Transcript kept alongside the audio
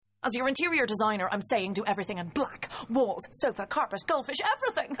As your interior designer, I'm saying do everything in black. Walls, sofa, carpet, goldfish,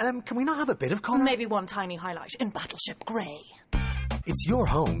 everything. Can we not have a bit of colour? Maybe one tiny highlight in Battleship Grey. It's your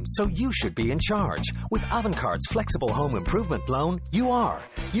home, so you should be in charge. With Avantcard's flexible home improvement loan, you are.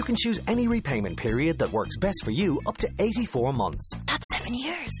 You can choose any repayment period that works best for you up to 84 months. That's 7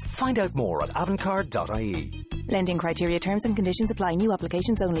 years. Find out more at avantcard.ie. Lending criteria, terms and conditions apply. New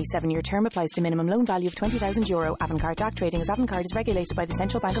applications only. 7-year term applies to minimum loan value of €20,000. Avantcard Act trading as Avantcard is regulated by the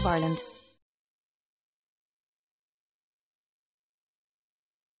Central Bank of Ireland.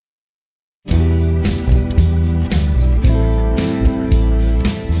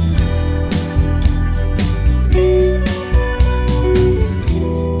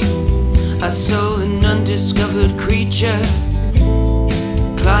 I saw an undiscovered creature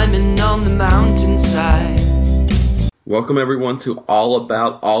climbing on the mountainside. Welcome everyone to All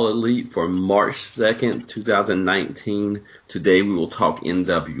About All Elite for March 2nd, 2019. Today we will talk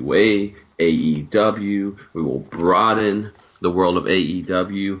NWA, AEW. We will broaden the world of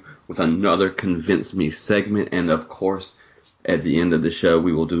AEW with another Convince Me segment. And of course, at the end of the show,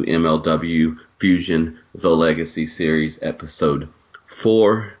 we will do MLW Fusion, The Legacy Series, Episode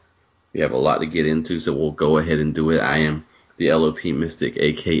 4. We have a lot to get into, so we'll go ahead and do it. I am the LOP Mystic,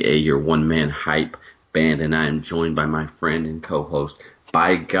 a.k.a. your one-man hype band, and I am joined by my friend and co-host,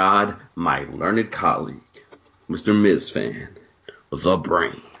 by God, my learned colleague, Mr. Miz Fan, the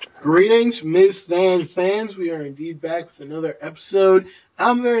Brain. Greetings, Miz Fan fans. We are indeed back with another episode.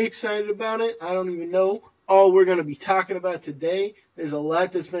 I'm very excited about it. I don't even know all we're going to be talking about today. There's a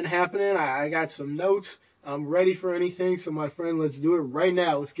lot that's been happening. I got some notes. I'm ready for anything, so my friend, let's do it right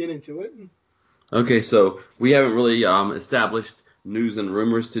now. Let's get into it. Okay, so we haven't really established news and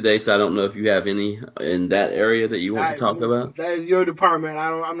rumors today, so I don't know if you have any in that area that you want to talk about. That is your department. I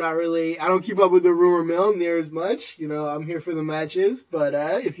don't keep up with the rumor mill near as much. You know, I'm here for the matches, but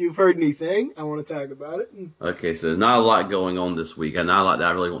if you've heard anything, I want to talk about it. Okay, so there's not a lot going on this week, and not a lot that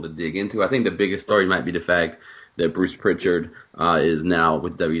I really want to dig into. I think the biggest story might be the fact that Bruce Pritchard is now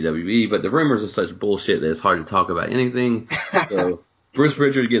with WWE, but the rumors are such bullshit that it's hard to talk about anything. So Bruce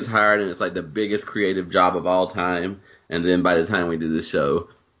Pritchard gets hired, and it's like the biggest creative job of all time. And then by the time we do the show,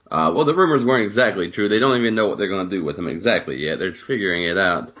 well, the rumors weren't exactly true. They don't even know what they're going to do with him exactly yet. They're figuring it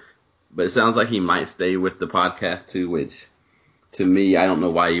out. But it sounds like he might stay with the podcast too, which to me, I don't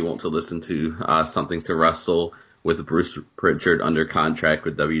know why you want to listen to Something to Wrestle with Bruce Pritchard under contract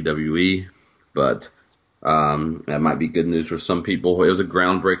with WWE, but that might be good news for some people. It was a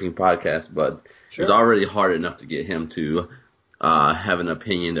groundbreaking podcast, but Sure. It's already hard enough to get him to have an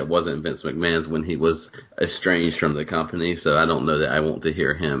opinion that wasn't Vince McMahon's when he was estranged from the company. So I don't know that I want to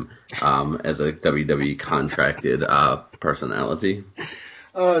hear him as a WWE contracted personality.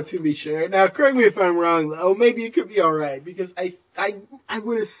 To be sure. Now, correct me if I'm wrong, though. Maybe it could be all right, because I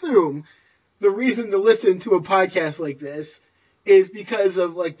would assume the reason to listen to a podcast like this is because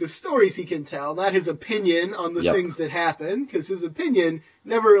of, like, the stories he can tell, not his opinion on the things that happen, because his opinion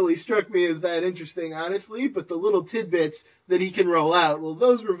never really struck me as that interesting, honestly, but the little tidbits that he can roll out, well,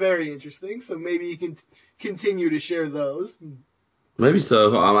 those were very interesting, so maybe he can continue to share those. Maybe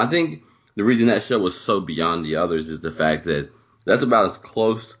so. I think the reason that show was so beyond the others is the fact that that's about as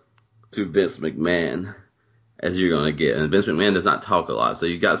close to Vince McMahon as you're going to get, and Vince McMahon does not talk a lot, so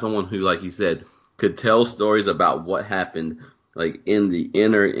you got someone who, like you said, could tell stories about what happened like in the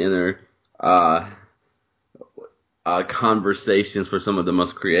inner conversations for some of the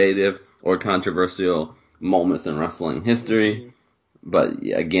most creative or controversial moments in wrestling history. Mm-hmm. But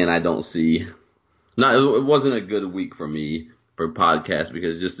again, I don't see. It wasn't a good week for me for podcasts,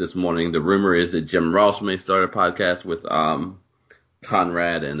 because just this morning the rumor is that Jim Ross may start a podcast with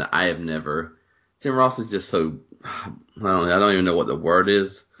Conrad, and I have never. Jim Ross is just so. I don't even know what the word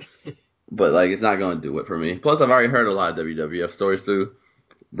is. But, like, it's not going to do it for me. Plus, I've already heard a lot of WWF stories through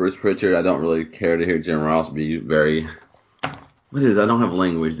Bruce Pritchard. I don't really care to hear Jim Ross be very... I don't have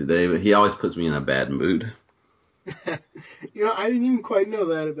language today, but he always puts me in a bad mood. I didn't even quite know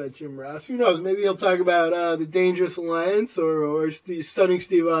that about Jim Ross. Who knows? Maybe he'll talk about the Dangerous Alliance or Stunning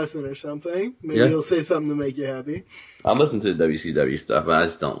Steve Austin or something. Maybe he'll say something to make you happy. I'll listen to the WCW stuff, but I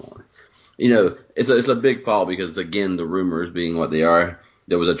just don't want it. It's a big fall because, again, the rumors being what they are,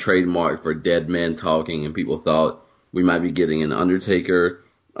 there was a trademark for dead men talking, and people thought we might be getting an Undertaker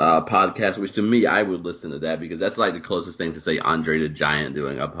podcast, which to me, I would listen to that, because that's like the closest thing to say Andre the Giant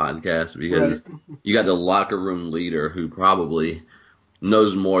doing a podcast, because you got the locker room leader who probably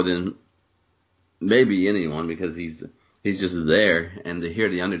knows more than maybe anyone, because he's just there, and to hear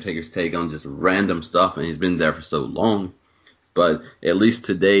the Undertaker's take on just random stuff, and he's been there for so long. But at least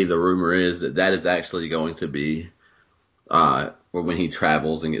today, the rumor is that is actually going to be or when he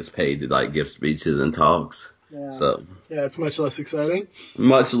travels and gets paid to like give speeches and talks. Yeah. So yeah, it's much less exciting.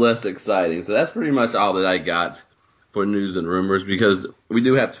 Much less exciting. So that's pretty much all that I got for news and rumors, because we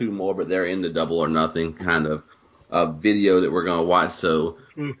do have two more, but they're in the Double or Nothing kind of video that we're going to watch. So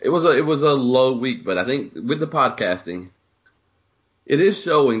it was a low week, but I think with the podcasting, it is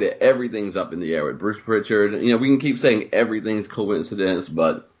showing that everything's up in the air with Bruce Pritchard. You know, we can keep saying everything's coincidence,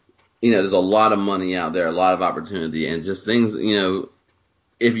 but you know, there's a lot of money out there, a lot of opportunity, and just things, you know,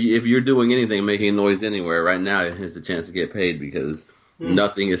 if you're doing anything, making noise anywhere right now, it's a chance to get paid, because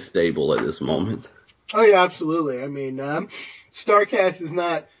nothing is stable at this moment. Oh yeah, absolutely. I mean, StarCast is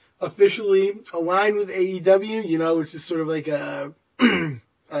not officially aligned with AEW. You know, it's just sort of like a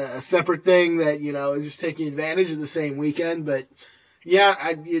separate thing that, you know, is just taking advantage of the same weekend. But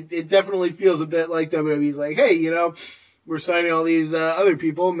yeah, it definitely feels a bit like WWE's like, hey, you know, we're signing all these other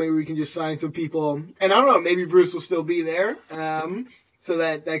people. Maybe we can just sign some people. And I don't know, maybe Bruce will still be there. So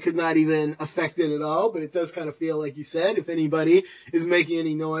that could not even affect it at all. But it does kind of feel like you said, if anybody is making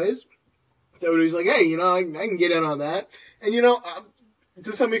any noise, WWE's like, hey, you know, I can get in on that. And, you know,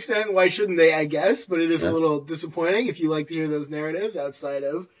 to some extent, why shouldn't they, I guess? But it is a little disappointing if you like to hear those narratives outside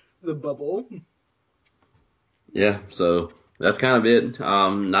of the bubble. Yeah, so that's kind of it.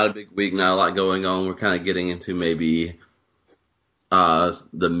 Not a big week, not a lot going on. We're kind of getting into maybe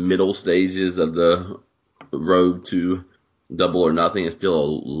the middle stages of the road to Double or Nothing. It's still a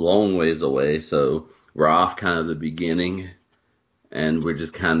long ways away, so we're off kind of the beginning, and we're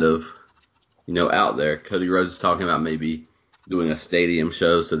just kind of, you know, out there. Cody Rhodes is talking about maybe doing a stadium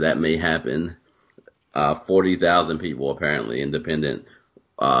show, so that may happen. 40,000 people, apparently, independent,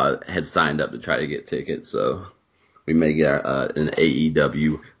 had signed up to try to get tickets, so we may get an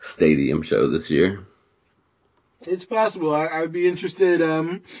AEW stadium show this year. It's possible. I'd be interested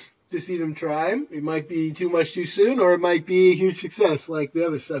to see them try. It might be too much too soon, or it might be a huge success like the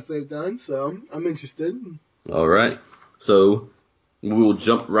other stuff they've done, so I'm interested. All right. So we'll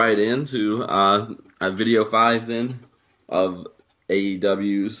jump right into video 5 then of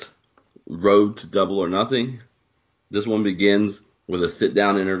AEW's Road to Double or Nothing. This one begins with a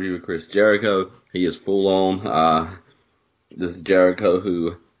sit-down interview with Chris Jericho. He is full on. This is Jericho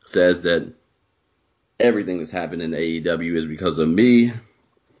who says that everything that's happened in AEW is because of me.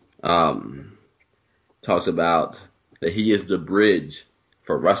 Talks about that he is the bridge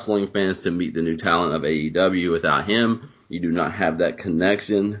for wrestling fans to meet the new talent of AEW. Without him, you do not have that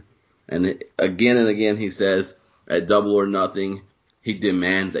connection. And again, he says at Double or Nothing, he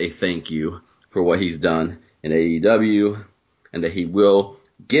demands a thank you for what he's done in AEW, and that he will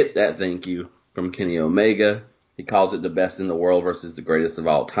get that thank you from Kenny Omega. He calls it the best in the world versus the greatest of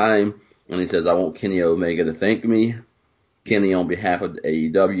all time. And he says, I want Kenny Omega to thank me. Kenny, on behalf of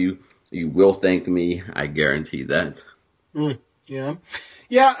AEW, you will thank me. I guarantee that. Yeah.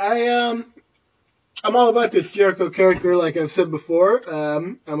 Yeah, I'm all about this Jericho character, like I've said before.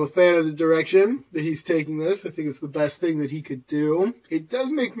 I'm a fan of the direction that he's taking this. I think it's the best thing that he could do. It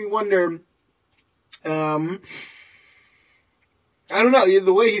does make me wonder, I don't know,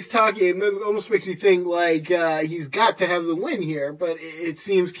 the way he's talking, it almost makes me think like he's got to have the win here, but it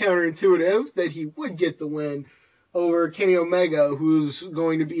seems counterintuitive that he would get the win over Kenny Omega, who's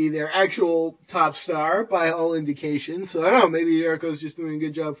going to be their actual top star by all indications. So I don't know, maybe Jericho's just doing a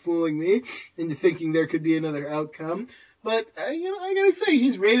good job fooling me into thinking there could be another outcome. But, I gotta say,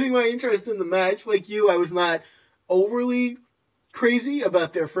 he's raising my interest in the match. Like you, I was not overly crazy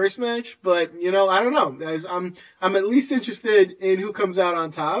about their first match, but, I don't know. I'm at least interested in who comes out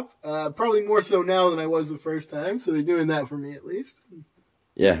on top. Probably more so now than I was the first time, so they're doing that for me at least.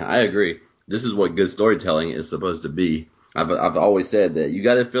 Yeah, I agree. This is what good storytelling is supposed to be. I've always said that you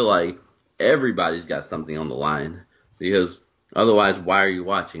got to feel like everybody's got something on the line, because otherwise, why are you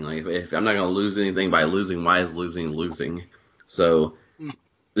watching? Like, if I'm not going to lose anything by losing, why is losing? So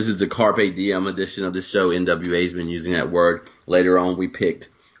this is the Carpe Diem edition of the show. NWA's been using that word. Later on, we picked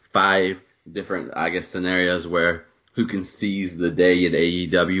 5 different, scenarios where who can seize the day in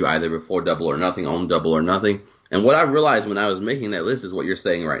AEW, either before Double or Nothing, on Double or Nothing. And what I realized when I was making that list is what you're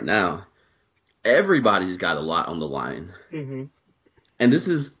saying right now. Everybody's got a lot on the line. Mm-hmm. And this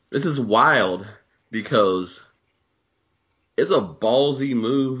is wild, because it's a ballsy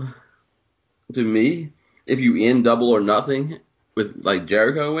move to me if you end Double or Nothing with like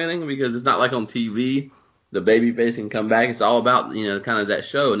Jericho winning, because it's not like on TV the babyface can come back. It's all about, kind of that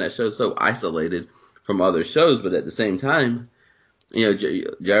show, and that show's so isolated from other shows. But at the same time,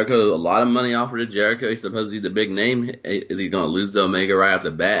 Jericho, a lot of money offered to Jericho. He's supposed to be the big name. Is he going to lose to Omega right off the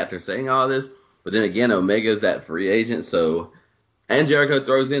bat after saying all this? But then again, Omega's that free agent, and Jericho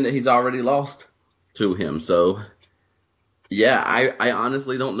throws in that he's already lost to him. So Yeah, I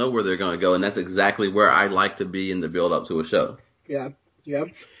honestly don't know where they're going to go, and that's exactly where I like to be in the build up to a show. Yeah, yeah.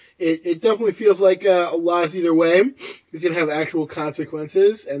 It definitely feels like a loss either way. It's going to have actual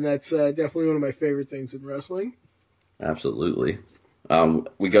consequences, and that's definitely one of my favorite things in wrestling. Absolutely.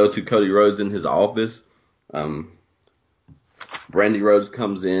 We go to Cody Rhodes in his office. Brandy Rhodes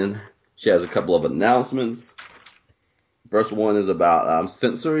comes in. She has a couple of announcements. First one is about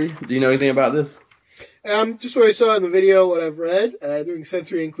sensory. Do you know anything about this? Just what I saw in the video, what I've read, doing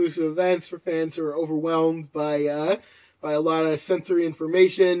sensory inclusive events for fans who are overwhelmed by a lot of sensory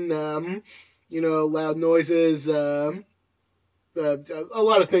information, loud noises, a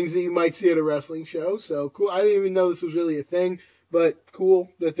lot of things that you might see at a wrestling show. So cool. I didn't even know this was really a thing, but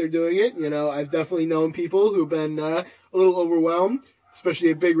cool that they're doing it. I've definitely known people who've been a little overwhelmed,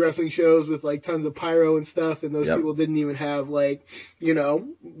 especially at big wrestling shows with like tons of pyro and stuff, and those people didn't even have like,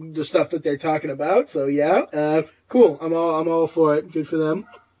 the stuff that they're talking about. So yeah, cool. I'm all for it. Good for them.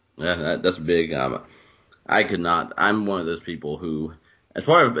 Yeah, that's big. I could not. I'm one of those people who, as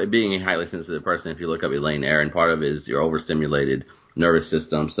part of being a highly sensitive person, if you look up Elaine Aron, part of it is your overstimulated nervous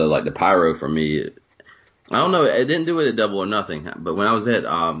system. So like the pyro for me, I don't know, it didn't do it at Double or Nothing, but when I was at,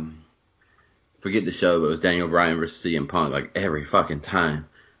 forget the show, but it was Daniel Bryan versus CM Punk, like every fucking time,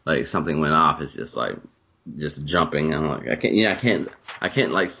 like something went off, it's just like, just jumping. I'm like, I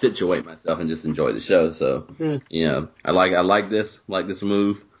can't like situate myself and just enjoy the show. So, I like this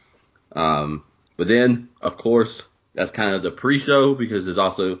move. But then, of course, that's kind of the pre-show because there's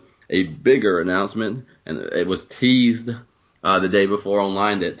also a bigger announcement, and it was teased the day before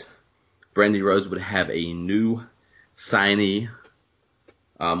online that Brandy Rhodes would have a new signee.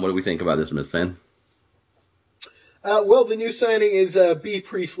 What do we think about this, Miss Fan? Well, the new signing is Bea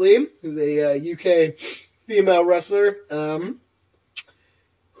Priestley, who's a UK female wrestler,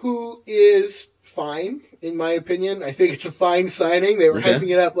 who is fine, in my opinion. I think it's a fine signing. They were hyping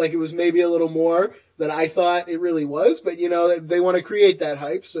it up like it was maybe a little more than I thought it really was, but, they want to create that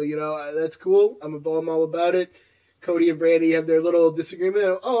hype, so, that's cool. I'm all about it. Cody and Brandy have their little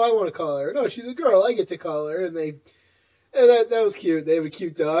disagreement. Oh, I want to call her. No, she's a girl. I get to call her. And that was cute. They have a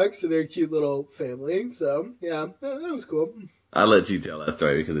cute dog, so they're a cute little family. So, yeah, that was cool. I'll let you tell that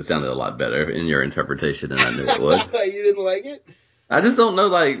story because it sounded a lot better in your interpretation than I knew it would. You didn't like it? I just don't know,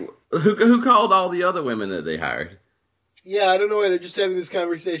 like, who called all the other women that they hired? Yeah, I don't know why they're just having this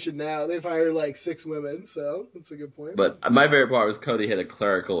conversation now. They've hired, like, 6 women, so that's a good point. But my favorite part was Cody had a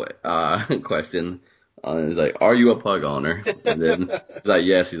clerical question. And he's like, "Are you a pug owner?" And then he's like,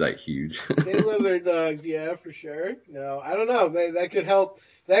 "Yes." He's like, "Huge." They love their dogs, yeah, for sure. No, I don't know. That could help.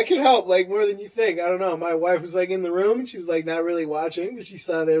 That could help, like, more than you think. I don't know. My wife was, like, in the room, and she was, like, not really watching, but she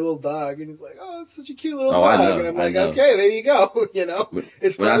saw their little dog, and he's like, "Oh, it's such a cute little dog." I know, and I'm like, "Okay, there you go."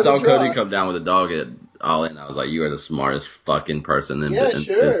 It's when I saw Cody come down with a dog at All In, I was like, "You are the smartest fucking person in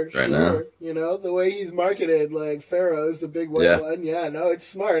business right now." The way he's marketed, like Pharaoh's the big white one. Yeah, no, it's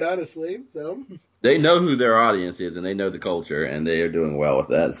smart, honestly. So. They know who their audience is, and they know the culture, and they are doing well with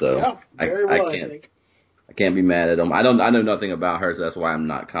that. So yeah, very well, I can't be mad at them. I know nothing about her, so that's why I'm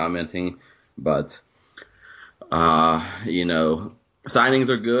not commenting. But signings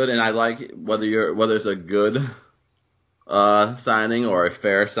are good, and I like whether it's a good signing or a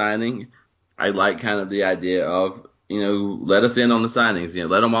fair signing. I like kind of the idea of let us in on the signings.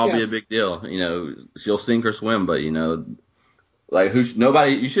 Let them all be a big deal. She'll sink or swim, but like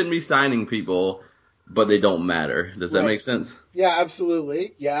you shouldn't be signing people, but they don't matter. Does that make sense? Yeah,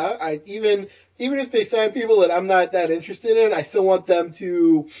 absolutely. Yeah, even if they sign people that I'm not that interested in, I still want them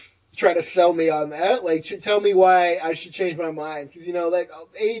to try to sell me on that. Like, tell me why I should change my mind. Because, like,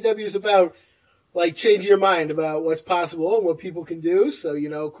 AEW is about, like, changing your mind about what's possible and what people can do. So,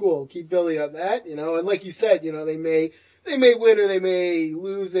 cool. Keep building on that, And like you said, they may win or they may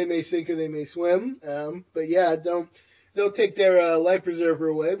lose, they may sink or they may swim. But yeah, don't take their life preserver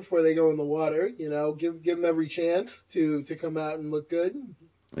away before they go in the water. Give them every chance to come out and look good.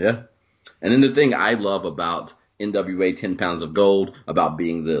 Yeah. And then the thing I love about NWA 10 Pounds of Gold, about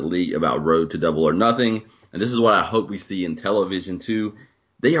being the elite, about Road to Double or Nothing, and this is what I hope we see in television too,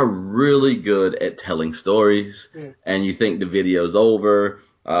 they are really good at telling stories. And you think the video's over.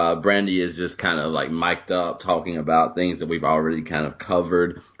 Brandy is just kind of like mic'd up, talking about things that we've already kind of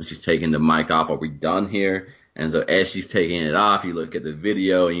covered. She's taking the mic off. Are we done here? And so as she's taking it off, you look at the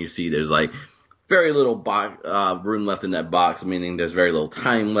video and you see there's like very little room left in that box, meaning there's very little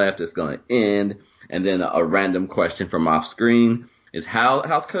time left. It's going to end. And then a random question from off screen is,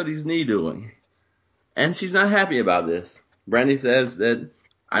 how's Cody's knee doing? And she's not happy about this. Brandy says that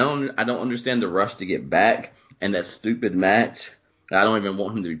I don't understand the rush to get back and that stupid match that I don't even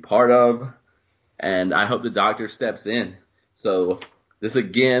want him to be part of. And I hope the doctor steps in So this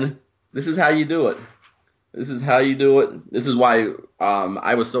is how you do it. This is how you do it. This is why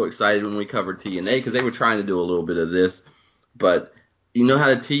I was so excited when we covered TNA, because they were trying to do a little bit of this. But you know how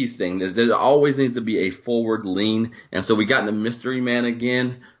to tease things. There always needs to be a forward lean. And so we got the Mystery Man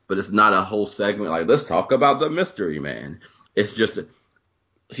again, but it's not a whole segment like, let's talk about the Mystery Man. It's just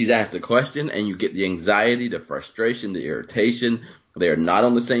she's asked a question, and you get the anxiety, the frustration, the irritation. They are not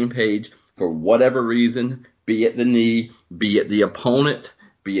on the same page for whatever reason, be it the knee, be it the opponent,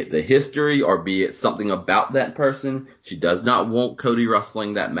 be it the history, or be it something about that person. She does not want Cody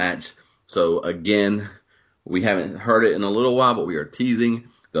wrestling that match. So again, we haven't heard it in a little while, but we are teasing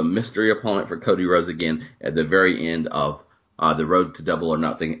the mystery opponent for Cody Rhodes again at the very end of the Road to Double or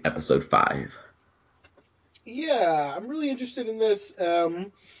Nothing, episode 5. Yeah, I'm really interested in this.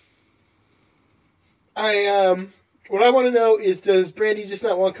 What I want to know is, does Brandi just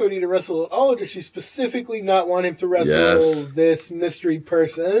not want Cody to wrestle at all, or does she specifically not want him to wrestle this mystery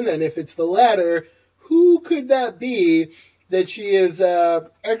person? And if it's the latter, who could that be that she is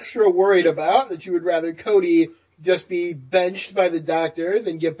extra worried about, that you would rather Cody just be benched by the doctor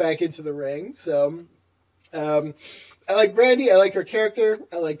than get back into the ring? So I like Brandi. I like her character.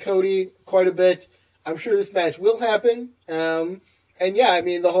 I like Cody quite a bit. I'm sure this match will happen. And yeah, I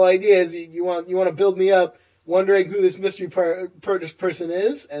mean, the whole idea is you want to build me up wondering who this mystery person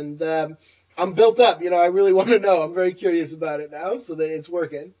is, and I'm built up. I really want to know. I'm very curious about it now, so that it's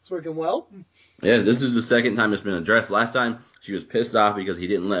working. It's working well. Yeah, this is the second time it's been addressed. Last time she was pissed off because he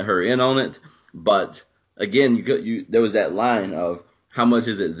didn't let her in on it, but again, there was that line of how much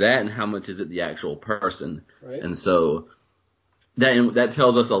is it that and how much is it the actual person, right? And so that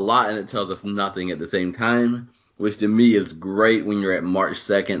tells us a lot and it tells us nothing at the same time, which to me is great when you're at March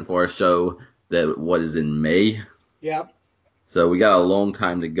 2nd for a show that is in May. Yeah. So we got a long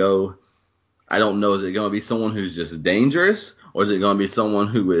time to go. I don't know, is it going to be someone who's just dangerous, or is it going to be someone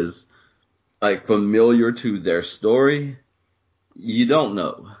who is like familiar to their story? You don't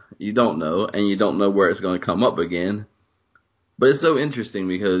know. You don't know, and you don't know where it's going to come up again. But it's so interesting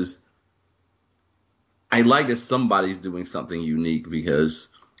because I like that somebody's doing something unique, because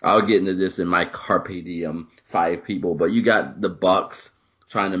I'll get into this in my Carpe Diem 5 people, but you got the Bucks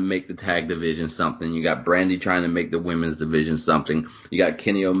trying to make the tag division something. You got Brandi trying to make the women's division something. You got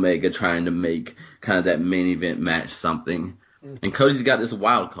Kenny Omega trying to make kind of that main event match something. And Cody's got this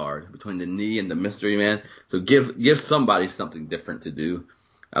wild card between the knee and the mystery man. So give somebody something different to do.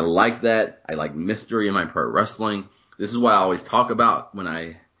 I like that. I like mystery in my pro wrestling. This is what I always talk about when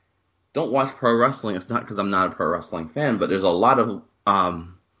I don't watch pro wrestling. It's not because I'm not a pro wrestling fan, but there's a lot of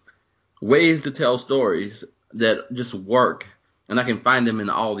ways to tell stories that just work. And I can find them in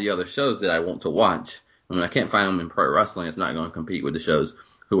all the other shows that I want to watch. I mean, I can't find them in pro wrestling. It's not going to compete with the shows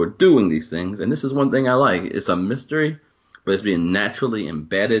who are doing these things. And this is one thing I like. It's a mystery, but it's being naturally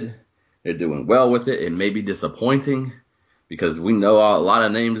embedded. They're doing well with it. It may be disappointing because we know a lot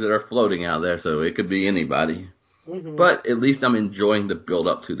of names that are floating out there, so it could be anybody. Mm-hmm. But at least I'm enjoying the build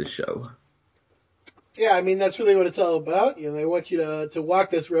up to the show. Yeah, I mean, that's really what it's all about. They want you to walk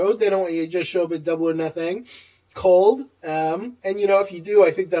this road. They don't want you to just show up at Double or Nothing cold. And, if you do,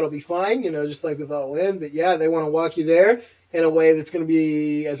 I think that'll be fine, just like with All In. But, yeah, they want to walk you there in a way that's going to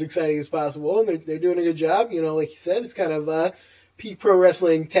be as exciting as possible. And they're doing a good job. Like you said, it's kind of peak pro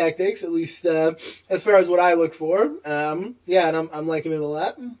wrestling tactics, at least as far as what I look for. Yeah, and I'm liking it a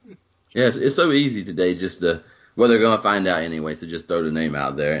lot. Yeah, it's so easy today just to, well, they're going to find out anyway, so just throw the name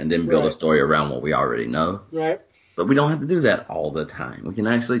out there and then build a story around what we already know. Right. But we don't have to do that all the time. We can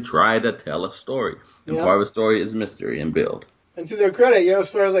actually try to tell a story. And part of a story is mystery and build. And to their credit,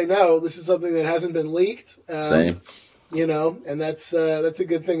 as far as I know, this is something that hasn't been leaked. Same. And that's a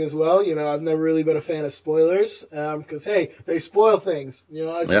good thing as well. I've never really been a fan of spoilers because, hey, they spoil things.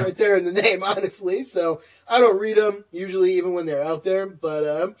 It's right there in the name, honestly. So I don't read them usually, even when they're out there.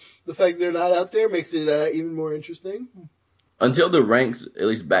 But the fact that they're not out there makes it even more interesting. Until the ranks, at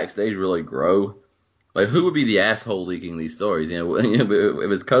least backstage, really grow, like, who would be the asshole leaking these stories?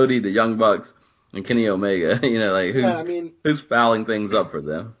 If it's Cody, the Young Bucks, and Kenny Omega, who's fouling things up for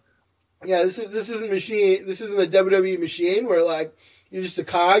them? Yeah, this isn't machine. This isn't a WWE machine where you're just a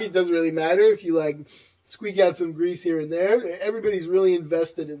cog. It doesn't really matter if you squeak out some grease here and there. Everybody's really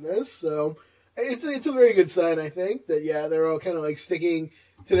invested in this, so it's a very good sign, I think, that they're all kind of sticking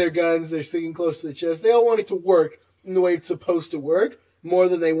to their guns. They're sticking close to the chest. They all want it to work in the way it's supposed to work, more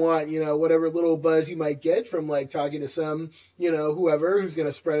than they want, whatever little buzz you might get from talking to some, whoever who's going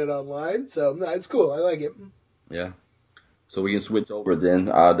to spread it online. So no, it's cool. I like it. Yeah. So we can switch over then.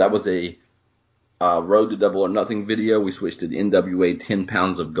 That was a Road to Double or Nothing video. We switched to the NWA 10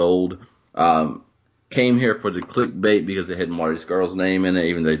 Pounds of Gold. Came here for the clickbait because it had Marty Scurll's name in it,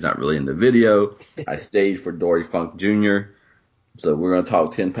 even though he's not really in the video. I stayed for Dory Funk Jr. So we're going to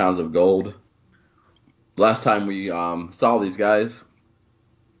talk 10 pounds of gold. Last time we saw these guys,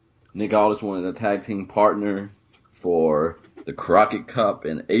 Nick Aldis wanted a tag team partner for the Crockett Cup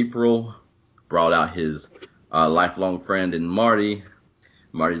in April. Brought out his lifelong friend in Marty.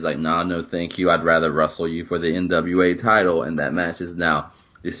 Marty's like, nah, no thank you. I'd rather wrestle you for the NWA title. And that match is now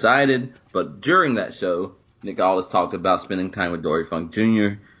decided. But during that show, Nick Aldis talked about spending time with Dory Funk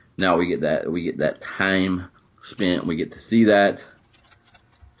Jr. Now we get that time spent. We get to see that.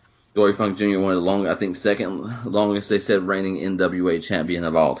 Dory Funk Jr. one of the second longest, they said, reigning NWA champion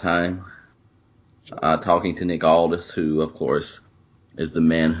of all time. Talking to Nick Aldis, who, of course, is the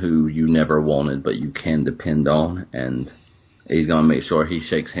man who you never wanted, but you can depend on. And he's going to make sure he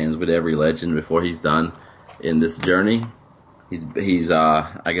shakes hands with every legend before he's done in this journey. He's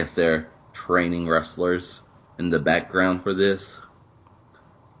I guess they're training wrestlers in the background for this.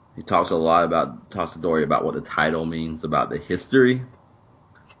 He talks to Dory about what the title means, about the history.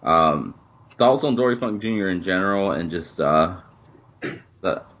 Thoughts on Dory Funk Jr. in general, and just, I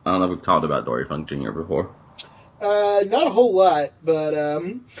don't know if we've talked about Dory Funk Jr. before. Not a whole lot, but,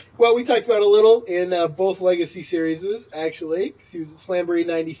 well, we talked about a little in both Legacy series, actually. He was at Slamboree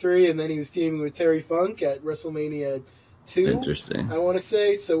 93, and then he was teaming with Terry Funk at WrestleMania 2. Interesting. I want to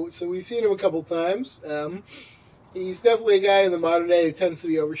say. So we've seen him a couple times. He's definitely a guy in the modern day who tends to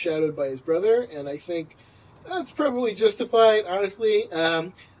be overshadowed by his brother, and I think that's probably justified, honestly.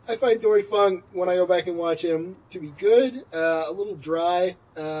 I find Dory Funk, when I go back and watch him, to be good, a little dry.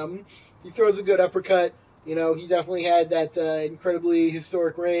 He throws a good uppercut. You know, he definitely had that incredibly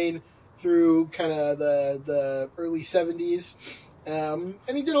historic reign through kind of the early 70s. And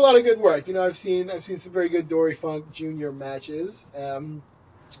he did a lot of good work. You know, I've seen some very good Dory Funk Jr. matches.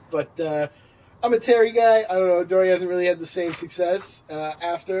 But I'm a Terry guy. I don't know, Dory hasn't really had the same success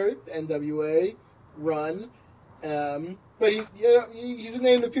after the NWA run. But he's a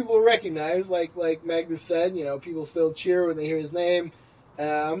name that people will recognize, like Magnus said. You know, people still cheer when they hear his name.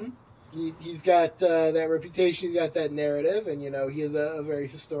 He's got that reputation, he's got that narrative, and, you know, he is a very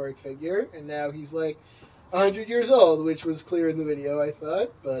historic figure. And now he's like 100 years old, which was clear in the video, I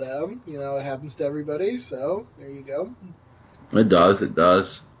thought. But, you know, it happens to everybody, so there you go. It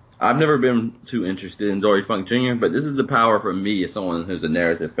does. I've never been too interested in Dory Funk Jr., but this is the power for me as someone who's a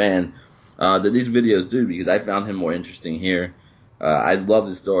narrative fan that these videos do, because I found him more interesting here. I love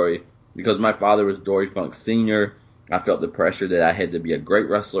the story because my father was Dory Funk Sr. I felt the pressure that I had to be a great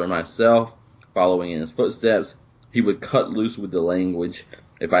wrestler myself, following in his footsteps. He would cut loose with the language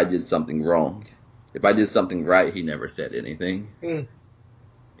if I did something wrong. If I did something right, he never said anything.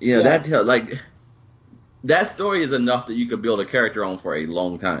 You know, that story is enough that you could build a character on for a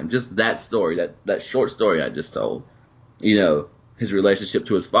long time. Just that story, that short story I just told. You know, his relationship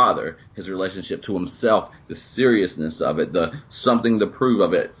to his father, his relationship to himself, the seriousness of it, the something to prove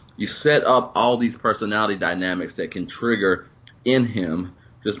of it. You set up all these personality dynamics that can trigger in him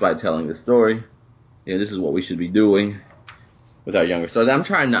just by telling the story. You know, this is what we should be doing with our younger stars. I'm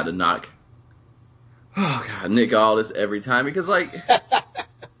trying not to knock, Nick Aldis every time, because, like,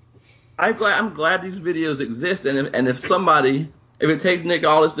 I'm glad these videos exist, and if it takes Nick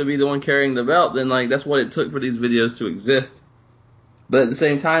Aldis to be the one carrying the belt, then, like, that's what it took for these videos to exist. But at the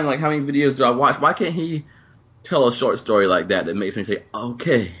same time, like, how many videos do I watch? Why can't he tell a short story like that makes me say,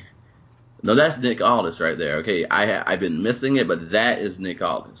 okay, no, that's Nick Aldis right there. Okay, I've been missing it, but that is Nick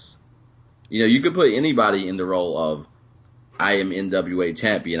Aldis. You know, you could put anybody in the role of, I am NWA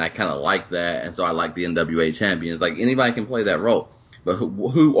champion. I kind of like that, and so I like the NWA champion. It's like anybody can play that role. But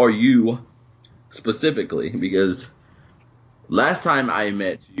who are you specifically? Because last time I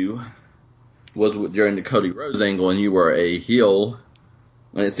met you was during the Cody Rhodes angle, and you were a heel,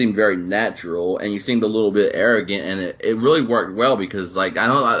 and it seemed very natural, and you seemed a little bit arrogant, and it really worked well because, like, I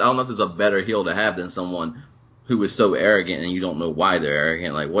don't know if there's a better heel to have than someone who is so arrogant and you don't know why they're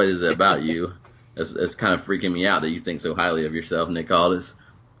arrogant. Like, what is it about you? It's kind of freaking me out that you think so highly of yourself, Nick Aldis.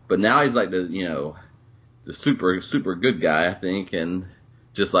 But now he's like the super, super good guy, I think, and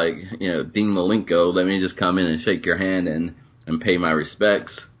just like, Dean Malenko, let me just come in and shake your hand and pay my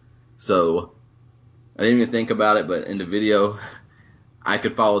respects. So I didn't even think about it, but in the video, I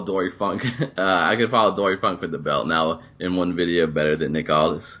could follow Dory Funk. I could follow Dory Funk with the belt now in one video better than Nick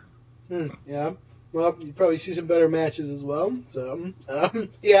Aldis. Yeah. Well, you probably see some better matches as well. So,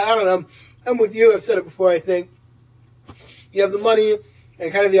 yeah, I don't know. I'm with you. I've said it before. I think you have the money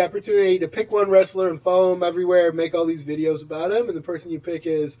and kind of the opportunity to pick one wrestler and follow him everywhere and make all these videos about him, and the person you pick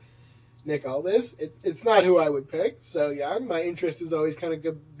is Nick Aldis. It's not who I would pick. So, yeah, my interest is always kind of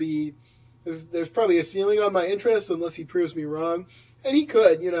going to be there's probably a ceiling on my interest unless he proves me wrong. And he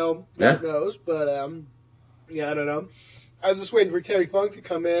could, God knows. But, I don't know. I was just waiting for Terry Funk to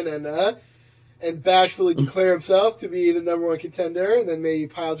come in and bashfully declare himself to be the number one contender, and then maybe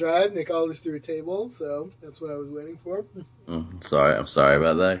pile drive Nick Aldis through a table. So that's what I was waiting for. I'm sorry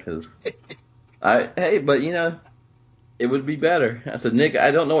about that, because but it would be better. I said, Nick,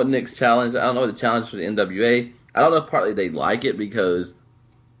 I don't know what Nick's challenge. I don't know what the challenge for the NWA. I don't know if partly they like it because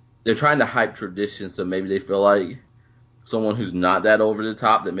they're trying to hype tradition, so maybe they feel like someone who's not that over the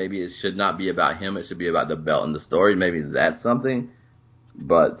top, that maybe it should not be about him, it should be about the belt and the story. Maybe that's something.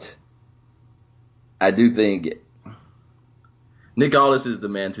 But I do think Nick Aldis is the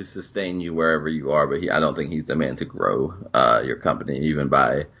man to sustain you wherever you are, but I don't think he's the man to grow your company even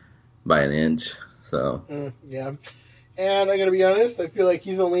by an inch. So yeah. And I gotta be honest, I feel like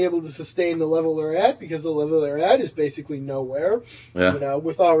he's only able to sustain the level they're at because the level they're at is basically nowhere. Yeah.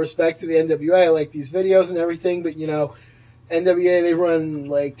 With all respect to the NWA, I like these videos and everything, but NWA, they run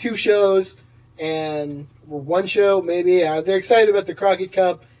like 2 shows or 1 show maybe. They're excited about the Crockett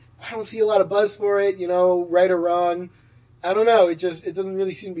Cup. I don't see a lot of buzz for it, right or wrong. I don't know. It doesn't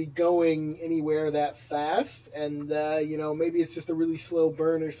really seem to be going anywhere that fast. And, maybe it's just a really slow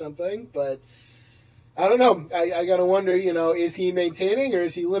burn or something, but I don't know. I gotta wonder, is he maintaining or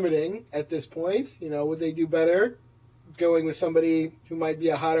is he limiting at this point? Would they do better going with somebody who might be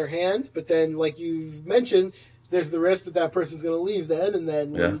a hotter hand? But then, like you've mentioned, there's the risk that person's going to leave then, and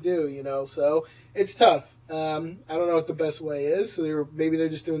then what do you do, So it's tough. I don't know what the best way is, so maybe they're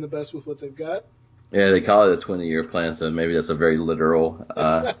just doing the best with what they've got. Yeah, they call it a 20-year plan, so maybe that's a very literal.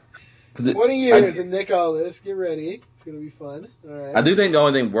 20 years and Nick Aldis, get ready. It's going to be fun. All right. I do think the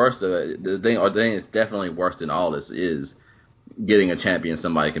only thing worse, the thing that's definitely worse than all this is getting a champion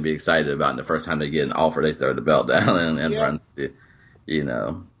somebody can be excited about, and the first time they get an offer, they throw the belt down and run,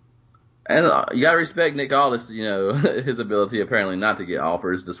 And you gotta respect Nick Aldis, his ability apparently not to get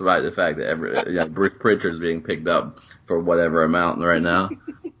offers, despite the fact that Bruce Pritchard's being picked up for whatever amount right now.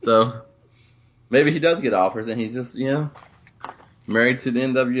 So maybe he does get offers, and he's just married to the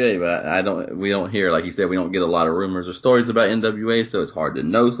NWA. But we don't hear, like you said, we don't get a lot of rumors or stories about NWA, so it's hard to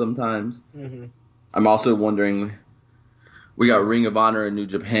know sometimes. Mm-hmm. I'm also wondering, we got Ring of Honor in New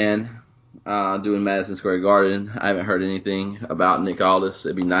Japan. Doing Madison Square Garden. I haven't heard anything about Nick Aldis.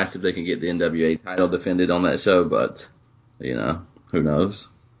 It'd be nice if they can get the NWA title defended on that show, but, who knows?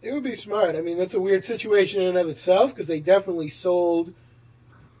 It would be smart. I mean, that's a weird situation in and of itself, because they definitely sold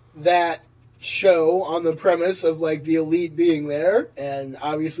that show on the premise of, the Elite being there, and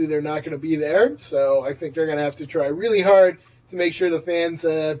obviously they're not going to be there, so I think they're going to have to try really hard to make sure the fans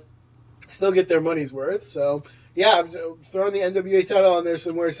still get their money's worth, so... Yeah, throwing the NWA title on there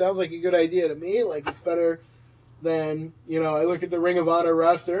somewhere sounds like a good idea to me. It's better than, I look at the Ring of Honor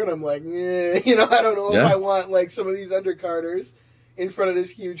roster and I'm like, I don't know if I want, some of these undercarders in front of this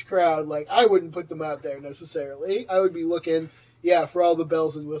huge crowd. I wouldn't put them out there necessarily. I would be looking, for all the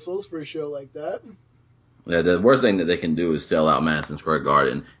bells and whistles for a show like that. Yeah, the worst thing that they can do is sell out Madison Square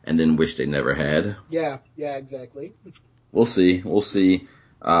Garden and then wish they never had. Yeah, exactly. We'll see.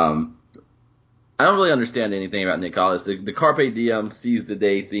 I don't really understand anything about Nick Aldis. The Carpe Diem seize the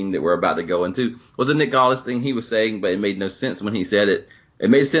day thing that we're about to go into was a Nick Aldis thing he was saying, but it made no sense when he said it.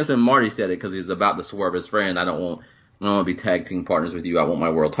 It made sense when Marty said it because he was about to swerve his friend. I don't want to be tag team partners with you. I want my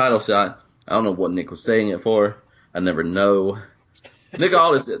world title shot. I don't know what Nick was saying it for. I never know. Nick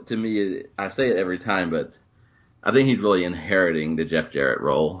Aldis, to me, I say it every time, but I think he's really inheriting the Jeff Jarrett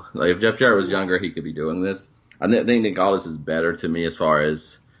role. If Jeff Jarrett was younger, he could be doing this. I think Nick Aldis is better to me as far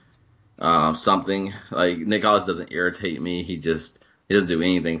as something. Nick Aldis doesn't irritate me. He doesn't do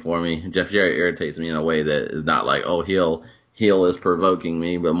anything for me. Jeff Jarrett irritates me in a way that is not heel is provoking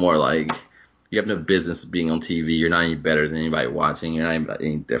me, but more you have no business being on TV. You're not any better than anybody watching. You're not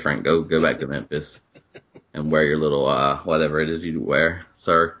any different. Go back to Memphis and wear your little whatever it is you wear,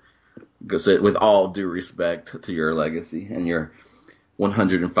 sir. Go sit with all due respect to your legacy and your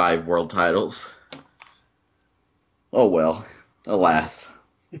 105 world titles. Oh well, alas.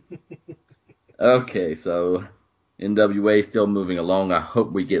 Okay, so NWA still moving along. I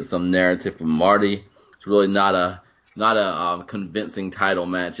hope we get some narrative from Marty. It's really not a convincing title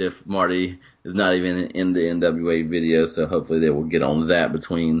match if Marty is not even in the NWA video, so hopefully they will get on that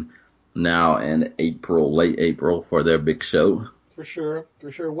between now and late April for their big show. For sure.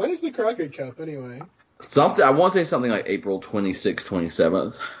 When is the Crockett Cup anyway? I want to say something like April 26th,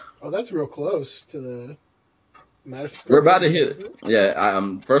 27th. Oh, that's real close to the Madison Square We're about to hit it.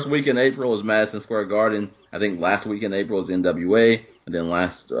 Yeah, first week in April is Madison Square Garden. I think last week in April is NWA, and then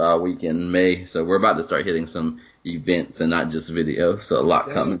last week in May. So we're about to start hitting some events and not just video, so a lot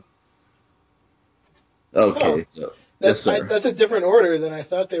coming. Okay, Oh. so yes, sir. That's a different order than I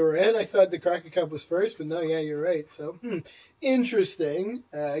thought they were in. I thought the Crockett Cup was first, but no, yeah, you're right. So, interesting.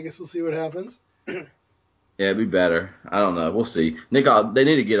 I guess we'll see what happens. Yeah, it'd be better. I don't know. We'll see. Nick, they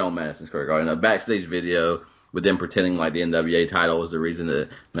need to get on Madison Square Garden. A backstage video with them pretending like the NWA title was the reason that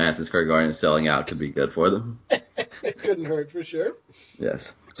Madison Square Garden is selling out could be good for them. It couldn't hurt for sure.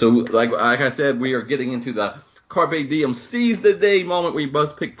 Yes. So, like I said, we are getting into the Carpe Diem seize the day moment. We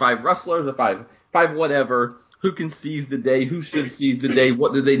both pick 5 wrestlers or five whatever. Who can seize the day? Who should seize the day?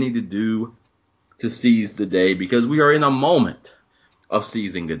 What do they need to do to seize the day? Because we are in a moment of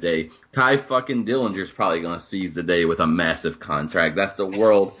seizing the day. Ty fucking Dillinger's probably going to seize the day with a massive contract. That's the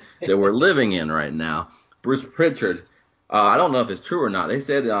world that we're living in right now. Bruce Pritchard, I don't know if it's true or not. They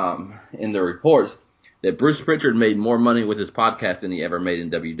said in the reports that Bruce Pritchard made more money with his podcast than he ever made in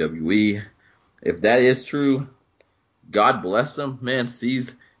WWE. If that is true, God bless him. Man,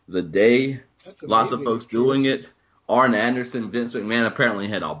 seize the day. Lots of folks doing it. Arn Anderson, Vince McMahon apparently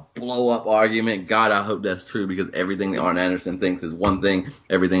had a blow-up argument. God, I hope that's true because everything that Arn Anderson thinks is one thing,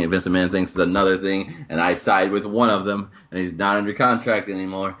 everything that Vince McMahon thinks is another thing, and I side with one of them, and he's not under contract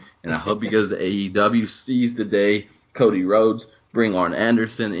anymore. And I hope he goes to AEW, seize the day, Cody Rhodes, bring Arn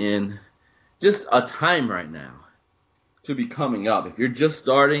Anderson in. Just a time right now to be coming up. If you're just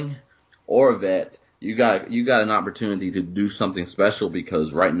starting or a vet, you got an opportunity to do something special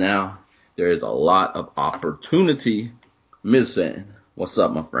because right now there is a lot of opportunity missing. What's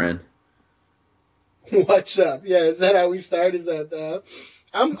up, my friend? What's up? Yeah, is that how we start? Is that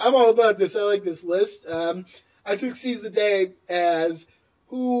I'm all about this. I like this list. I took Seize the Day as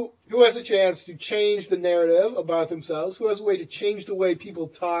who has a chance to change the narrative about themselves, who has a way to change the way people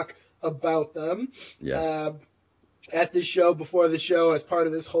talk about them. Yes. At this show, before the show, as part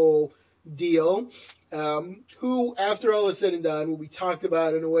of this whole deal. Who, after all is said and done, will be talked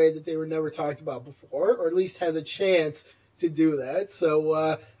about in a way that they were never talked about before, or at least has a chance to do that.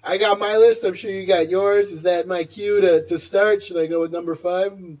 So I got my list. I'm sure you got yours. Is that my cue to start? Should I go with number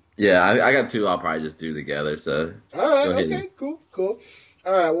 5? Yeah, I got 2 I'll probably just do together. So all right, okay, cool.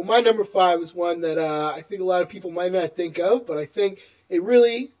 All right, well, my number 5 is one that I think a lot of people might not think of, but I think it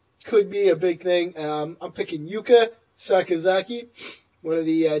really could be a big thing. I'm picking Yuka Sakazaki, one of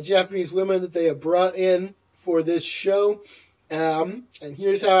the Japanese women that they have brought in for this show. And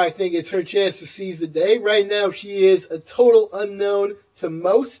here's how I think it's her chance to seize the day. Right now, she is a total unknown to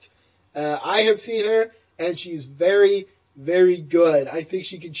most. I have seen her, and she's very, very good. I think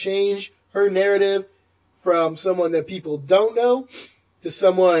she could change her narrative from someone that people don't know to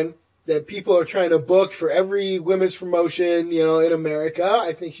someone that people are trying to book for every women's promotion, in America.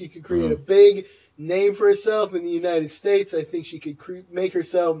 I think she could create a big name for herself in the United States. I think she could make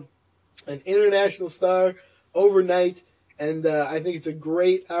herself an international star overnight, and I think it's a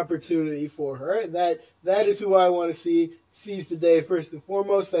great opportunity for her. And that is who I want to see seize the day first and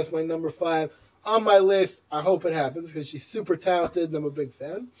foremost. That's my number 5 on my list. I hope it happens because she's super talented, and I'm a big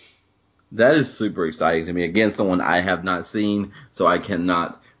fan. That is super exciting to me. Again, someone I have not seen, so I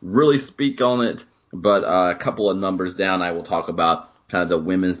cannot really speak on it. But a couple of numbers down, I will talk about kind of the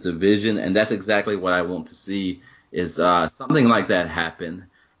women's division, and that's exactly what I want to see is something like that happen.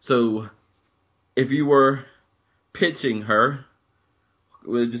 So if you were pitching her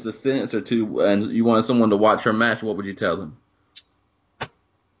with just a sentence or two and you wanted someone to watch her match, what would you tell them?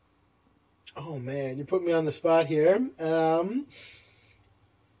 Oh, man, you put me on the spot here.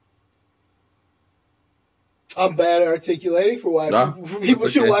 I'm bad at articulating for why people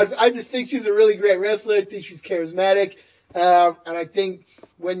should watch. I just think she's a really great wrestler. I think she's charismatic. And I think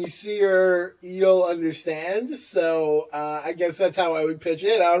when you see her, you'll understand. So I guess that's how I would pitch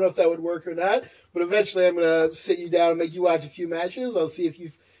it. I don't know if that would work or not. But eventually I'm going to sit you down and make you watch a few matches. I'll see if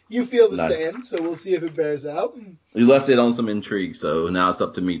you feel the same. So we'll see if it bears out. You left it on some intrigue, so now it's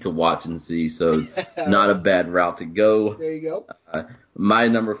up to me to watch and see. So not a bad route to go. There you go. My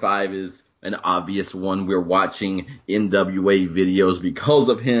number 5 is an obvious one. We're watching NWA videos because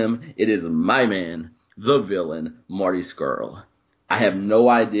of him. It is my man, the villain, Marty Scurll. I have no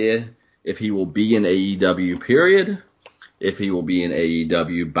idea if he will be in AEW, period, if he will be in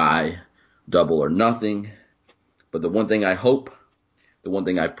AEW by Double or Nothing. But the one thing I hope, the one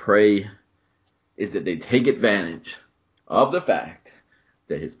thing I pray, is that they take advantage of the fact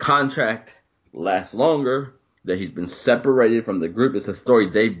that his contract lasts longer, that he's been separated from the group. It's a story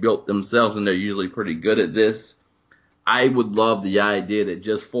they built themselves, and they're usually pretty good at this. I would love the idea that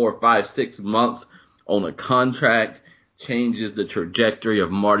just 4, 5, 6 months on a contract changes the trajectory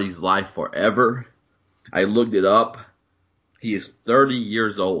of Marty's life forever. I looked it up. He is 30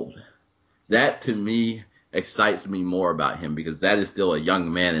 years old. That, to me, excites me more about him because that is still a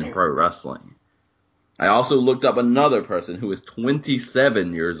young man in pro wrestling. I also looked up another person who is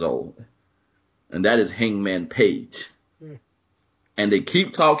 27 years old, and that is Hangman Page. And they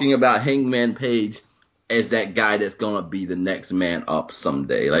keep talking about Hangman Page as that guy that's going to be the next man up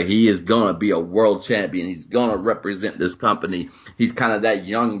someday. Like, he is going to be a world champion. He's going to represent this company. He's kind of that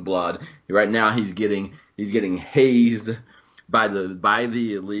young blood. Right now he's getting hazed by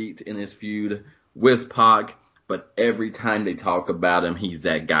the Elite in his feud with Pac. But every time they talk about him, he's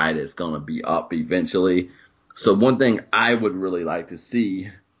that guy that's going to be up eventually. So one thing I would really like to see,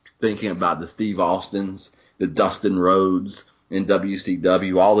 thinking about the Steve Austins, the Dustin Rhodes in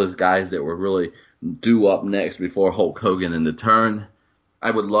WCW, all those guys that were really due up next before Hulk Hogan in the turn,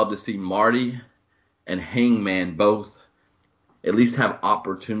 I would love to see Marty and Hangman both at least have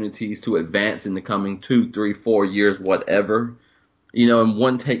opportunities to advance in the coming 2, 3, 4 years, whatever. You know, and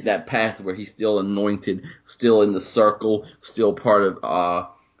one take that path where he's still anointed, still in the circle, still part of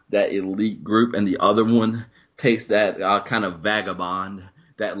that elite group, and the other one takes that kind of vagabond,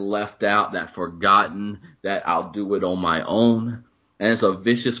 that left out, that forgotten, that I'll do it on my own. And it's a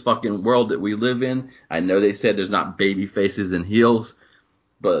vicious fucking world that we live in. I know they said there's not baby faces and heels,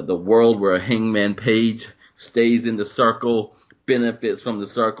 but the world where Hangman Page stays in the circle, benefits from the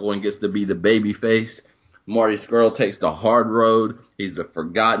circle, and gets to be the baby face. Marty Scurll takes the hard road. He's the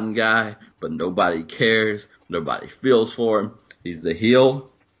forgotten guy, but nobody cares. Nobody feels for him. He's the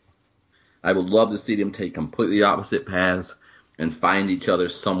heel. I would love to see them take completely opposite paths and find each other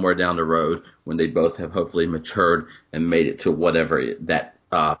somewhere down the road when they both have hopefully matured and made it to whatever that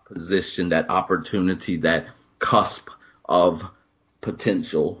position, that opportunity, that cusp of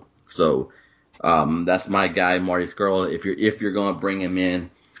potential. So that's my guy, Marty Scurll. If you're going to bring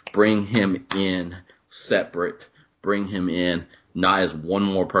him in separate. Bring him in not as one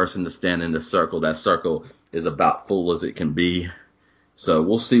more person to stand in the circle. That circle is about full as it can be. So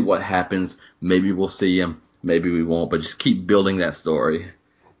we'll see what happens. Maybe we'll see him. Maybe we won't. But just keep building that story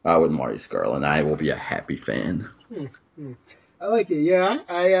with Marty Scurll, and I will be a happy fan. I like it, yeah.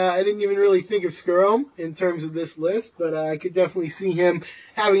 I didn't even really think of Scurll in terms of this list, but I could definitely see him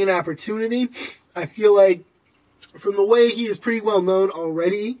having an opportunity. I feel like from the way he is pretty well known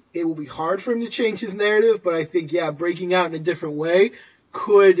already, it will be hard for him to change his narrative, but I think, yeah, breaking out in a different way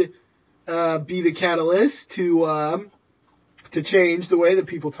could be the catalyst to change the way that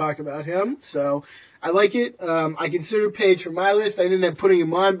people talk about him. So I like it. I consider Page for my list. I didn't end up putting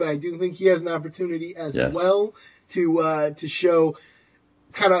him on, but I do think he has an opportunity as well to show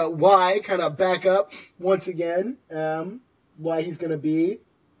kind of back up once again why he's going to be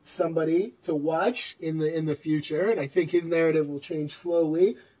somebody to watch in the future, and I think his narrative will change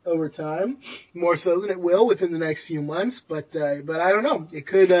slowly over time, more so than it will within the next few months. But I don't know. It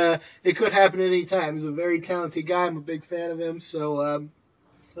could happen at any time. He's a very talented guy. I'm a big fan of him. So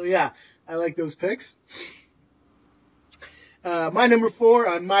yeah, I like those picks. My number 4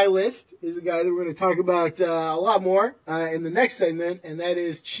 on my list is a guy that we're going to talk about a lot more in the next segment, and that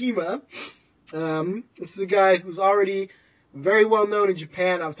is Chima. This is a guy who's already very well known in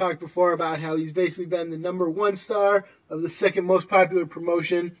Japan. I've talked before about how he's basically been the number 1 star of the second most popular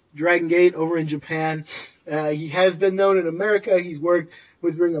promotion, Dragon Gate, over in Japan. He has been known in America. He's worked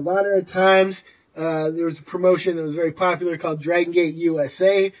with Ring of Honor at times. There was a promotion that was very popular called Dragon Gate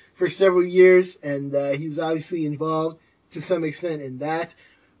USA for several years, and he was obviously involved to some extent in that.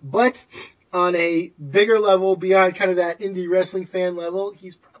 But on a bigger level, beyond kind of that indie wrestling fan level,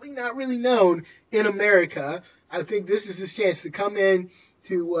 he's probably not really known in America. I think this is his chance to come in,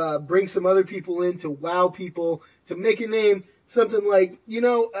 to bring some other people in, to wow people, to make a name, something like,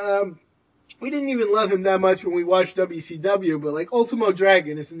 we didn't even love him that much when we watched WCW, but like Ultimo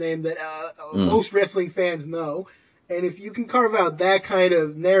Dragon is a name that most wrestling fans know. And if you can carve out that kind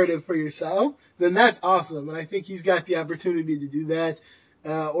of narrative for yourself, then that's awesome. And I think he's got the opportunity to do that.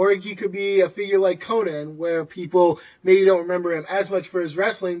 Or he could be a figure like Conan, where people maybe don't remember him as much for his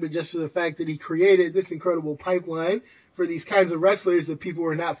wrestling, but just for the fact that he created this incredible pipeline for these kinds of wrestlers that people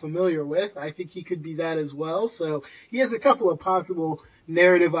were not familiar with. I think he could be that as well. So he has a couple of possible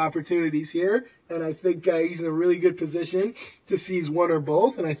narrative opportunities here, and I think he's in a really good position to seize one or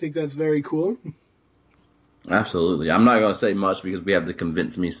both, and I think that's very cool. Absolutely. I'm not going to say much because we have the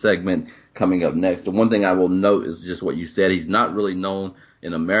Convince Me segment coming up next. The one thing I will note is just what you said. He's not really known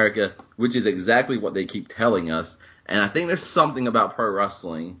in America, which is exactly what they keep telling us. And I think there's something about pro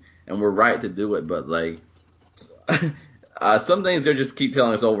wrestling, and we're right to do it, but like some things they just keep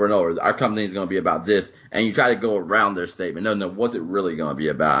telling us over and over. Our company is going to be about this, and you try to go around their statement. No, what's it really going to be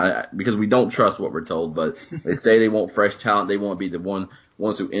about? Because we don't trust what we're told, but they say they want fresh talent. They want to be the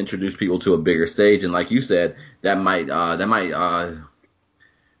ones who introduce people to a bigger stage. And like you said, that might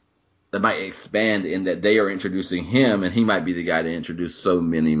that might expand in that they are introducing him, and he might be the guy to introduce so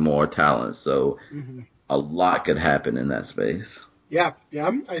many more talents. So a lot could happen in that space. Yeah.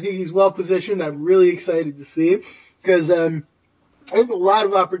 I think he's well positioned. I'm really excited to see it because there's a lot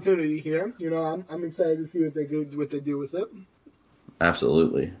of opportunity here. You know, I'm excited to see what they do with it.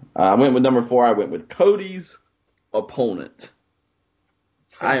 Absolutely. I went with number 4. I went with Cody's opponent.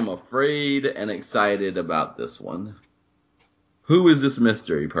 I am afraid and excited about this one. Who is this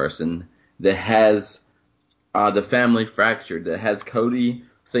mystery person that has the family fractured, that has Cody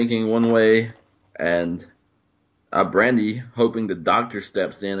thinking one way and Brandy hoping the doctor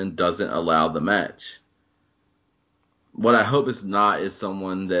steps in and doesn't allow the match? What I hope it's not is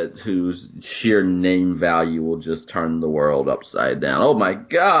someone whose sheer name value will just turn the world upside down. Oh my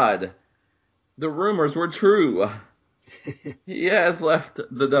God, the rumors were true. He has left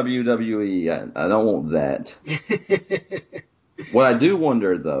the WWE. I don't want that. What I do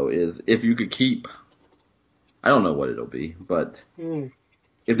wonder, though, is if you could keep, I don't know what it'll be, but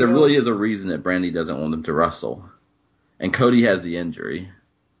if there really is a reason that Brandy doesn't want them to wrestle, and Cody has the injury,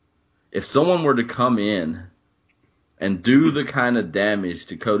 if someone were to come in and do the kind of damage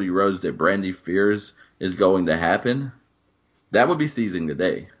to Cody Rhodes that Brandy fears is going to happen, that would be seizing the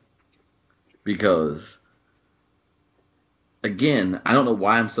day. Because, again, I don't know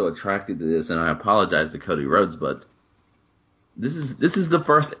why I'm so attracted to this, and I apologize to Cody Rhodes, but this is the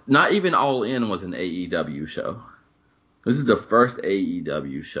first, not even All In was an AEW show. This is the first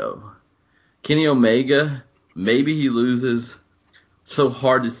AEW show. Kenny Omega, maybe he loses. So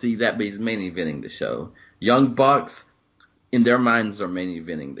hard to see that, but he's main eventing the show. Young Bucks, in their minds, are main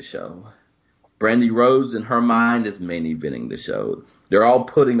eventing the show. Brandy Rhodes, in her mind, is main eventing the show. They're all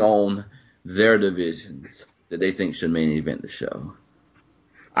putting on their divisions that they think should main event the show.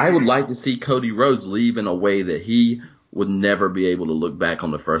 I would like to see Cody Rhodes leave in a way that he would never be able to look back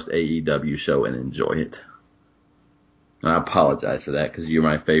on the first AEW show and enjoy it. And I apologize for that because you're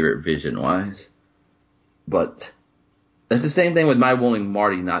my favorite vision-wise. But that's the same thing with my wanting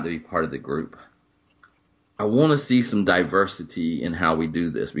Marty not to be part of the group. I want to see some diversity in how we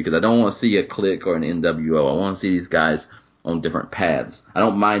do this because I don't want to see a Clique or an NWO. I want to see these guys on different paths. I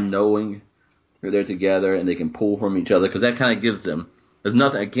don't mind knowing that they're together and they can pull from each other because that kind of gives them. There's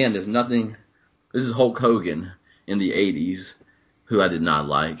nothing. This is Hulk Hogan in the 80s, who I did not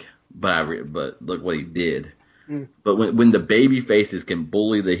like, but look what he did. But when the baby faces can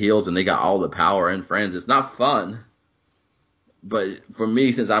bully the heels and they got all the power and friends, it's not fun. But for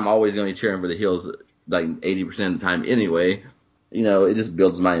me, since I'm always going to be cheering for the heels like 80% of the time anyway, you know, it just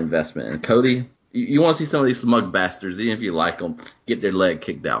builds my investment. And Cody, you want to see some of these smug bastards, even if you like them, get their leg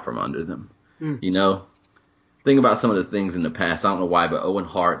kicked out from under them. You know? Think about some of the things in the past. I don't know why, but Owen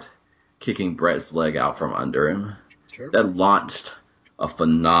Hart kicking Bret's leg out from under him. Sure. That launched a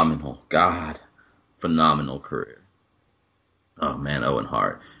phenomenal career. Oh, man, Owen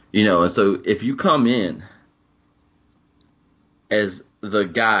Hart. You know, and so if you come in as the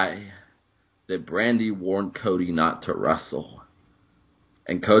guy that Brandy warned Cody not to wrestle,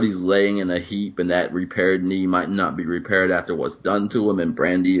 and Cody's laying in a heap, and that repaired knee might not be repaired after what's done to him, and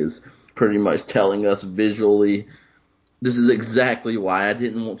Brandy is pretty much telling us visually, this is exactly why I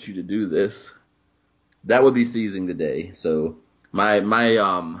didn't want you to do this, that would be seizing the day. So my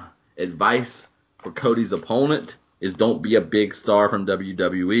advice for Cody's opponent is don't be a big star from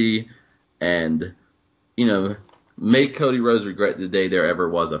WWE, and, you know, make Cody Rhodes regret the day there ever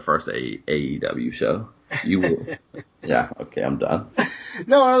was a first AEW show. You will. Yeah, okay, I'm done.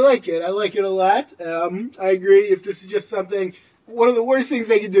 No, I like it. I like it a lot. I agree. If this is just something, one of the worst things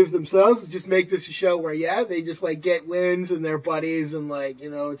they can do for themselves is just make this a show where, yeah, they just, like, get wins and they're buddies and, like, you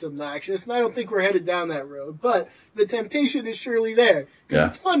know, it's obnoxious. And I don't think we're headed down that road. But the temptation is surely there. Because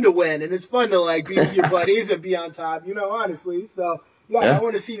it's fun to win and it's fun to, like, be with your buddies and be on top, you know, honestly. So, yeah. I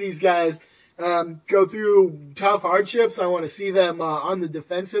want to see these guys go through tough hardships. I want to see them on the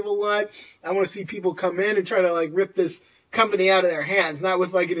defensive a lot. I want to see people come in and try to, like, rip this company out of their hands, not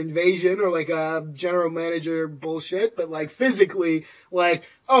with, like, an invasion or, like, a general manager bullshit, but, like, physically, like,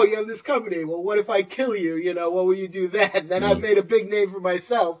 oh, you have this company. Well, what if I kill you? You know, what will you do then? Then I've made a big name for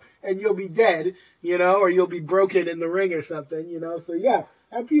myself, and you'll be dead, you know, or you'll be broken in the ring or something, you know. So, yeah,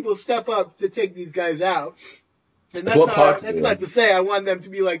 have people step up to take these guys out. And that's not to say I want them to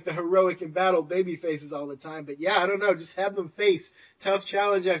be like the heroic and battle baby faces all the time. But, yeah, I don't know. Just have them face tough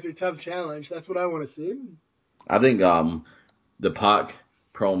challenge after tough challenge. That's what I want to see. I think the Pac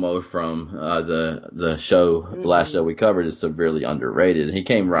promo from the show, the last show we covered, is severely underrated. And he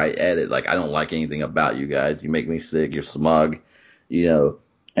came right at it like, I don't like anything about you guys. You make me sick. You're smug. You know.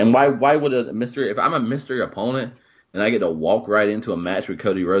 And why would a mystery – if I'm a mystery opponent, and I get to walk right into a match with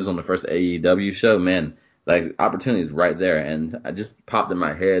Cody Rhodes on the first AEW show, man, like, opportunity is right there. And I just popped in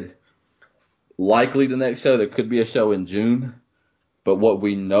my head, likely the next show, there could be a show in June, but what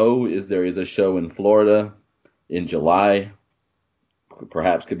we know is there is a show in Florida in July,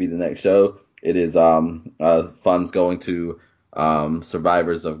 perhaps could be the next show. It is funds going to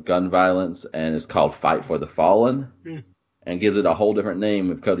survivors of gun violence, and it's called Fight for the Fallen, and gives it a whole different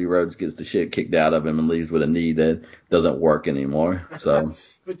name if Cody Rhodes gets the shit kicked out of him and leaves with a knee that doesn't work anymore. So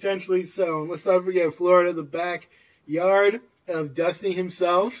potentially so. And let's not forget Florida, the backyard of Dusty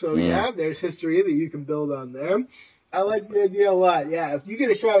himself. So yeah, there's history that you can build on there. I like the idea a lot. Yeah, if you get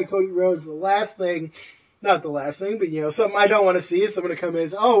a shot at Cody Rhodes, not the last thing, but, you know, something I don't want to see is someone to come in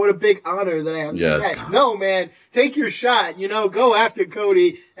and say, oh, what a big honor that I have this match. No, man, take your shot. You know, go after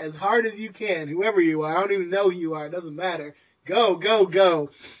Cody as hard as you can, whoever you are. I don't even know who you are. It doesn't matter. Go, go,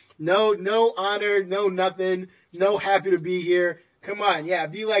 go. No honor, no nothing, no happy to be here. Come on, yeah,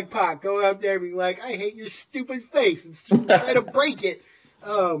 be like Pac. Go out there and be like, I hate your stupid face, and try to break it.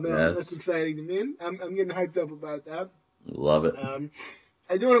 Oh, man, that's exciting to me. I'm getting hyped up about that. Love it.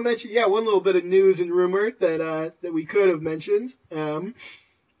 I do want to mention, one little bit of news and rumor that we could have mentioned.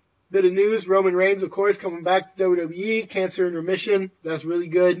 Bit of news, Roman Reigns, of course, coming back to WWE, cancer in remission. That's really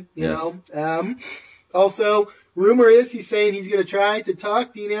good, you know. Also, rumor is he's saying he's going to try to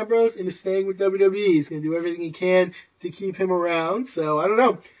talk Dean Ambrose into staying with WWE. He's going to do everything he can to keep him around. So, I don't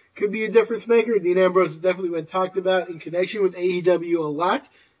know. Could be a difference maker. Dean Ambrose has definitely been talked about in connection with AEW a lot.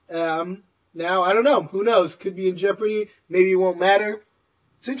 Now, I don't know. Who knows? Could be in jeopardy. Maybe it won't matter.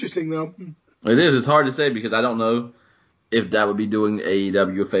 It's interesting, though. It is. It's hard to say because I don't know if that would be doing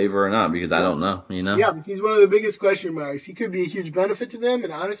AEW a favor or not because I don't know, you know? Yeah, he's one of the biggest question marks. He could be a huge benefit to them,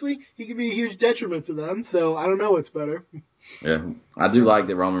 and honestly, he could be a huge detriment to them, so I don't know what's better. Yeah, I do like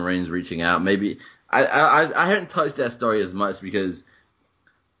that Roman Reigns reaching out. Maybe I haven't touched that story as much because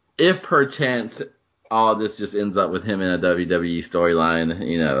if perchance all this just ends up with him in a WWE storyline,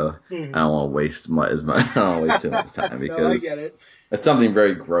 you know, I don't want to waste too much time because No, I get it. There's something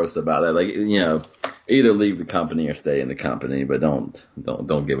very gross about that. Like, you know, either leave the company or stay in the company, but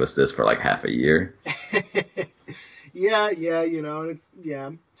don't give us this for like half a year. yeah, you know,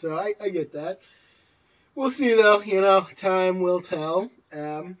 so I get that. We'll see though, you know, time will tell.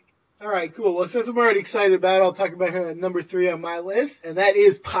 All right, cool. Well, since I'm already excited about it, I'll talk about him at number 3 on my list, and that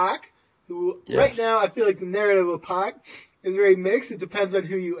is Pac, who right now I feel like the narrative of Pac is very mixed. It depends on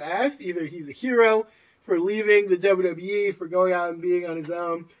who you ask. Either he's a hero for leaving the WWE, for going out and being on his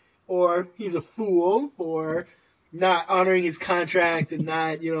own, or he's a fool for not honoring his contract and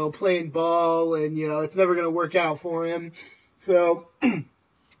not, you know, playing ball and, you know, it's never going to work out for him. So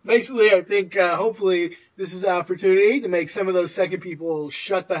basically, I think hopefully this is an opportunity to make some of those second people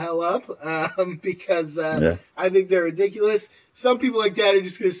shut the hell up because I think they're ridiculous. Some people like that are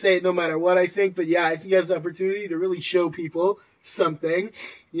just going to say it no matter what I think, but yeah, I think he has the opportunity to really show people something,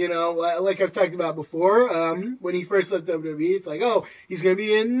 you know, like I've talked about before, when he first left WWE, it's like, oh, he's going to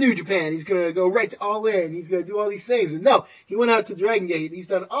be in New Japan, he's going to go right to All In, he's going to do all these things, and no, he went out to Dragon Gate, and he's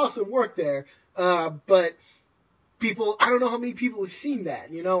done awesome work there, but people, I don't know how many people have seen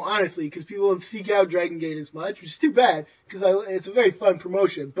that, you know, honestly, because people don't seek out Dragon Gate as much, which is too bad, because it's a very fun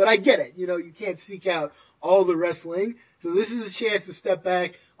promotion, but I get it, you know, you can't seek out all the wrestling, so this is his chance to step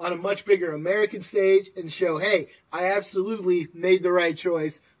back on a much bigger American stage and show, hey, I absolutely made the right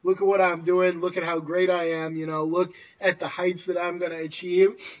choice. Look at what I'm doing. Look at how great I am. You know, look at the heights that I'm going to achieve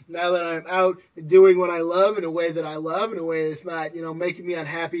now that I'm out doing what I love in a way that I love, in a way that's not, you know, making me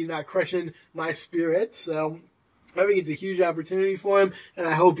unhappy, not crushing my spirit. So I think it's a huge opportunity for him, and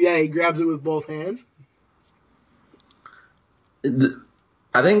I hope, he grabs it with both hands.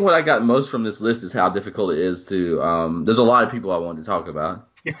 I think what I got most from this list is how difficult it is to, there's a lot of people I wanted to talk about.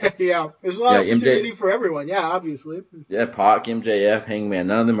 Yeah, there's a lot of opportunity for everyone. Yeah, obviously. Yeah, Pac, MJF, Hangman,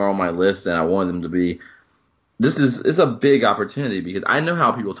 none of them are on my list, and I wanted them to be. It's a big opportunity because I know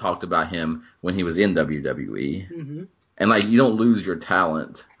how people talked about him when he was in WWE, and like you don't lose your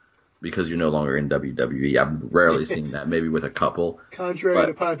talent because you're no longer in WWE. I've rarely seen that, maybe with a couple. Contrary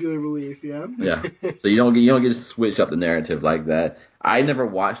to popular belief, yeah. Yeah, so you don't get to switch up the narrative like that. I never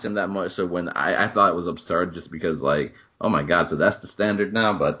watched him that much, so when I thought it was absurd just because like. Oh my God! So that's the standard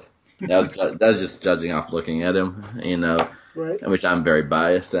now, but that's just judging off looking at him, you know, right. Which I'm very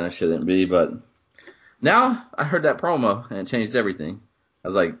biased and I shouldn't be. But now I heard that promo and it changed everything. I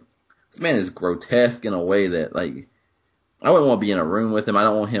was like, this man is grotesque in a way that like I wouldn't want to be in a room with him. I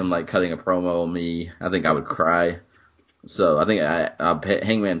don't want him like cutting a promo on me. I think I would cry. So I think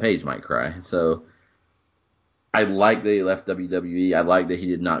Hangman Page might cry. So I like that he left WWE. I like that he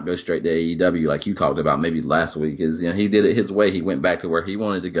did not go straight to AEW like you talked about maybe last week. He did it his way. He went back to where he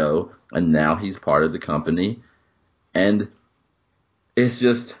wanted to go, and now he's part of the company. And it's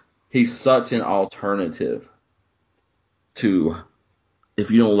just, he's such an alternative to,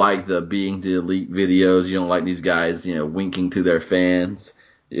 if you don't like the being the elite videos, you don't like these guys, winking to their fans,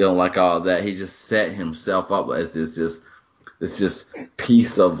 you don't like all that. He just set himself up as this just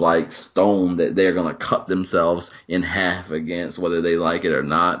piece of like stone that they're gonna cut themselves in half against, whether they like it or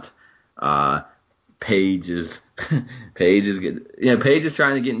not. Paige is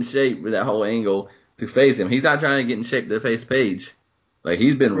trying to get in shape with that whole angle to face him. He's not trying to get in shape to face Paige. Like,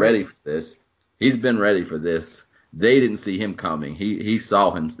 he's been ready for this. He's been ready for this. They didn't see him coming. He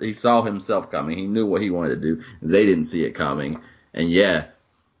saw himself coming. He knew what he wanted to do. They didn't see it coming. And yeah,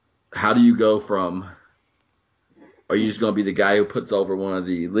 how do you go from, are you just going to be the guy who puts over one of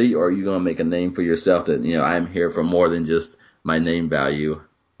the elite, or are you going to make a name for yourself that, I'm here for more than just my name value,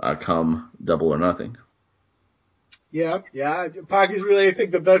 come Double or Nothing? Yeah. Pac is really, I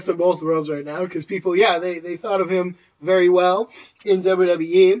think, the best of both worlds right now, because people, they thought of him very well in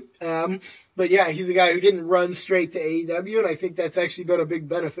WWE. But yeah, he's a guy who didn't run straight to AEW, and I think that's actually been a big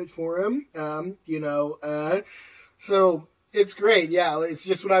benefit for him. So it's great. Yeah, it's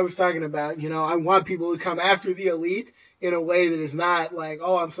just what I was talking about. I want people to come after the elite in a way that is not like,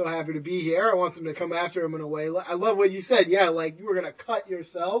 oh, I'm so happy to be here. I want them to come after him in a way. I love what you said. Yeah, like, you were going to cut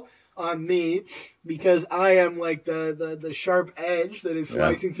yourself on me because I am like the sharp edge that is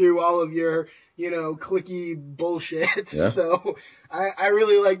slicing through all of your, clicky bullshit. Yeah. So I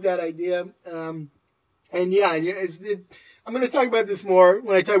really like that idea. And yeah, I'm going to talk about this more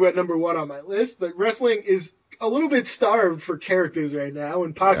when I talk about number one on my list, but wrestling is a little bit starved for characters right now,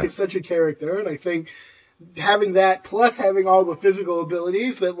 and Pac is such a character, and I think having that plus having all the physical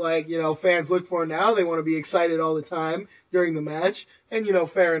abilities that fans look for now, they want to be excited all the time during the match, and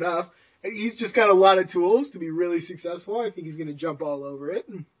fair enough. He's just got a lot of tools to be really successful. I think he's going to jump all over it.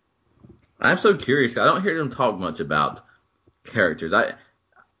 I'm so curious. I don't hear them talk much about characters. I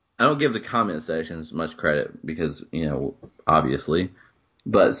don't give the comment sections much credit because, obviously.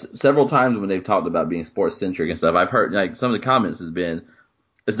 But several times when they've talked about being sports centric and stuff, I've heard like some of the comments has been,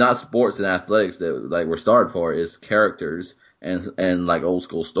 it's not sports and athletics that like we're started for, it's characters and like old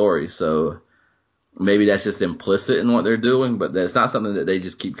school stories. So maybe that's just implicit in what they're doing, but that's not something that they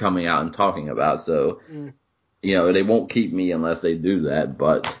just keep coming out and talking about. So they won't keep me unless they do that.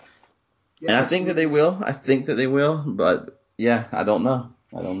 But and I think that they will. But yeah, I don't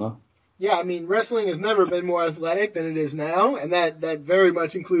know. Yeah, I mean, wrestling has never been more athletic than it is now, and that very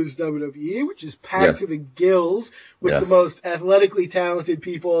much includes WWE, which is packed to the gills with the most athletically talented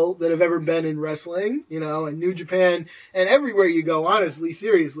people that have ever been in wrestling, and New Japan, and everywhere you go, honestly,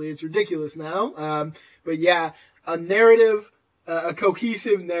 seriously, it's ridiculous now. But yeah, a narrative, a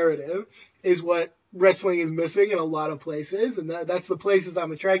cohesive narrative is what wrestling is missing in a lot of places, and that's the places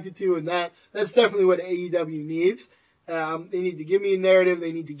I'm attracted to, and that's definitely what AEW needs. They need to give me a narrative.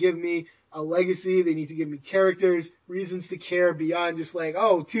 They need to give me a legacy. They need to give me characters, reasons to care beyond just like,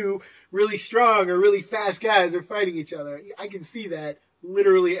 oh, two really strong or really fast guys are fighting each other. I can see that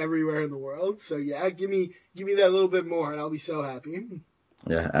literally everywhere in the world. So yeah, give me that little bit more and I'll be so happy.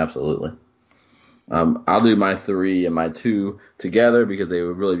 Yeah, absolutely. I'll do my 3 and my 2 together because they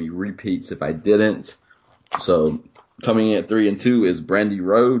would really be repeats if I didn't. So coming in at 3 and 2 is Brandy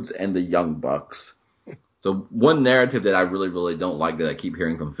Rhodes and the Young Bucks. So one narrative that I really, really don't like that I keep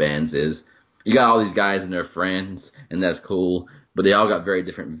hearing from fans is you got all these guys and their friends, and that's cool, but they all got very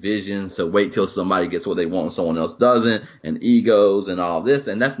different visions. So wait till somebody gets what they want and someone else doesn't, and egos and all this.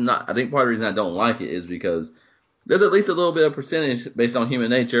 And that's not, I think part of the reason I don't like it is because there's at least a little bit of percentage based on human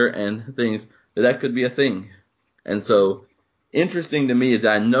nature and things that could be a thing. And so interesting to me is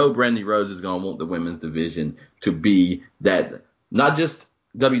that I know Brandy Rhodes is going to want the women's division to be that, not just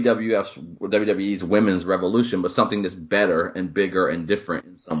WWE's women's revolution, but something that's better and bigger and different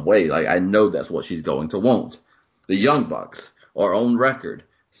in some way. Like, I know that's what she's going to want. The Young Bucks are on record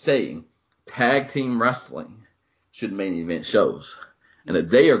saying tag team wrestling should main event shows, and that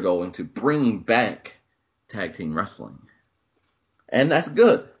they are going to bring back tag team wrestling. And that's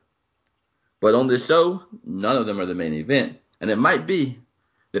good. But on this show, none of them are the main event. And it might be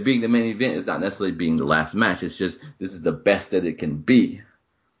that being the main event is not necessarily being the last match. It's just, this is the best that it can be.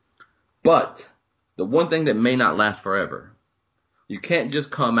 But the one thing that may not last forever, you can't just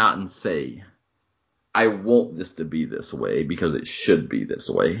come out and say, I want this to be this way because it should be this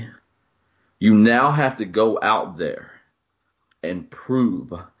way. You now have to go out there and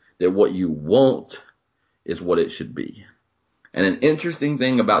prove that what you want is what it should be. And an interesting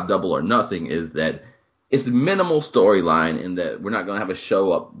thing about Double or Nothing is that it's minimal storyline in that we're not going to have a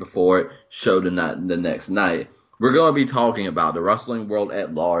show up before it, show the next night. We're going to be talking about the wrestling world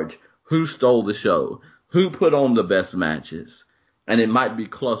at large, who stole the show, who put on the best matches. And it might be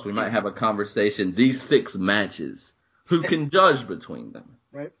close. We might have a conversation, these 6 matches, who can judge between them.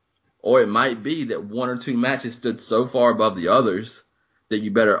 Right. Or it might be that 1 or 2 matches stood so far above the others that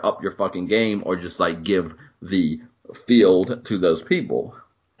you better up your fucking game or just like give the field to those people.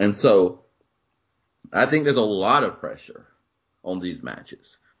 And so I think there's a lot of pressure on these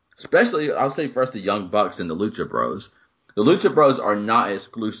matches. Especially, I'll say first, the Young Bucks and the Lucha Bros. The Lucha Bros are not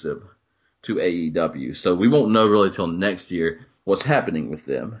exclusive to AEW, so we won't know really till next year what's happening with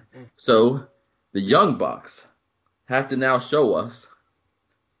them. So the Young Bucks have to now show us,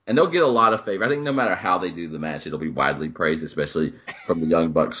 and they'll get a lot of favor. I think no matter how they do the match, it'll be widely praised, especially from the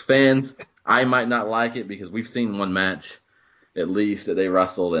Young Bucks fans. I might not like it because we've seen one match at least that they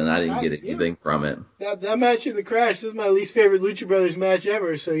wrestled, and I didn't get anything from it. That match in the Crash is my least favorite Lucha Brothers match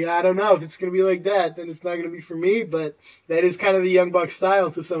ever. So yeah, I don't know if it's going to be like that. Then it's not going to be for me. But that is kind of the Young Bucks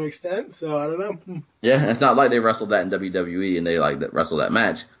style to some extent. So I don't know. Yeah, it's not like they wrestled that in WWE and they wrestled that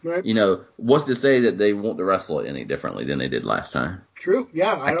match. Right. You know, what's to say that they want to wrestle it any differently than they did last time? True.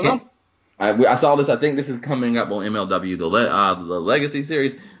 Yeah, I don't know. I saw this. I think this is coming up on MLW, the Legacy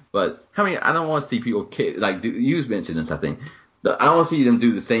series. But I don't want to see people you mentioned this. I think. I don't want to see them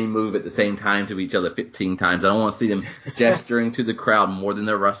do the same move at the same time to each other 15 times. I don't want to see them gesturing to the crowd more than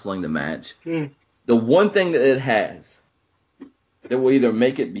they're wrestling the match. The one thing that it has that will either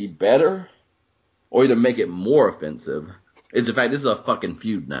make it be better or either make it more offensive is the fact this is a fucking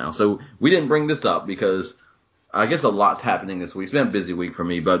feud now. So we didn't bring this up because I guess a lot's happening this week. It's been a busy week for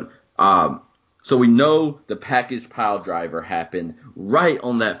me, but so we know the package pile driver happened right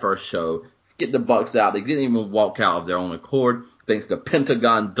on that first show. Get the Bucks out. They didn't even walk out of their own accord. Thanks to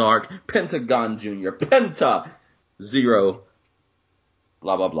Pentagon Dark, Pentagon Jr., Penta, Zero,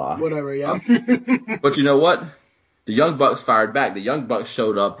 blah, blah, blah. Whatever, yeah. But you know what? The Young Bucks fired back. The Young Bucks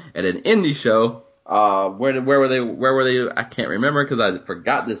showed up at an indie show. Where were they? I can't remember because I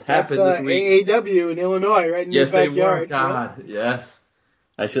forgot this happened this week. AAW in Illinois, right in your backyard. Yes, they were. God, yes.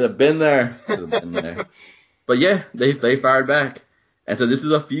 I should have been there. But yeah, they fired back. And so this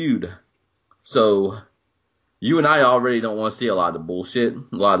is a feud. So, you and I already don't want to see a lot of the bullshit, a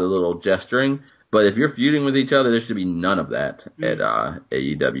lot of the little gesturing. But if you're feuding with each other, there should be none of that at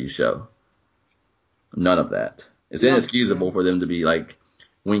AEW show. None of that. It's inexcusable for them to be like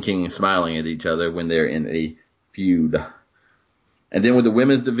winking and smiling at each other when they're in a feud. And then with the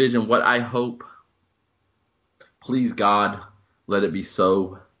women's division, what I hope, please God, let it be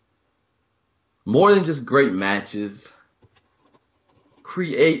so. More than just great matches.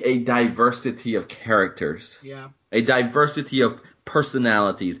 Create a diversity of characters, a diversity of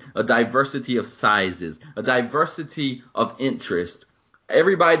personalities, a diversity of sizes, a diversity of interest.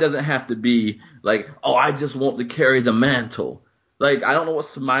 Everybody doesn't have to be like, oh, I just want to carry the mantle. Like, I don't know what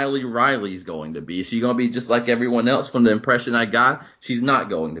Smiley Riley's going to be. Is she going to be just like everyone else from the impression I got? She's not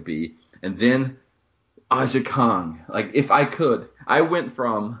going to be. And then Aja Kong. Like, if I could, I went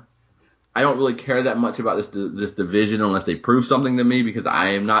from... I don't really care that much about this division unless they prove something to me because I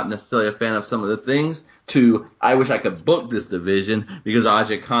am not necessarily a fan of some of the things, to I wish I could book this division because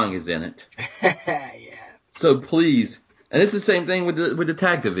Aja Kong is in it. Yeah. So please, and it's the same thing with the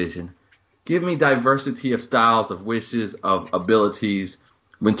tag division. Give me diversity of styles, of wishes, of abilities.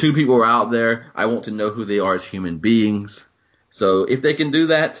 When 2 people are out there, I want to know who they are as human beings. So if they can do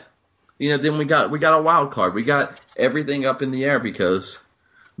that, then we got a wild card. We got everything up in the air because...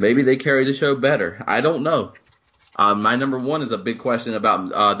 maybe they carry the show better. I don't know. My number 1 is a big question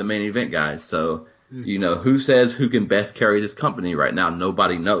about the main event guys. So, who says who can best carry this company right now?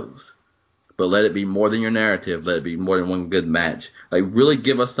 Nobody knows. But let it be more than your narrative. Let it be more than one good match. Like, really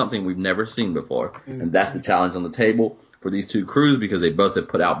give us something we've never seen before. And that's the challenge on the table for these 2 crews because they both have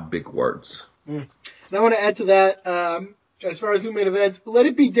put out big words. And I want to add to that, as far as who main events, let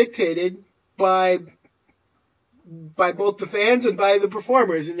it be dictated by both the fans and by the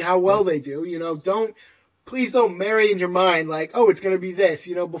performers and how well they do. Please don't marry in your mind like, oh, it's going to be this,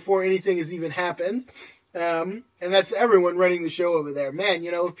 before anything has even happened. And that's everyone running the show over there. Man,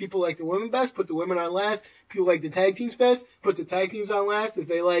 if people like the women best, put the women on last. People like the tag teams best, put the tag teams on last. If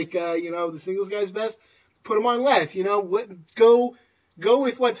they like, the singles guys best, put them on last. Go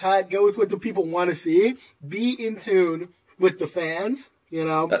with what's hot. Go with what the people want to see. Be in tune with the fans.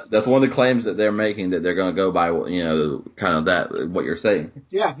 That's one of the claims that they're making, that they're going to go by, kind of that, what you're saying.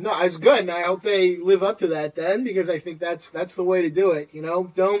 Yeah, no, it's good, and I hope they live up to that then, because I think that's the way to do it.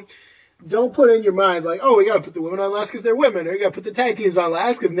 don't put in your minds like, oh, we got to put the women on last because they're women, or you got to put the tag teams on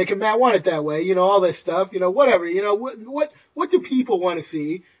last because Nick and Matt want it that way. You know, all this stuff. You know, whatever. You know, what do people want to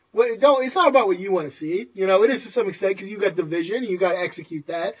see? It's not about what you want to see. You know, it is to some extent because you got the vision and you got to execute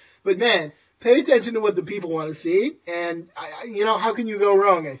that. But man, pay attention to what the people want to see, and you know, how can you go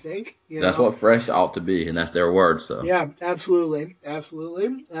wrong? I think that's what fresh ought to be, and that's their word. So yeah, absolutely.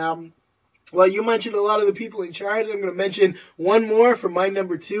 Well, you mentioned a lot of the people in charge. I'm going to mention one more for my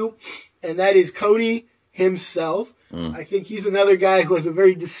number 2, and that is Cody himself. I think he's another guy who has a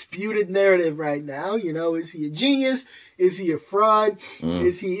very disputed narrative right now. You know, is he a genius? Is he a fraud?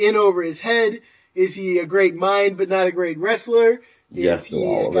 Is he in over his head? Is he a great mind but not a great wrestler? Yes, is he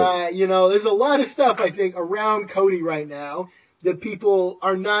a guy? You know, there's a lot of stuff I think around Cody right now that people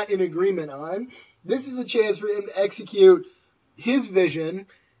are not in agreement on. This is a chance for him to execute his vision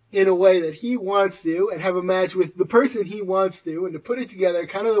in a way that he wants to and have a match with the person he wants to and to put it together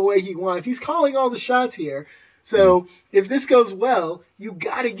kind of the way he wants. He's calling all the shots here. So if this goes well, you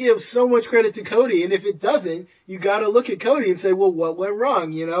got to give so much credit to Cody. And if it doesn't, you got to look at Cody and say, well, what went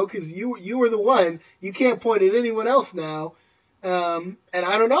wrong? You know, because you were the one. You can't point at anyone else now. And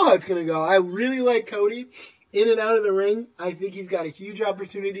I don't know how it's going to go. I really like Cody in and out of the ring. I think he's got a huge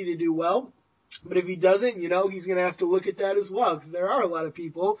opportunity to do well. But if he doesn't, you know, he's going to have to look at that as well, because there are a lot of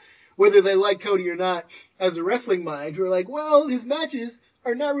people, whether they like Cody or not, as a wrestling mind, who are like, well, his matches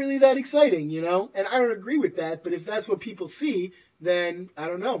are not really that exciting, you know? And I don't agree with that, but if that's what people see, then I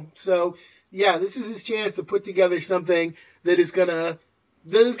don't know. So, yeah, this is his chance to put together something that is going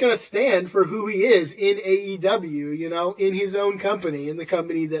to stand for who he is in AEW, you know, in his own company, in the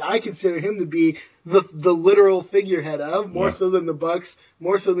company that I consider him to be the literal figurehead of, more so than the Bucks,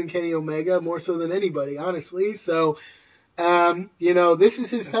 more so than Kenny Omega, more so than anybody, honestly. So, you know, this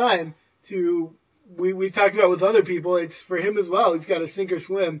is his time to, we talked about with other people, it's for him as well. He's got to sink or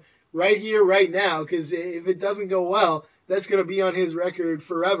swim right here, right now, because if it doesn't go well, that's going to be on his record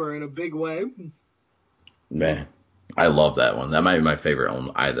forever in a big way. Man, I love that one. That might be my favorite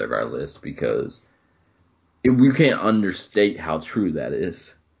on either of our lists, because we can't understate how true that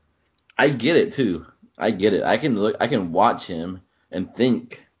is. I get it too. I get it. I can watch him and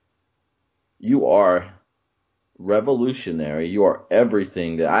think, you are revolutionary. You are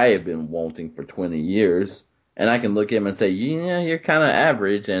everything that I have been wanting for 20 years. And I can look at him and say, yeah, you're kind of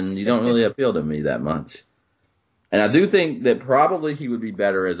average and you don't really appeal to me that much. And I do think that probably he would be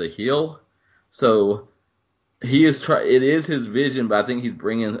better as a heel. So it is his vision, but I think he's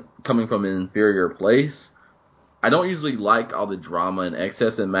coming from an inferior place. I don't usually like all the drama and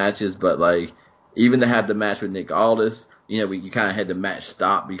excess in matches, but like even to have the match with Nick Aldis, you know, you kind of had the match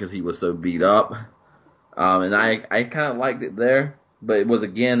stop because he was so beat up. And I kind of liked it there, but it was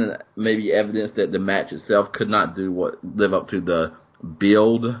again maybe evidence that the match itself could not live up to the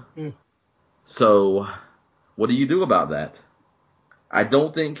build. So what do you do about that? I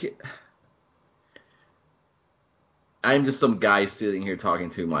don't think I'm just some guy sitting here talking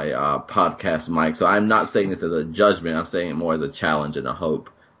to my podcast mic, so I'm not saying this as a judgment. I'm saying it more as a challenge and a hope.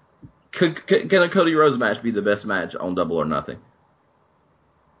 Can a Cody Rhodes match be the best match on Double or Nothing?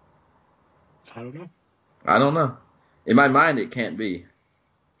 I don't know. In my mind, it can't be.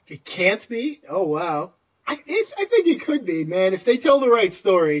 It can't be? Oh, wow. I think it could be, man. If they tell the right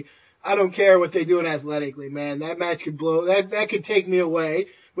story, I don't care what they're doing athletically, man. That match could blow. That could take me away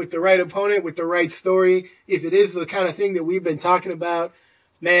with the right opponent, with the right story. If it is the kind of thing that we've been talking about,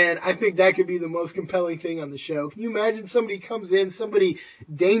 man, I think that could be the most compelling thing on the show. Can you imagine somebody comes in, somebody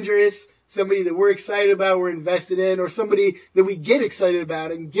dangerous, somebody that we're excited about, we're invested in, or somebody that we get excited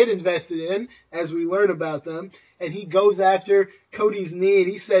about and get invested in as we learn about them, and he goes after Cody's knee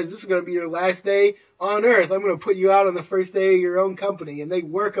and he says, this is going to be your last day on earth. I'm going to put you out on the first day of your own company. And they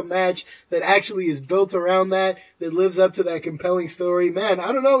work a match that actually is built around that lives up to that compelling story. Man,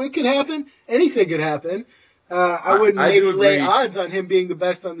 I don't know. It could happen. Anything could happen. I wouldn't maybe lay odds on him being the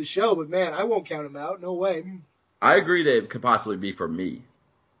best on the show, but man, I won't count him out. No way. I agree that it could possibly be for me.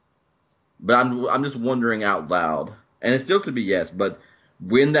 But I'm just wondering out loud, and it still could be yes, but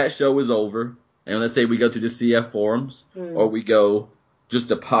when that show is over, and let's say we go to the CF forums, or we go just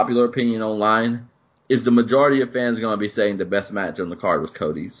the popular opinion online, is the majority of fans going to be saying the best match on the card was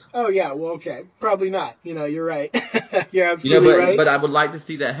Cody's? Oh, yeah, well, okay. Probably not. You know, you're right. You're absolutely right. But I would like to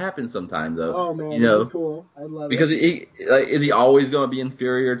see that happen sometime, though. Oh, man, that'd be cool. I'd love because it. Because is he always going to be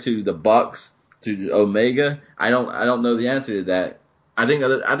inferior to the Bucks, to Omega? I don't know the answer to that. I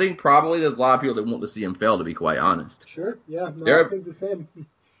think probably there's a lot of people that want to see him fail, to be quite honest. Sure, yeah, I think the same.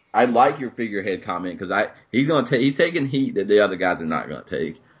 I like your figurehead comment because he's taking heat that the other guys are not going to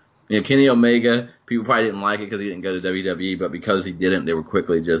take. Kenny Omega, people probably didn't like it because he didn't go to WWE, but because he didn't, they were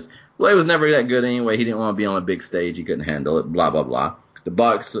quickly just, well, he was never that good anyway. He didn't want to be on a big stage. He couldn't handle it, blah, blah, blah. The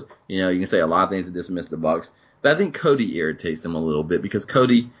Bucks, you can say a lot of things to dismiss the Bucks, but I think Cody irritates them a little bit because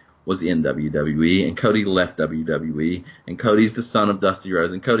Cody was in WWE, and Cody left WWE, and Cody's the son of Dusty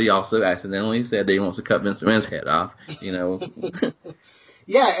Rhodes, and Cody also accidentally said that he wants to cut Vince McMahon's head off,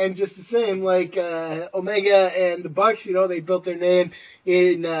 Yeah, and just the same, like Omega and the Bucks, they built their name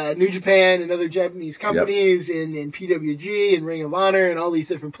in New Japan and other Japanese companies, in PWG and Ring of Honor and all these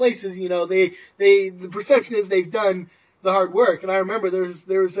different places. The perception is they've done the hard work. And I remember there was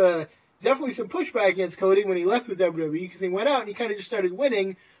definitely some pushback against Cody when he left the WWE because he went out and he kind of just started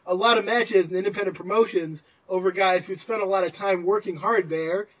winning a lot of matches in independent promotions over guys who'd spent a lot of time working hard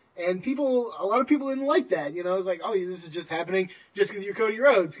there. And a lot of people didn't like that. It's like, oh, this is just happening just because you're Cody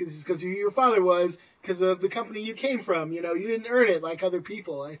Rhodes, because your father was, because of the company you came from. You didn't earn it like other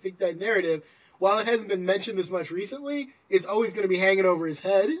people. I think that narrative, while it hasn't been mentioned as much recently, is always going to be hanging over his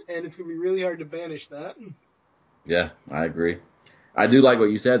head, and it's going to be really hard to banish that. Yeah, I agree. I do like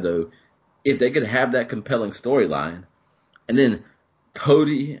what you said, though. If they could have that compelling storyline, and then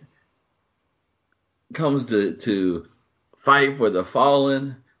Cody comes to fight for the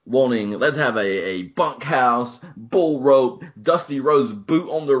fallen, wanting, let's have a bunkhouse, bull rope, Dusty Rhodes boot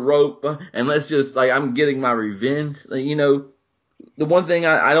on the rope, and let's just, I'm getting my revenge. The one thing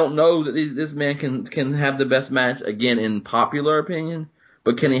I don't know that this man can have the best match, again, in popular opinion,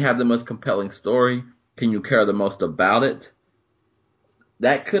 but can he have the most compelling story? Can you care the most about it?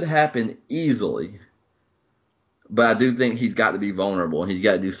 That could happen easily. But I do think he's got to be vulnerable, and he's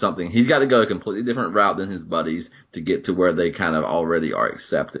got to do something. He's got to go a completely different route than his buddies to get to where they kind of already are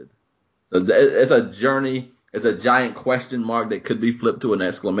accepted. So it's a journey. It's a giant question mark that could be flipped to an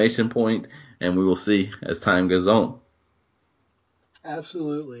exclamation point, and we will see as time goes on.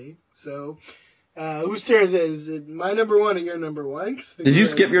 Absolutely. So, whose turn is it? Is it my number one or your number one? Did you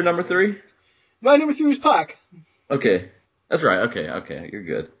skip your number 3? My number 3 was Pac. Okay. That's right. Okay. You're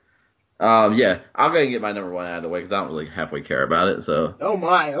good. Yeah, I'll go ahead and get my number 1 out of the way because I don't really halfway care about it. So. Oh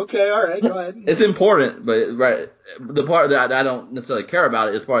my. Okay. All right. Go ahead. It's important, but the part that I don't necessarily care about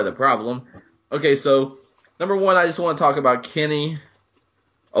it is part of the problem. Okay, so number 1, I just want to talk about Kenny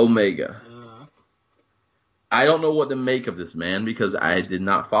Omega. I don't know what to make of this man because I did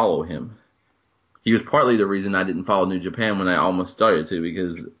not follow him. He was partly the reason I didn't follow New Japan when I almost started to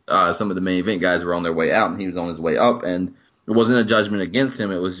because some of the main event guys were on their way out and he was on his way up, and it wasn't a judgment against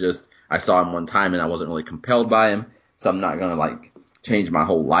him. It was just I saw him one time and I wasn't really compelled by him, so I'm not going to change my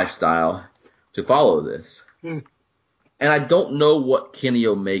whole lifestyle to follow this. And I don't know what Kenny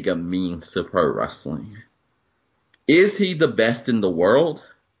Omega means to pro wrestling. Is he the best in the world,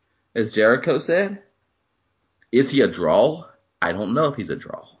 as Jericho said? Is he a draw? I don't know if he's a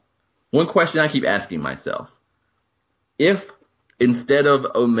draw. One question I keep asking myself, if instead of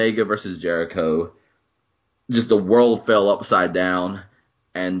Omega versus Jericho, just the world fell upside down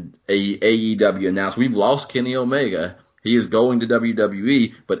and AEW announced, we've lost Kenny Omega, he is going to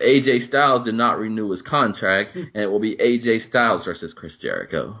WWE, but AJ Styles did not renew his contract, and it will be AJ Styles versus Chris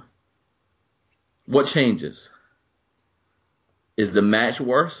Jericho. What changes? Is the match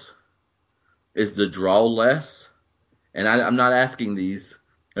worse? Is the draw less? And I'm not asking these.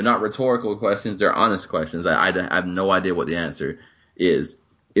 They're not rhetorical questions. They're honest questions. I have no idea what the answer is.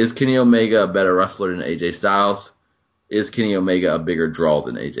 Is Kenny Omega a better wrestler than AJ Styles? Is Kenny Omega a bigger draw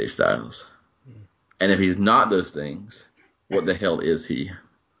than AJ Styles? And if he's not those things, what the hell is he?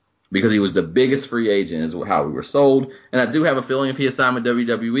 Because he was the biggest free agent is how we were sold. And I do have a feeling if he had signed with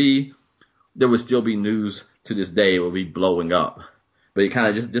WWE, there would still be news to this day. It would be blowing up. But he kind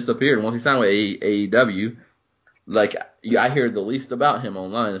of just disappeared. Once he signed with AEW, I hear the least about him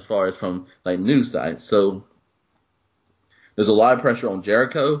online as far as from news sites. So there's a lot of pressure on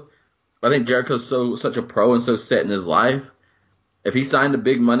Jericho. I think Jericho's such a pro and so set in his life. If he signed a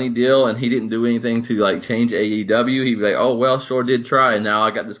big money deal and he didn't do anything to change AEW, he'd be like, oh well, sure did try, and now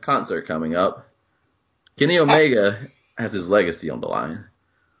I got this concert coming up. Kenny Omega has his legacy on the line.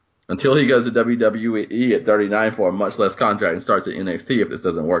 Until he goes to WWE at 39 for a much less contract and starts at NXT if this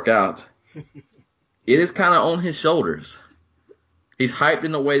doesn't work out, it is kind of on his shoulders. He's hyped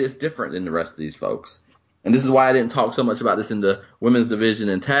in a way that's different than the rest of these folks. And this is why I didn't talk so much about this in the women's division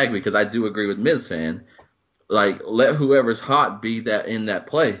and tag, because I do agree with Miz fan. Let whoever's hot be that in that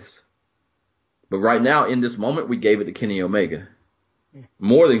place. But right now, in this moment, we gave it to Kenny Omega.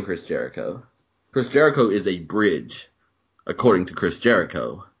 More than Chris Jericho. Chris Jericho is a bridge, according to Chris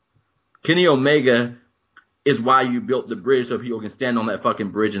Jericho. Kenny Omega is why you built the bridge so people can stand on that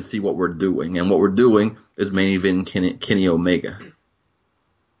fucking bridge and see what we're doing. And what we're doing is main event Kenny Omega.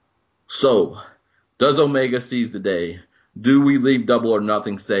 So, does Omega seize the day? Do we leave Double or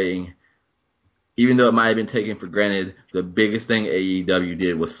Nothing saying, even though it might have been taken for granted, the biggest thing AEW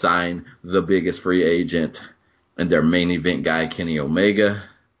did was sign the biggest free agent and their main event guy, Kenny Omega?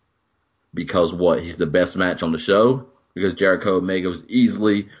 Because what? He's the best match on the show? Because Jericho Omega was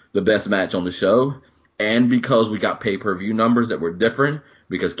easily the best match on the show? And because we got pay-per-view numbers that were different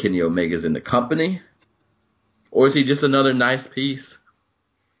because Kenny Omega's in the company? Or is he just another nice piece,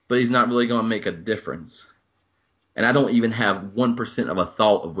 but he's not really going to make a difference? And I don't even have 1% of a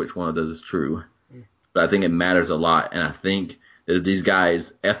thought of which one of those is true. But I think it matters a lot. And I think that if these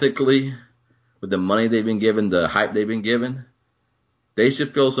guys ethically, with the money they've been given, the hype they've been given, they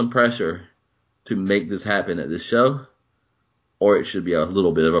should feel some pressure to make this happen at this show, or it should be a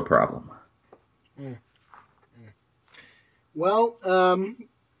little bit of a problem. Well,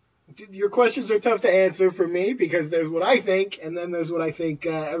 your questions are tough to answer for me because there's what I think, and then there's what I think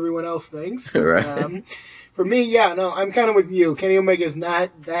everyone else thinks. Right. For me, yeah, no, I'm kind of with you. Kenny Omega is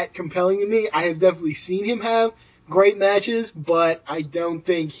not that compelling to me. I have definitely seen him have great matches, but I don't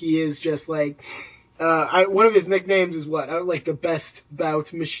think he is just like... one of his nicknames is what? Like the best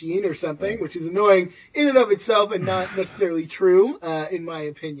bout machine or something, which is annoying in and of itself and not necessarily true, in my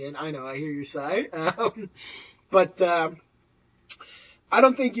opinion. I know, I hear your side. But I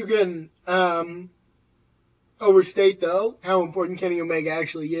don't think you can overstate, though, how important Kenny Omega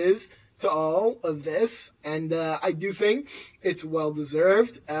actually is to all of this. And I do think it's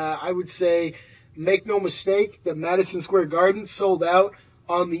well-deserved. I would say, make no mistake, that Madison Square Garden sold out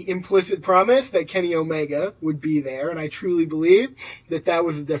on the implicit promise that Kenny Omega would be there, and I truly believe that that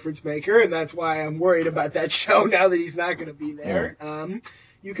was a difference maker, and that's why I'm worried about that show now that he's not going to be there.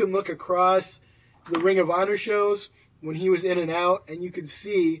 You can look across the Ring of Honor shows when he was in and out, and you can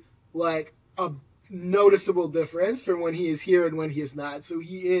see like a noticeable difference from when he is here and when he is not. So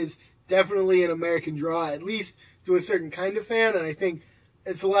he is definitely an American draw, at least to a certain kind of fan, and I think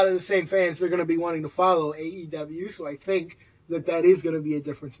it's a lot of the same fans they're going to be wanting to follow AEW, so I think that is going to be a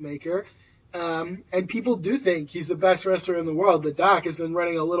difference maker. And people do think he's the best wrestler in the world. The Doc has been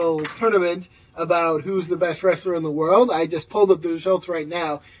running a little tournament about who's the best wrestler in the world. I just pulled up the results right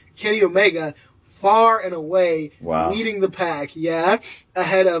now. Kenny Omega, far and away, leading the pack,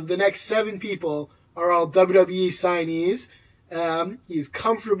 ahead of the next 7 people are all WWE signees. He's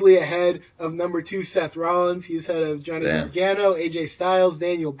comfortably ahead of number 2, Seth Rollins. He's ahead of Johnny Gargano, AJ Styles,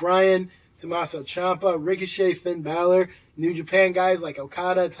 Daniel Bryan, Tommaso Ciampa, Ricochet, Finn Balor, New Japan guys like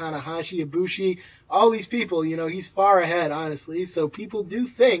Okada, Tanahashi, Ibushi, all these people, he's far ahead, honestly. So people do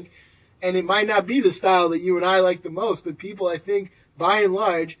think, and it might not be the style that you and I like the most, but people, I think, by and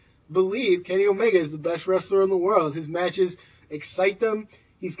large, believe Kenny Omega is the best wrestler in the world. His matches excite them.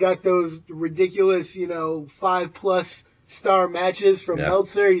 He's got those ridiculous, 5+ star matches from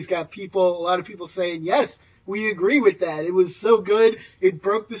Meltzer. He's got a lot of people saying, yes, we agree with that. It was so good, it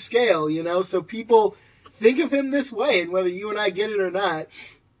broke the scale, So people think of him this way, and whether you and I get it or not,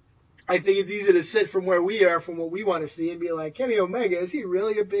 I think it's easy to sit from where we are, from what we want to see, and be like, Kenny Omega, is he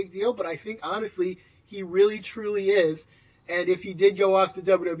really a big deal? But I think, honestly, he really, truly is. And if he did go off to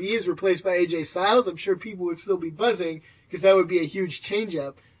WWE as replaced by AJ Styles, I'm sure people would still be buzzing, because that would be a huge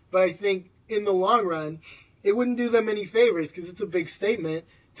change-up. But I think, in the long run, it wouldn't do them any favors, because it's a big statement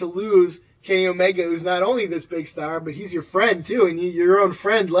to lose Kenny Omega, who's not only this big star, but he's your friend, too, and your own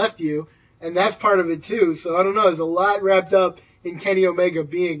friend left you. And that's part of it, too. So, I don't know. There's a lot wrapped up in Kenny Omega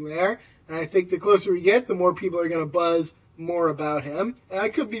being there. And I think the closer we get, the more people are going to buzz more about him. And I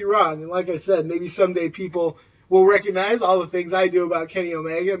could be wrong. And like I said, maybe someday people will recognize all the things I do about Kenny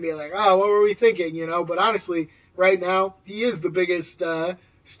Omega and be like, oh, what were we thinking, But honestly, right now, he is the biggest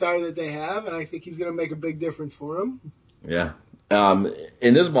star that they have. And I think he's going to make a big difference for them. Yeah.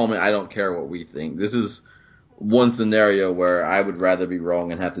 In this moment, I don't care what we think. This is one scenario where I would rather be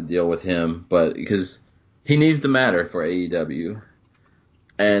wrong and have to deal with him, but because he needs to matter for AEW.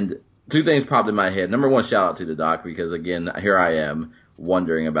 And 2 things popped in my head. Number 1, shout out to the Doc, because again, here I am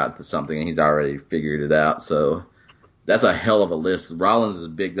wondering about something and he's already figured it out. So that's a hell of a list. Rollins is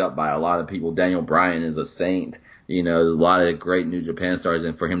bigged up by a lot of people. Daniel Bryan is a saint. There's a lot of great New Japan stars,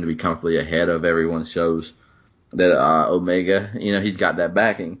 and for him to be comfortably ahead of everyone shows that Omega, he's got that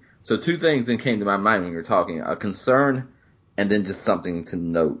backing. So 2 things then came to my mind when you were talking, a concern and then just something to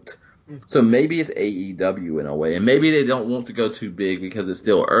note. So maybe it's AEW in a way, and maybe they don't want to go too big because it's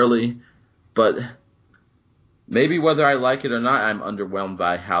still early, but maybe whether I like it or not, I'm underwhelmed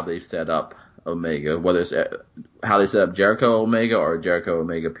by how they set up Omega, whether it's how they set up Jericho Omega or Jericho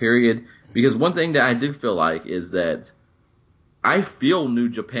Omega period, because one thing that I do feel like is that I feel New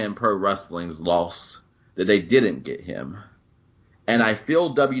Japan Pro Wrestling's loss that they didn't get him. And I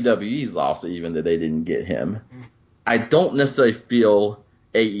feel WWE's loss even that they didn't get him. I don't necessarily feel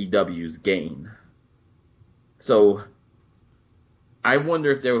AEW's gain. So I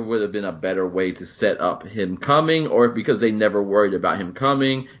wonder if there would have been a better way to set up him coming, or if because they never worried about him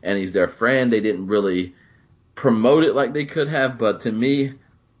coming and he's their friend, they didn't really promote it like they could have. But to me,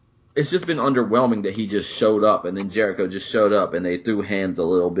 it's just been underwhelming that he just showed up, and then Jericho just showed up and they threw hands a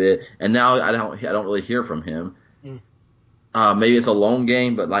little bit, and now I don't really hear from him. Maybe it's a long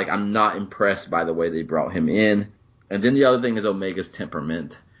game, but like I'm not impressed by the way they brought him in. And then the other thing is Omega's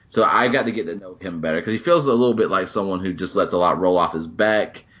temperament. So I got to get to know him better because he feels a little bit like someone who just lets a lot roll off his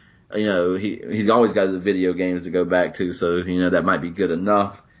back. You know, he's always got the video games to go back to, so you know that might be good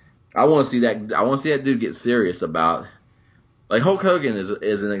enough. I want to see that. I want to see that dude get serious about. Like Hulk Hogan is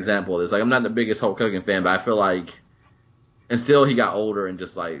an example of this. Like I'm not the biggest Hulk Hogan fan, but I feel like, and still he got older and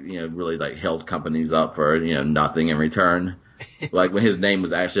just like really like held companies up for nothing in return. Like when his name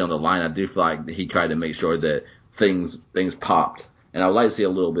was actually on the line, I do feel like he tried to make sure that things popped. And I'd like to see a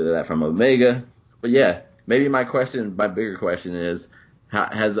little bit of that from Omega. But yeah, maybe my bigger question is, how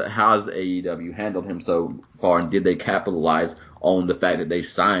has AEW handled him so far, and did they capitalize on the fact that they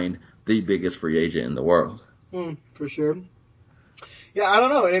signed the biggest free agent in the world? For sure. Yeah, I don't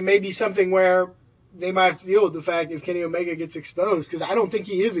know. And it may be something where they might have to deal with the fact if Kenny Omega gets exposed, because I don't think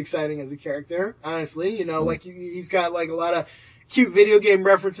he is exciting as a character, honestly. Like he's got like a lot of cute video game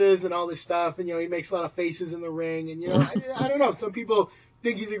references and all this stuff, and he makes a lot of faces in the ring, and I don't know. Some people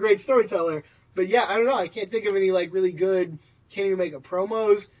think he's a great storyteller, but yeah, I don't know. I can't think of any like really good Kenny Omega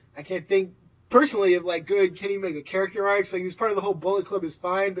promos. I can't think personally of like good Kenny Omega character arcs. Like he was part of the whole Bullet Club is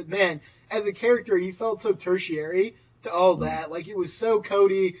fine, but man, as a character, he felt so tertiary to all that. Like it was so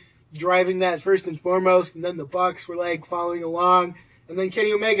Cody driving that first and foremost, and then the Bucks were like following along, and then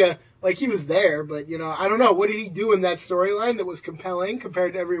Kenny Omega, like he was there, but I don't know, what did he do in that storyline that was compelling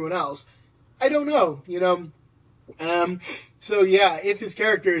compared to everyone else? I don't know, so yeah, if his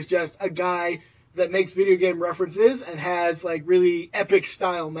character is just a guy that makes video game references and has like really epic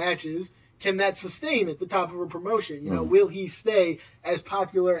style matches, can that sustain at the top of a promotion? Will he stay as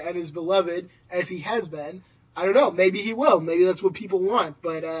popular and as beloved as he has been? I don't know. Maybe he will. Maybe that's what people want,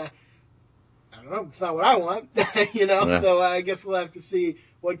 but I don't know. It's not what I want, Yeah. So I guess we'll have to see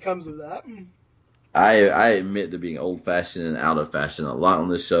what comes of that. I admit to being old-fashioned and out of fashion a lot on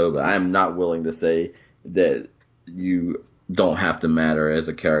this show, but I am not willing to say that you don't have to matter as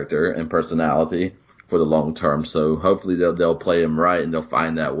a character and personality for the long term. So hopefully they'll play him right and they'll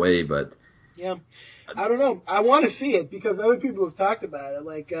find that way. But yeah, I don't know. I want to see it because other people have talked about it,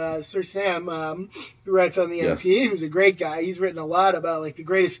 like Sir Sam, who writes on the MP, who's a great guy. He's written a lot about like the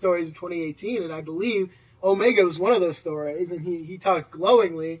greatest stories of 2018, and I believe Omega was one of those stories, and he talked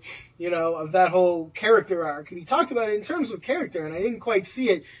glowingly, of that whole character arc, and he talked about it in terms of character, and I didn't quite see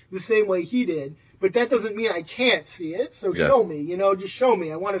it the same way he did, but that doesn't mean I can't see it, so show me, just show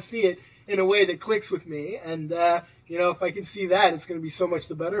me. I want to see it in a way that clicks with me, and, if I can see that, it's going to be so much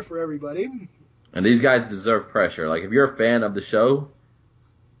the better for everybody. And these guys deserve pressure. Like, if you're a fan of the show,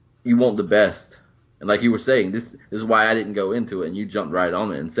 you want the best. And like you were saying, this is why I didn't go into it, and you jumped right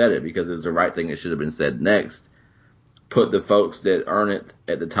on it and said it, because it was the right thing that should have been said next. Put the folks that earn it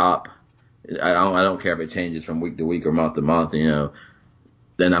at the top. I don't care if it changes from week to week or month to month,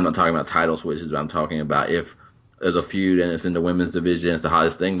 Then I'm not talking about title switches, but I'm talking about if there's a feud and it's in the women's division, it's the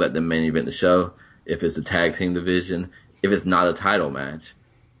hottest thing, let them main event the show. If it's a tag team division, if it's not a title match.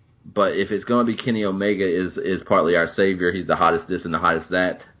 But if it's going to be Kenny Omega is partly our savior, he's the hottest this and the hottest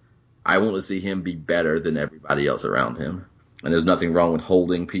that, I want to see him be better than everybody else around him. And there's nothing wrong with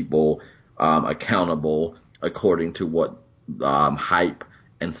holding people accountable according to what hype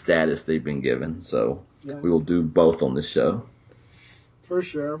and status they've been given. So we will do both on this show. For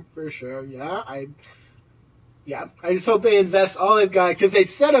sure. Yeah. I just hope they invest all they've got, because they've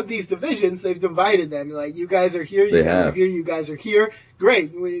set up these divisions, they've divided them. Like, you guys are here, you guys are here, you guys are here.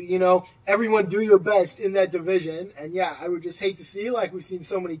 Great. Everyone do your best in that division. And yeah, I would just hate to see, like we've seen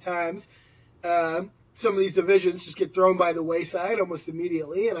so many times, some of these divisions just get thrown by the wayside almost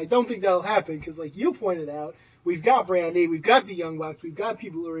immediately. And I don't think that'll happen, because like you pointed out, we've got Brandy, we've got the Young Bucks, we've got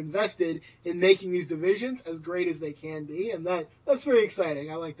people who are invested in making these divisions as great as they can be. And that's very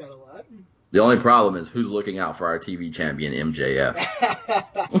exciting. I like that a lot. The only problem is who's looking out for our TV champion, MJF.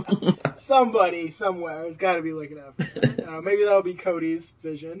 Somebody, somewhere, has got to be looking out for him. Maybe that'll be Cody's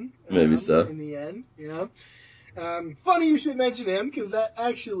vision. Maybe so. In the end, Funny you should mention him, because that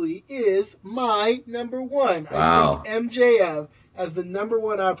actually is my number one. Wow. I think MJF has the number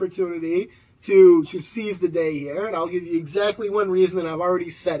one opportunity to seize the day here, and I'll give you exactly one reason, and I've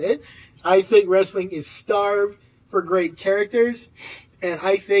already said it. I think wrestling is starved for great characters, and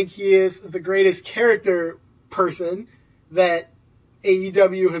I think he is the greatest character person that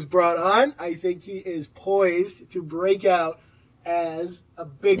AEW has brought on. I think he is poised to break out as a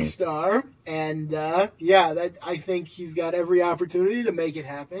big star, and I think he's got every opportunity to make it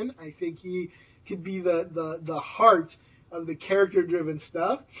happen. I think he could be the heart of the character-driven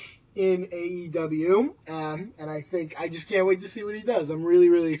stuff in AEW, and I just can't wait to see what he does. I'm really,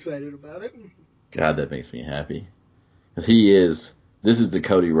 really excited about it. God, that makes me happy. Because this is the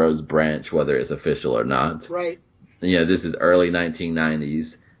Cody Rhodes branch, whether it's official or not. Right. This is early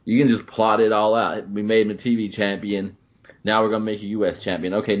 1990s. You can just plot it all out. We made him a TV champion. Now we're going to make you U.S.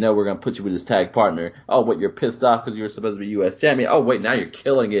 champion. Okay, no, we're going to put you with his tag partner. Oh, wait, you're pissed off because you were supposed to be U.S. champion. Oh, wait, now you're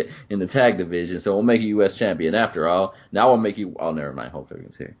killing it in the tag division, so we'll make you U.S. champion after all. Now we'll make you... Oh, never mind. Hulk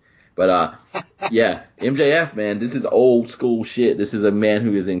Hogan's here. But, MJF, man, this is old school shit. This is a man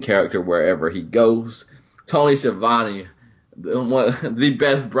who is in character wherever he goes. Tony Schiavone, the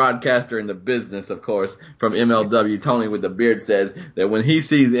best broadcaster in the business, of course, from MLW, Tony with the beard, says that when he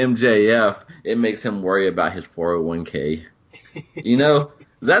sees MJF, it makes him worry about his 401k.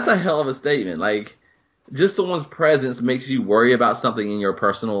 That's a hell of a statement. Like, just someone's presence makes you worry about something in your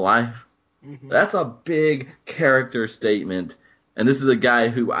personal life. Mm-hmm. That's a big character statement. And this is a guy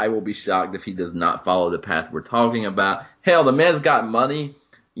who I will be shocked if he does not follow the path we're talking about. Hell, the man's got money.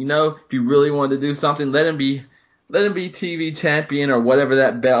 If you really wanted to do something, let him be TV champion or whatever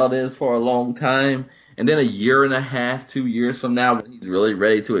that belt is for a long time. And then a year and a half, 2 years from now, when he's really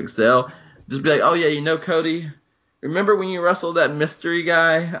ready to excel, just be like, oh yeah, Cody, remember when you wrestled that mystery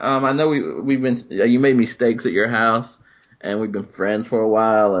guy? I know you made mistakes at your house, and we've been friends for a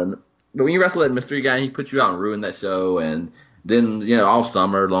while. But when you wrestled that mystery guy, he put you out and ruined that show. And then, all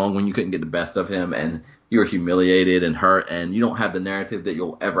summer long when you couldn't get the best of him and you were humiliated and hurt and you don't have the narrative that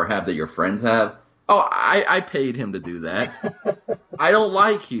you'll ever have that your friends have. Oh, I paid him to do that. I don't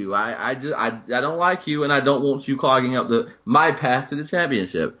like you. I don't like you, and I don't want you clogging up my path to the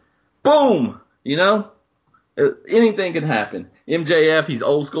championship. Boom! Anything can happen. MJF, he's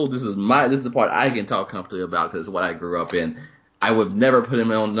old school. This is the part I can talk comfortably about because it's what I grew up in. I would never put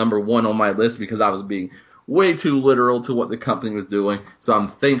him on number one on my list because I was being way too literal to what the company was doing. So I'm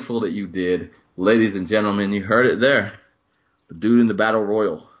thankful that you did. Ladies and gentlemen, you heard it there. The dude in the Battle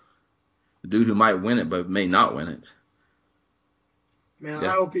Royal. The dude who might win it but may not win it. Man, I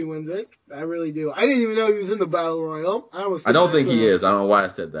hope he wins it. I really do. I didn't even know he was in the Battle Royal. I don't think he is. I don't know why I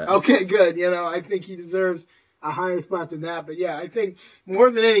said that. Okay, good. I think he deserves a higher spot than that. But yeah, I think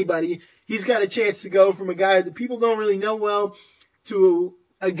more than anybody, he's got a chance to go from a guy that people don't really know well to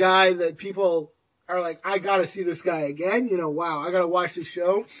a guy that people are like, I gotta see this guy again. Wow, I gotta watch this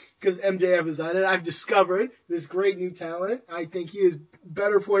show because MJF is on it. I've discovered this great new talent. I think he is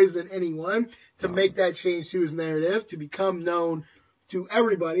better poised than anyone to make that change to his narrative, to become known to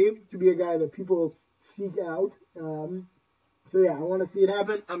everybody, to be a guy that people seek out. So yeah, I want to see it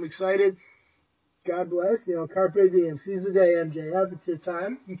happen. I'm excited. God bless. Carpe diem. Seize the day, MJF. It's your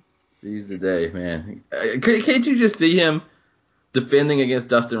time. Seize the day, man. Can't you just see him defending against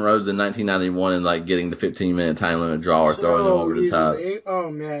Dustin Rhodes in 1991 and getting the 15-minute time limit draw or throwing him over the top? Oh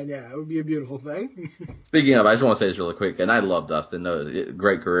man, yeah, it would be a beautiful thing. Speaking of, I just want to say this really quick, and I love Dustin.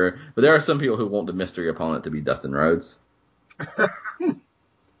 Great career, but there are some people who want the mystery opponent to be Dustin Rhodes.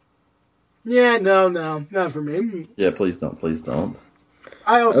 Yeah, no, not for me. Yeah, please don't.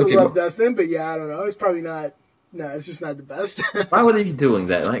 I also love Dustin, but yeah, I don't know. It's probably not. No, it's just not the best. Why would he be doing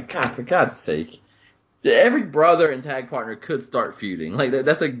that? God, for God's sake. Every brother and tag partner could start feuding.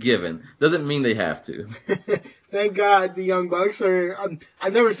 That's a given. Doesn't mean they have to. Thank God the Young Bucks are...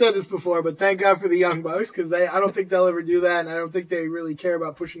 I've never said this before, but thank God for the Young Bucks, because I don't think they'll ever do that, and I don't think they really care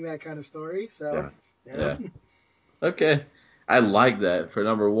about pushing that kind of story. So, yeah. Okay. I like that. For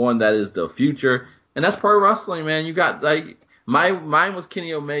number one, that is the future. And that's pro wrestling, man. You got, mine was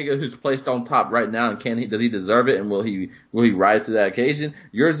Kenny Omega, who's placed on top right now, and does he deserve it, and will he rise to that occasion?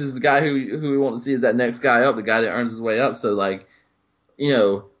 Yours is the guy who we want to see is that next guy up, the guy that earns his way up. So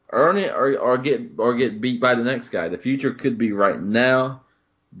earn it or get beat by the next guy. The future could be right now,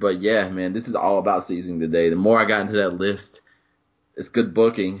 but yeah, man, this is all about seizing the day. The more I got into that list, it's good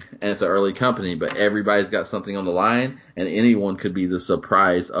booking and it's an early company, but everybody's got something on the line, and anyone could be the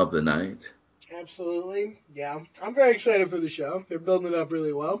surprise of the night. Absolutely. Yeah. I'm very excited for the show. They're building it up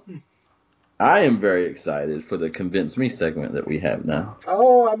really well. I am very excited for the Convince Me segment that we have now.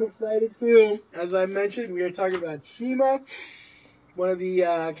 Oh, I'm excited too. As I mentioned, we are talking about CIMA, one of the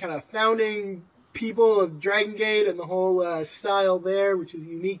kind of founding people of Dragon Gate and the whole style there, which is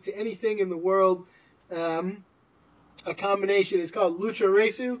unique to anything in the world. A combination, it's called Lucha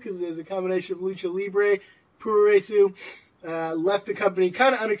Resu because there's a combination of Lucha Libre Puroresu left the company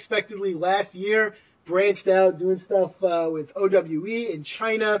kind of unexpectedly last year, branched out, doing stuff with OWE in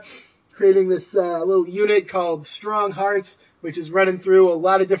China, creating this little unit called Strong Hearts, which is running through a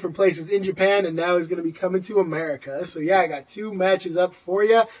lot of different places in Japan, and now is going to be coming to America. So yeah, I got 2 matches up for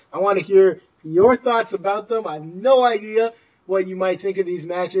you. I want to hear your thoughts about them. I have no idea what you might think of these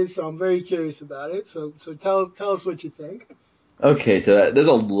matches, so I'm very curious about it. So tell us what you think. Okay, so there's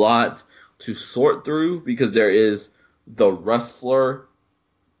a lot to sort through because there is the wrestler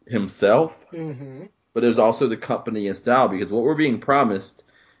himself, but there's also the company and style, because what we're being promised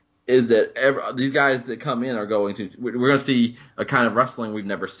is that these guys that come in we're going to see a kind of wrestling we've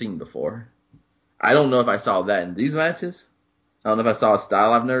never seen before. I don't know if I saw that in these matches. I don't know if I saw a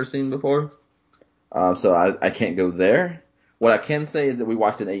style I've never seen before. So I can't go there. What I can say is that we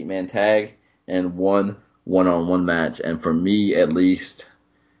watched an 8-man tag and one one-on-one match, and for me at least,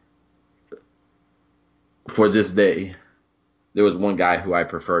 for this day, there was one guy who I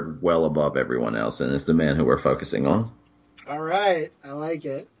preferred well above everyone else, and it's the man who we're focusing on. All right. I like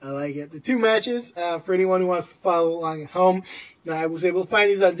it. The 2 matches, for anyone who wants to follow along at home, I was able to find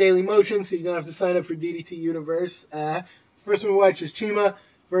these on Daily Motion, so you don't have to sign up for DDT Universe. First one we watch is Chima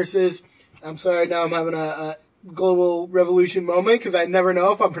versus, I'm sorry, now I'm having a global revolution moment because I never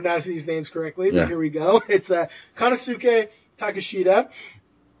know if I'm pronouncing these names correctly, but here we go. It's Konosuke Takeshita.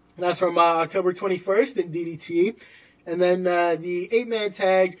 That's from October 21st in DDT. And then the 8-man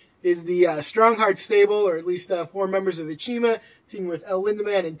tag is the Strong Heart stable, or at least 4 members of Ichima, teaming with El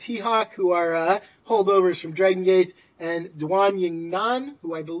Lindaman and T-Hawk, who are holdovers from Dragon Gate, and Duan Yingnan,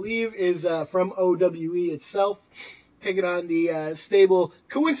 who I believe is from OWE itself, taking on the stable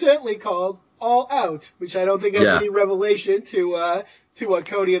coincidentally called All Out, which I don't think has any revelation to what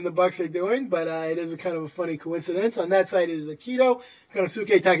Cody and the Bucks are doing, but it is a kind of a funny coincidence. On that side is Akito,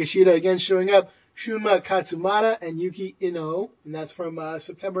 Konosuke Takeshita again showing up, Shunma Katsumata, and Yuki Ino, and that's from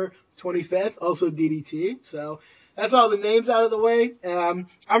September 25th, also DDT. So that's all the names out of the way.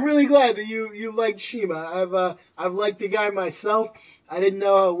 I'm really glad that you liked Shima. I've liked the guy myself. I didn't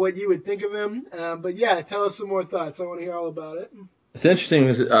know what you would think of him, but yeah, tell us some more thoughts. I want to hear all about it. It's interesting.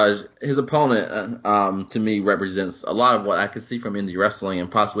 His opponent, to me, represents a lot of what I could see from indie wrestling and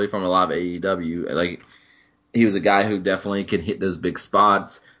possibly from a lot of AEW. Like, he was a guy who definitely could hit those big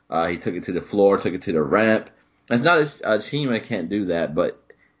spots. He took it to the floor, took it to the ramp. It's not Shima can't do that, but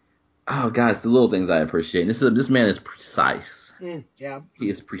oh god, it's the little things I appreciate. This man is precise. He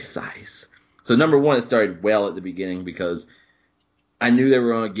is precise. So number one, it started well at the beginning because I knew they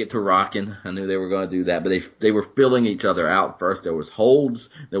were going to get to rocking. I knew they were going to do that, but they were filling each other out first. There was holds,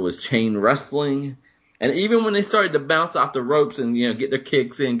 there was chain wrestling, and even when they started to bounce off the ropes and get their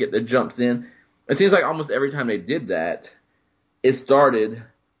kicks in, get their jumps in, it seems like almost every time they did that, it started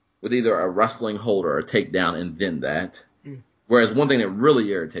with either a wrestling hold or a takedown and then that. Whereas one thing that really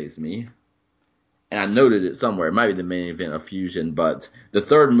irritates me, and I noted it somewhere, it might be the main event of Fusion, but the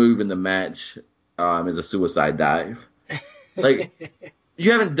third move in the match is a suicide dive. Like,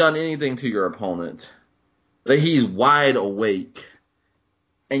 you haven't done anything to your opponent. Like, he's wide awake,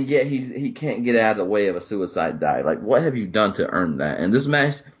 and yet he can't get out of the way of a suicide dive. Like, what have you done to earn that? And this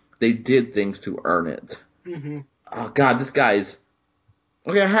match, they did things to earn it. Oh, God, this guy's...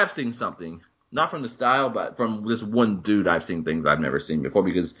 Okay, I have seen something. Not from the style, but from this one dude, I've seen things I've never seen before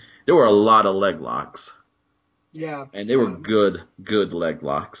because there were a lot of leg locks. Yeah. And they were good leg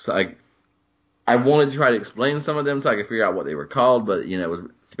locks. I wanted to try to explain some of them so I could figure out what they were called, but,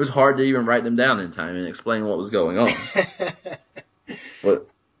 it was hard to even write them down in time and explain what was going on. But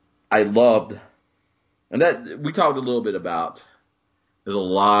I loved, and that we talked a little bit about, there's a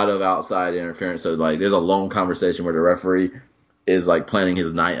lot of outside interference. So, there's a long conversation where the referee is planning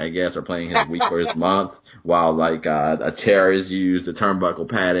his night, I guess, or planning his week or his month, while a chair is used, the turnbuckle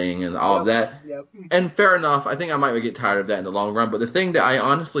padding, and all of that. Yep. And fair enough, I think I might get tired of that in the long run. But the thing that I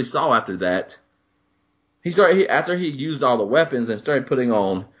honestly saw after that, after he used all the weapons and started putting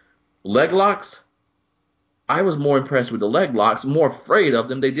on leg locks, I was more impressed with the leg locks, more afraid of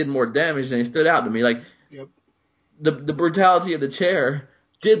them. They did more damage, and they stood out to me. The brutality of the chair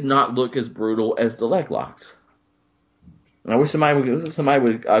did not look as brutal as the leg locks. And I wish somebody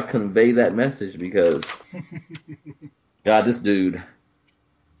would convey that message because, God, this dude,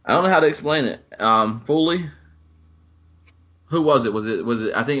 I don't know how to explain it. Fully, who was it? Was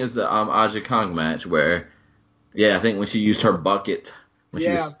it? I think it's the Aja Kong match where, I think when she used her bucket, when she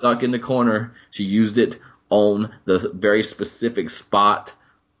was stuck in the corner, she used it on the very specific spot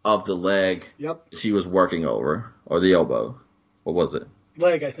of the leg she was working over, or the elbow. What was it?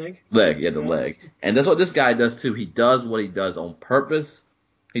 Leg, I think. Leg. And that's what this guy does too. He does what he does on purpose.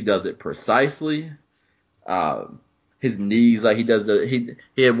 He does it precisely. his knees, like he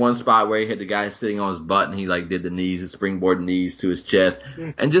had one spot where he had the guy sitting on his butt and he like did the knees, his springboard knees to his chest,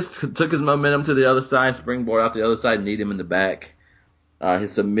 and just took his momentum to the other side, springboard out the other side, kneed him in the back.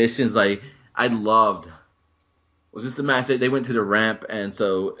 His submissions, like I loved. Was this the match that they went to the ramp, and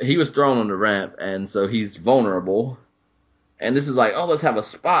so he was thrown on the ramp, and so he's vulnerable, and this is like, oh, let's have a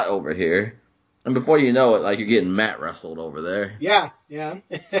spot over here. And before you know it, like, you're getting mat wrestled over there. Yeah.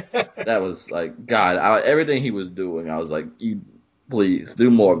 That was like, God, everything he was doing, I was like, you please do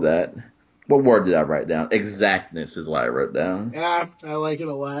more of that. What word did I write down? Exactness is what I wrote down. Yeah, I like it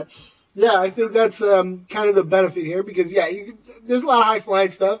a lot. Yeah, I think that's kind of the benefit here because, there's a lot of high-flying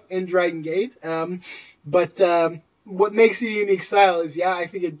stuff in Dragon Gate. But what makes it a unique style is, I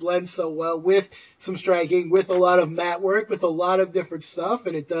think it blends so well with some striking, with a lot of mat work, with a lot of different stuff,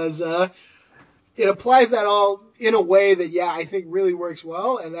 and it does it applies that all in a way that, I think really works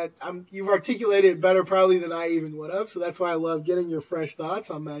well, and that you've articulated it better probably than I even would have, so that's why I love getting your fresh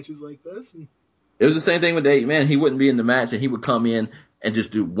thoughts on matches like this. It was the same thing with the 8-man. He wouldn't be in the match, and he would come in and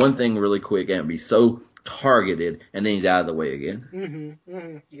just do one thing really quick and be so targeted, and then he's out of the way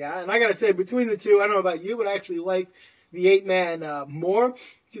again. Yeah, and I gotta say, between the two, I don't know about you, but I actually like the 8-man more,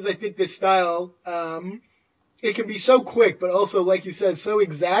 because I think this style, it can be so quick, but also, like you said, so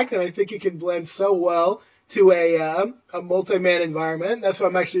exact, and I think it can blend so well to a multi-man environment. That's why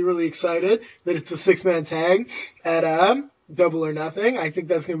I'm actually really excited that it's a 6-man tag at Double or Nothing. I think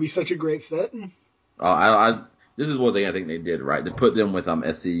that's going to be such a great fit. This is one thing I think they did right. To put them with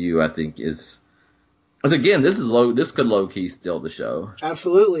SCU, I think is again, this could low key steal the show.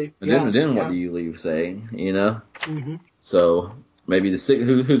 Absolutely. And then what do you leave saying? So maybe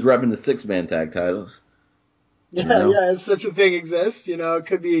who's repping the 6-man tag titles? Yeah, if such a thing exists, it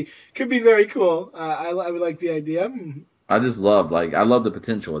could be very cool. I would like the idea. I just love the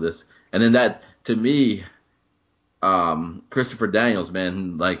potential of this. And then that, to me, Christopher Daniels,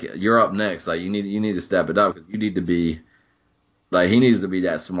 man, like, you're up next. Like, you need to step it up, because you need to be, like, he needs to be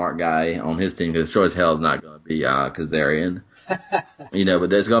that smart guy on his team, because sure as hell is not going to be Kazarian. But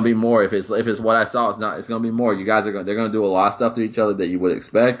there's going to be more. If it's what I saw, it's going to be more. You guys they're going to do a lot of stuff to each other that you would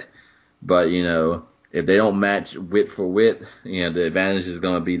expect, but if they don't match wit for wit, the advantage is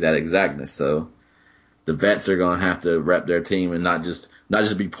going to be that exactness. So the vets are going to have to rep their team and not just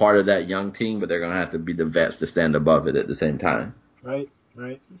be part of that young team, but they're going to have to be the vets to stand above it at the same time. Right.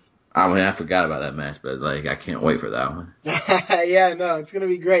 I forgot about that match, but I can't wait for that one. Yeah, no, it's going to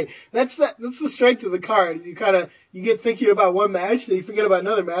be great. That's the strength of the card. You get thinking about one match, then you forget about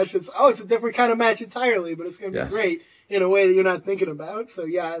another match. It's a different kind of match entirely, but it's going to be great in a way that you're not thinking about. So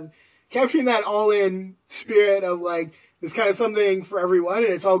capturing that all-in spirit of, like, there's kind of something for everyone,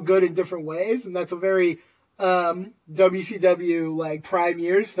 and it's all good in different ways, and that's a very WCW, like, prime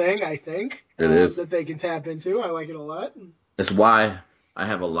years thing, I think. It is. That they can tap into. I like it a lot. It's why I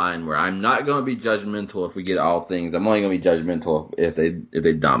have a line where I'm not going to be judgmental if we get all things. I'm only going to be judgmental if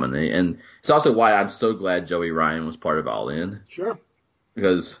they dominate. And it's also why I'm so glad Joey Ryan was part of All In. Sure.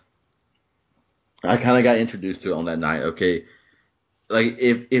 Because I kind of got introduced to it on that night. Okay, like,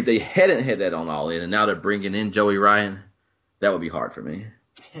 if they hadn't had that on All In and now they're bringing in Joey Ryan, that would be hard for me.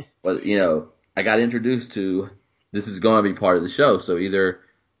 But, I got introduced to, this is going to be part of the show, so either,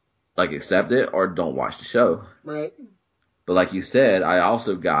 like, accept it or don't watch the show. Right. But like you said, I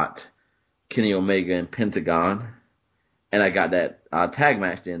also got Kenny Omega and Pentagon, and I got that tag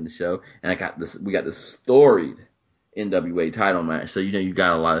match to end the show, and we got the storied NWA title match. So, you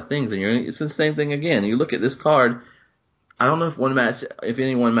got a lot of things, and it's the same thing again. You look at this card, I don't know if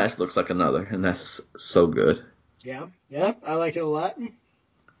any one match looks like another, and that's so good. Yeah, I like it a lot.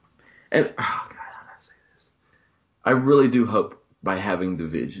 And, oh God, how do I say this? I really do hope by having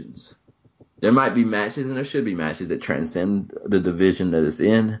divisions, there might be matches, and there should be matches that transcend the division that it's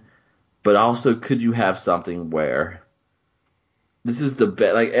in, but also could you have something where this is the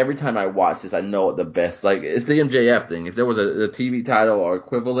best, like, every time I watch this, I know what the best, like, it's the MJF thing. If there was a TV title or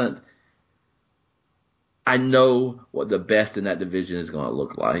equivalent, I know what the best in that division is going to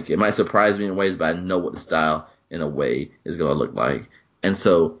look like. It might surprise me in ways, but I know what the style, in a way, is going to look like. And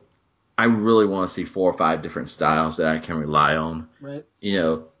so I really want to see 4 or 5 different styles that I can rely on. Right.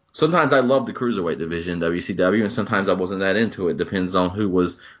 Sometimes I love the Cruiserweight division in WCW, and sometimes I wasn't that into it. Depends on who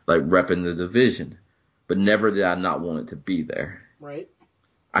was, like, repping the division. But never did I not want it to be there. Right.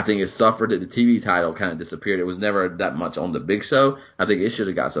 I think it suffered that the TV title kind of disappeared. It was never that much on the Big Show. I think it should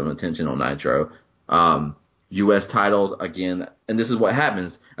have got some attention on Nitro. U.S. titles, again, and this is what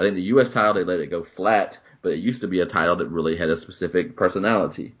happens. I think the U.S. title, they let it go flat, but it used to be a title that really had a specific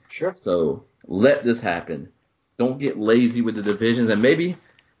personality. Sure. So let this happen. Don't get lazy with the divisions, and maybe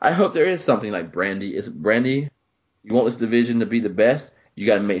I hope there is something like Brandy. You want this division to be the best, you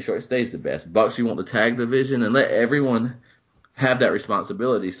got to make sure it stays the best. Bucks, you want the tag division, and let everyone have that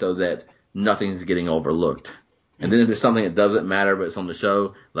responsibility so that nothing's getting overlooked. And then if there's something that doesn't matter but it's on the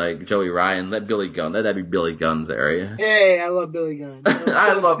show, like Joey Ryan, let that be Billy Gunn's area. Hey, I love Billy Gunn.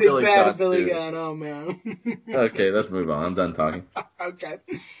 I love Billy Gunn. Billy Gunn. Oh man. Okay, let's move on. I'm done talking. Okay.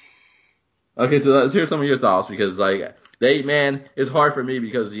 Okay, so let's hear some of your thoughts because it's hard for me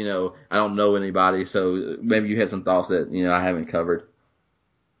because I don't know anybody, so maybe you had some thoughts that I haven't covered.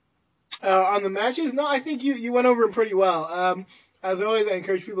 On the matches, no, I think you went over them pretty well. As always, I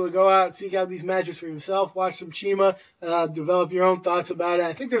encourage people to go out and seek out these matches for yourself, watch some CIMA, develop your own thoughts about it.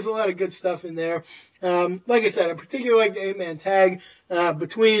 I think there's a lot of good stuff in there. Like I said, I particularly like the 8-man tag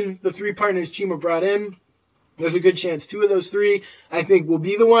between the 3 partners CIMA brought in. There's a good chance 2 of those 3, I think, will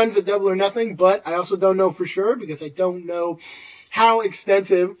be the ones at Double or Nothing, but I also don't know for sure because I don't know how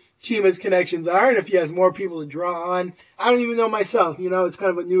extensive CIMA's connections are and if he has more people to draw on. I don't even know myself. It's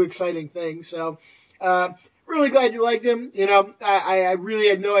kind of a new, exciting thing. So, really glad you liked him. I really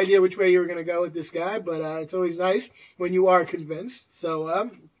had no idea which way you were going to go with this guy, but it's always nice when you are convinced.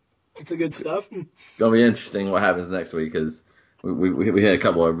 So it's a good stuff. It's going to be interesting what happens next week because we had a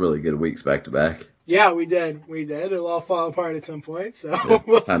couple of really good weeks back to back. Yeah, we did. It'll all fall apart at some point, so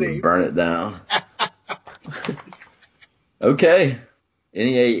we'll time see. To burn it down. Okay.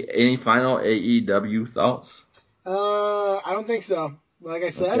 Any final AEW thoughts? I don't think so. Like I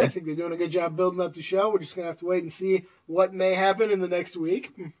said, Okay. I think they're doing a good job building up the show. We're just going to have to wait and see what may happen in the next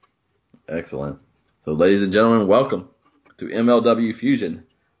week. Excellent. So, ladies and gentlemen, welcome to MLW Fusion,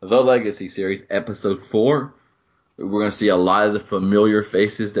 The Legacy Series, Episode 4. We're going to see a lot of the familiar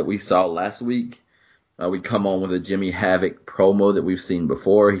faces that we saw last week. We come on with a Jimmy Havoc promo that we've seen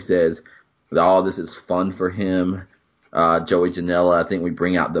before. He says that all this is fun for him. Joey Janela, I think we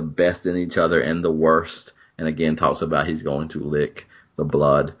bring out the best in each other and the worst. And again, talks about he's going to lick the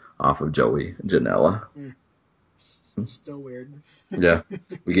blood off of Joey Janela. Still weird. Yeah.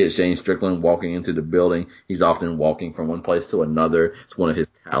 We get Shane Strickland walking into the building. He's often walking from one place to another. It's one of his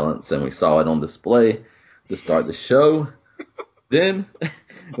talents, and we saw it on display to start the show. Then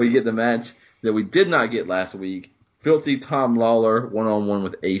we get the match that we did not get last week. Filthy Tom Lawler one-on-one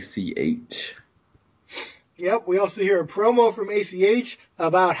with ACH. Yep, we also hear a promo from ACH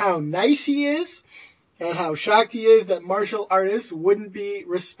about how nice he is and how shocked he is that martial artists wouldn't be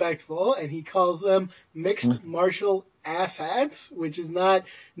respectful, and he calls them mixed martial asshats, which is not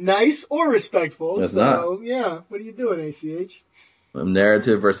nice or respectful. That's so, not. Yeah, what are you doing, ACH?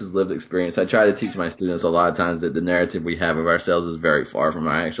 Narrative versus lived experience. I try to teach my students a lot of times that the narrative we have of ourselves is very far from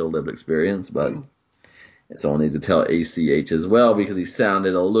our actual lived experience, but someone needs to tell ACH as well because he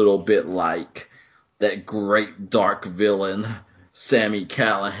sounded a little bit like that great dark villain Sammy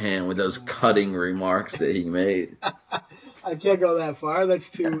Callahan with those cutting remarks that he made. I can't go that far. That's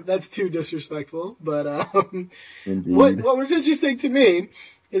too disrespectful. But Indeed. what was interesting to me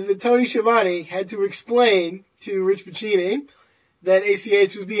is that Tony Schiavone had to explain to Rich Piccini that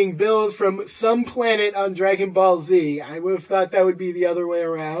ACH was being billed from some planet on Dragon Ball Z. I would have thought that would be the other way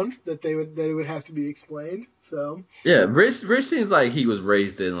around, that it would have to be explained. So Yeah, Rich seems like he was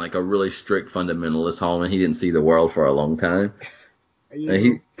raised in like a really strict fundamentalist home and he didn't see the world for a long time. Are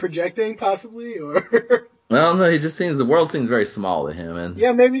you projecting possibly, or? Well, no, the world seems very small to him, and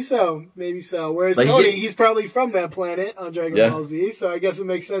Yeah, maybe so. Whereas Like, Tony, he's probably from that planet on Dragon Yeah. Ball Z, so I guess it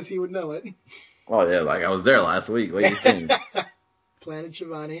makes sense he would know it. oh yeah, like I was there last week. What do you think? Planet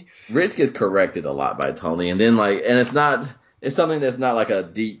Shivani. Rich gets corrected a lot by Tony, and then it's something that's not like a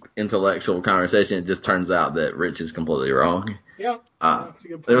deep intellectual conversation. It just turns out that Rich is completely wrong. Yeah, that's a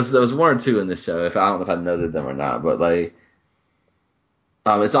good point. There was 1 or 2 in this show. I don't know if I noted them or not, but like,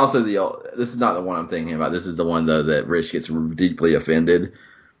 it's also this is not the one I'm thinking about. This is the one though that Rich gets deeply offended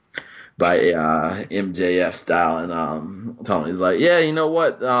by MJF style, and Tony's like, yeah, you know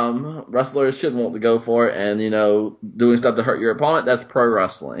what, wrestlers should want to go for it, and doing stuff to hurt your opponent, that's pro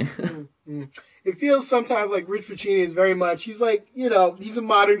wrestling. It feels sometimes like Rich Piccini is very much, he's like, he's a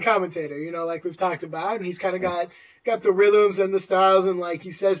modern commentator, like we've talked about, and he's kind of got the rhythms and the styles, and like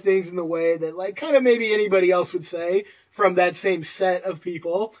he says things in the way that like kind of maybe anybody else would say from that same set of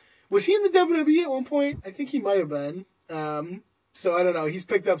people. Was he in the WWE at one point? I think he might have been. So I don't know. He's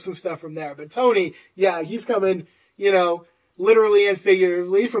picked up some stuff from there. But Tony, yeah, he's coming, literally and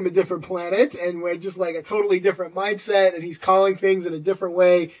figuratively from a different planet, and we're just like a totally different mindset, and he's calling things in a different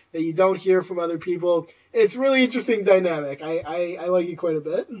way that you don't hear from other people. It's really interesting dynamic. I like it quite a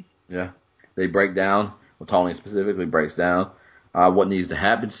bit. Yeah, they break down. Well, Tony specifically breaks down what needs to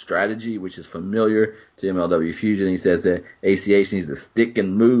happen, strategy, which is familiar to MLW Fusion. He says that ACH needs to stick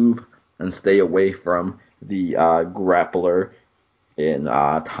and move and stay away from the grappler in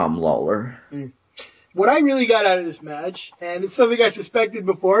Tom Lawler. What I really got out of this match, and it's something I suspected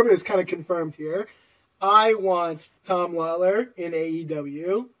before, but it's kind of confirmed here, I want Tom Lawler in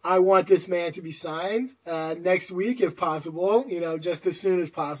AEW. I want this man to be signed next week if possible, just as soon as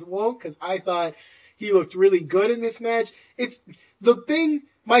possible, because I thought he looked really good in this match.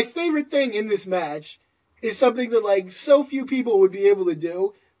 My favorite thing in this match is something that, like, so few people would be able to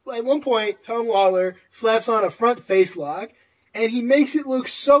do. At one point, Tom Lawler slaps on a front face lock, and he makes it look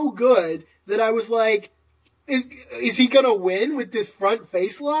so good that I was like, is he going to win with this front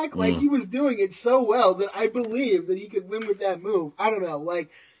face lock? Like, he was doing it so well that I believe that he could win with that move. I don't know. Like,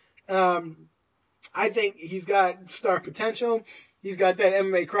 I think he's got star potential. He's got that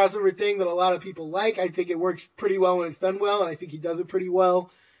MMA crossover thing that a lot of people like. I think it works pretty well when it's done well, and I think he does it pretty well.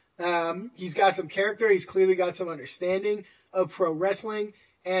 He's got some character. He's clearly got some understanding of pro wrestling,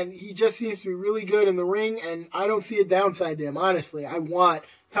 and he just seems to be really good in the ring, and I don't see a downside to him, honestly. I want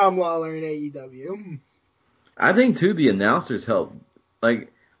Tom Lawler in AEW. I think, too, the announcers help.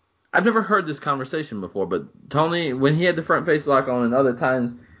 Like, I've never heard this conversation before, but Tony, when he had the front face lock on and other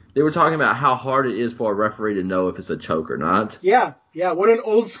times, they were talking about how hard it is for a referee to know if it's a choke or not. Yeah, what an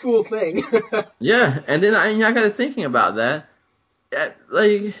old school thing. Yeah, and then I got to thinking about that.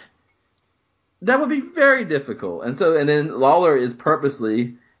 Like, that would be very difficult. And then Lawler is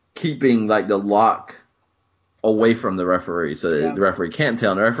purposely keeping, like, the lock away from the referee so that the referee can't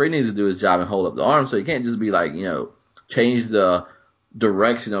tell. And the referee needs to do his job and hold up the arm, so he can't just be like, change the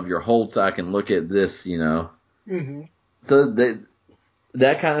direction of your hold so I can look at this, Mm-hmm. So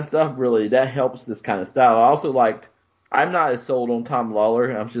that kind of stuff really, that helps this kind of style. I also liked, I'm not as sold on Tom Lawler.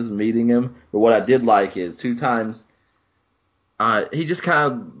 I'm just meeting him. But what I did like is 2 times he just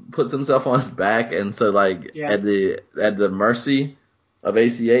kind of puts himself on his back, and so at the mercy of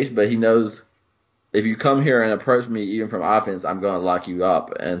ACH, but he knows if you come here and approach me even from offense, I'm going to lock you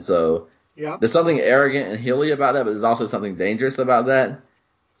up. And so there's something arrogant and hilly about that, but there's also something dangerous about that.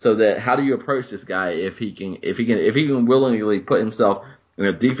 So that how do you approach this guy if he can willingly put himself in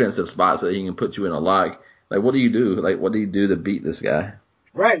a defensive spot so that he can put you in a lock? Like, what do you do? Like, what do you do to beat this guy?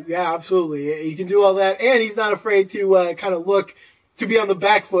 Right, yeah, absolutely. He can do all that, and he's not afraid to kind of look to be on the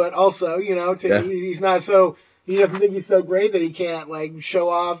back foot also, he's not so, he doesn't think he's so great that he can't, like, show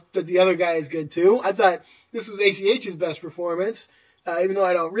off that the other guy is good too. I thought this was ACH's best performance, even though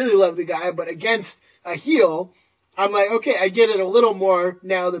I don't really love the guy, but against a heel, I'm like, okay, I get it a little more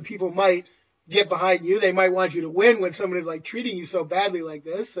now that people might get behind you. They might want you to win when someone is, like, treating you so badly like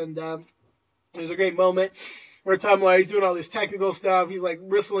this, and there's a great moment where Tom Lawler, he's doing all this technical stuff. He's, like,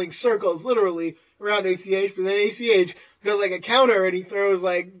 whistling circles, literally, around ACH. But then ACH does, like, a counter, and he throws,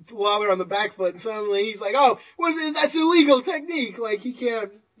 like, Lawler on the back foot. And suddenly he's like, oh, that's illegal technique. Like, he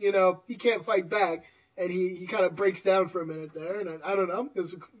can't, he can't fight back. And he kind of breaks down for a minute there. And I don't know.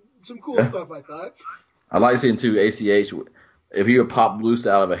 There's some cool stuff, I thought. I like seeing, too, ACH. If he would pop loose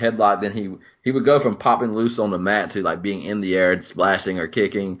out of a headlock, then he would go from popping loose on the mat to, like, being in the air and splashing or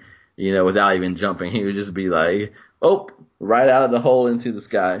kicking, without even jumping. He would just be like, oh, right out of the hole into the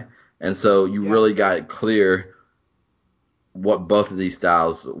sky. And so you really got it clear what both of these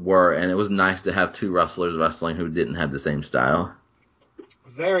styles were, and it was nice to have 2 wrestlers wrestling who didn't have the same style.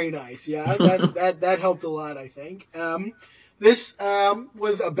 Very nice, yeah. That helped a lot, I think. This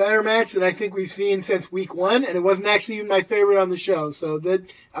was a better match than I think we've seen since week 1, and it wasn't actually even my favorite on the show, so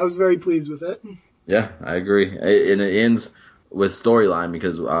I was very pleased with it. Yeah, I agree. And it ends with storyline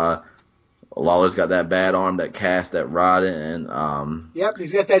because Lawler's got that bad arm, that cast, that rod, and yep,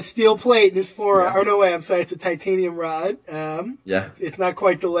 he's got that steel plate in his forearm. Yeah. Oh no, way! I'm sorry, it's a titanium rod. It's not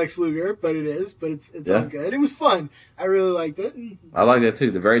quite the Lex Luger, but it is. But it's all good. It was fun. I really liked it. I like that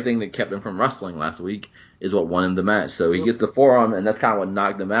too. The very thing that kept him from wrestling last week is what won him the match. So he gets the forearm, and that's kind of what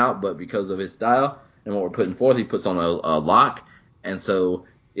knocked him out. But because of his style and what we're putting forth, he puts on a lock, and so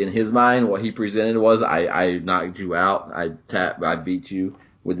in his mind, what he presented was, I knocked you out, I beat you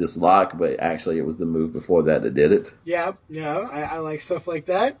with this lock, but actually it was the move before that did it. Yeah, I like stuff like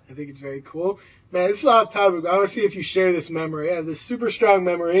that. I think it's very cool. Man, this is off topic, but I want to see if you share this memory. I have this super strong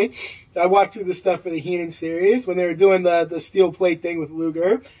memory. I watched through this stuff for the Heenan series when they were doing the steel plate thing with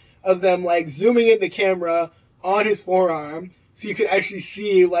Luger, of them, like, zooming in the camera on his forearm so you could actually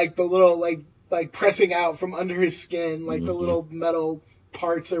see, like, the little, like pressing out from under his skin, like the little metal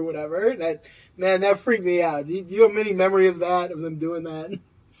parts or whatever. That freaked me out. Do you have any memory of that, of them doing that?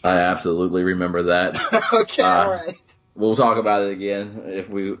 I absolutely remember that. Okay, all right. We'll talk about it again if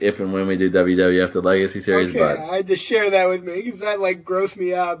and when we do WWF the Legacy Series. Okay, But I had to share that with me because that like grossed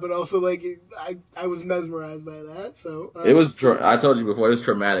me out, but also like I was mesmerized by that. So it was. I told you before, it was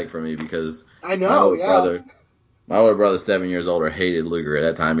traumatic for me because I know, my older brother, 7 years older, hated Luger at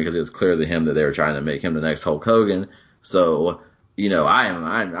that time because it was clear to him that they were trying to make him the next Hulk Hogan. So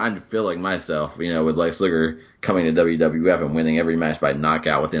I'm feeling myself, with Lex Luger coming to WWF and winning every match by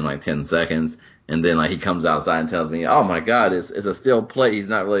knockout within like 10 seconds. And then he comes outside and tells me, oh my God, it's a steel plate. He's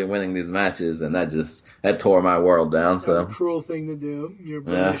not really winning these matches. And that tore my world down. That's a cruel thing to do. Your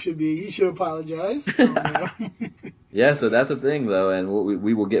brother he should apologize. Yeah, so that's the thing though. And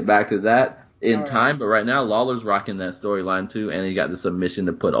we will get back to that in time. But right now, Lawler's rocking that storyline too. And he got the submission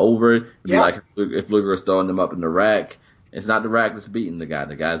to put over. It'd be like if Luger was throwing him up in the rack. It's not the rack that's beating the guy.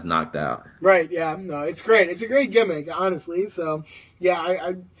 The guy's knocked out. Right, yeah. No, it's great. It's a great gimmick, honestly. So, yeah,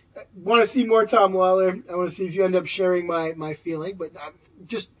 I want to see more Tom Lawler. I want to see if you end up sharing my feeling. But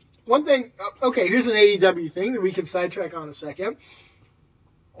just one thing. Okay, here's an AEW thing that we can sidetrack on a second.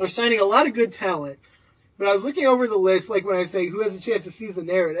 They're signing a lot of good talent. But I was looking over the list, like when I say who has a chance to seize the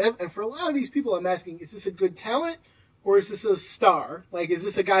narrative. And for a lot of these people, I'm asking, is this a good talent? Or is this a star? Like, is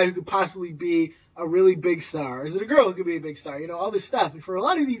this a guy who could possibly be a really big star? Is it a girl who could be a big star? All this stuff. And for a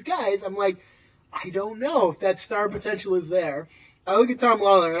lot of these guys, I'm like, I don't know if that star potential is there. I look at Tom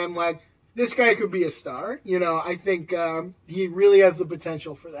Lawler and I'm like, this guy could be a star. I think he really has the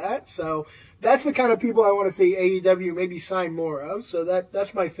potential for that. So that's the kind of people I want to see AEW maybe sign more of. So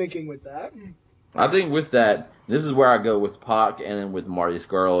that's my thinking with that. I think with that, this is where I go with Pac and then with Marty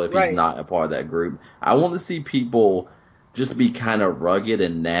Scurll if he's not a part of that group. I want to see people just be kind of rugged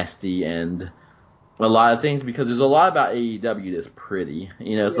and nasty and a lot of things because there's a lot about AEW that's pretty.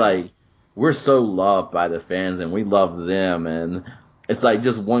 It's like we're so loved by the fans and we love them and it's like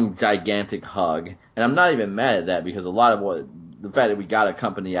just one gigantic hug. And I'm not even mad at that because a lot of the fact that we got a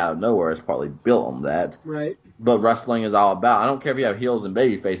company out of nowhere is partly built on that. Right. But wrestling is all about, I don't care if you have heels and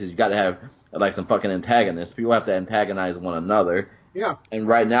baby faces, you got to have like some fucking antagonists. People have to antagonize one another. Yeah. And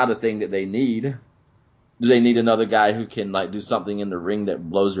right now the thing that they need, do they need another guy who can do something in the ring that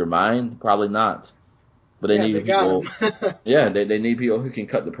blows your mind? Probably not. But they need people. They need people who can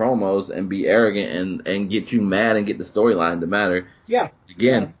cut the promos and be arrogant and get you mad and get the storyline to matter. Yeah.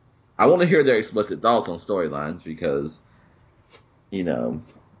 Again, I want to hear their explicit thoughts on storylines because,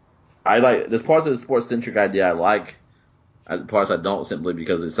 I like there's parts of the sports centric idea I like. Parts I don't simply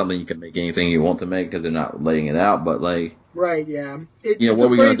because it's something you can make anything you want to make because they're not laying it out. But right, yeah, it's a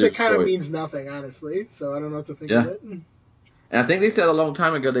phrase that kind of means nothing, honestly. So I don't know what to think of it. And I think they said a long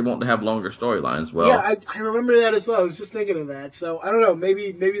time ago they want to have longer storylines. Well, yeah, I remember that as well. I was just thinking of that. So I don't know.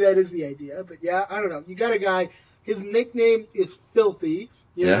 Maybe that is the idea. But yeah, I don't know. You got a guy. His nickname is Filthy.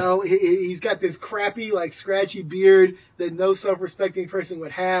 You know, he's got this crappy, scratchy beard that no self-respecting person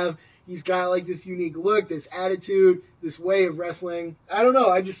would have. He's got this unique look, this attitude, this way of wrestling. I don't know.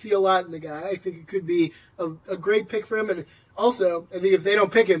 I just see a lot in the guy. I think it could be a great pick for him. And also, I think if they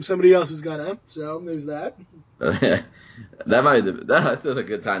don't pick him, somebody else is gonna. So there's that. That's still a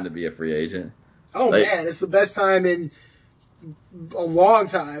good time to be a free agent. Oh man, it's the best time in a long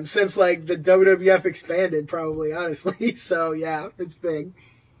time since the WWF expanded, probably, honestly. So yeah, it's big.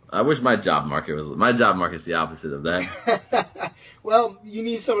 I wish my job market's the opposite of that. Well, you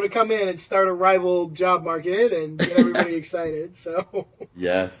need someone to come in and start a rival job market and get everybody excited. So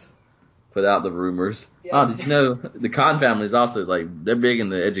yes, put out the rumors. Yeah. Oh, did you know the Khan family is also they're big in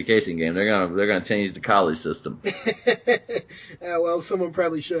the education game. They're gonna change the college system. Well, someone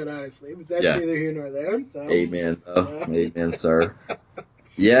probably should, honestly, but that's neither here nor there. So. Amen. Amen, sir.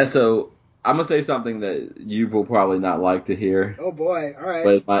 Yeah. So I'm gonna say something that you will probably not like to hear. Oh boy! All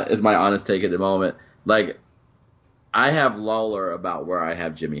right. But it's my honest take at the moment. I have Lawler about where I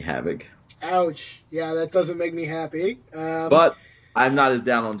have Jimmy Havoc. Ouch! Yeah, that doesn't make me happy. But I'm not as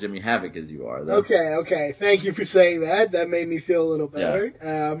down on Jimmy Havoc as you are, though. Okay. Thank you for saying that. That made me feel a little better.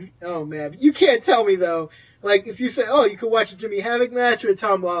 Yeah. Oh man, you can't tell me though. If you say, oh, you could watch a Jimmy Havoc match or a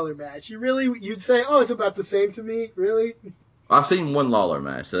Tom Lawler match, you'd say, oh, it's about the same to me, really? I've seen one Lawler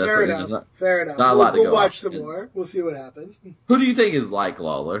match, so that's fair enough. Not a lot to go. We'll watch some more. We'll see what happens. Who do you think is like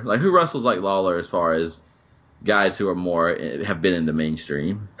Lawler? Who wrestles like Lawler as far as guys who are have been in the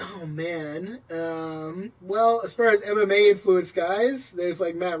mainstream? Oh man. Well, as far as MMA influenced guys, there's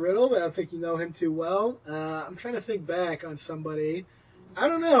Matt Riddle, but I don't think you know him too well. I'm trying to think back on somebody. I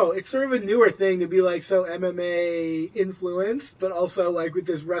don't know. It's sort of a newer thing to be so MMA influenced, but also with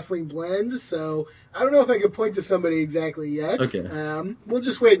this wrestling blend. So I don't know if I could point to somebody exactly yet. Okay. We'll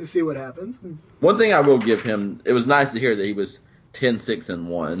just wait and see what happens. One thing I will give him, it was nice to hear that he was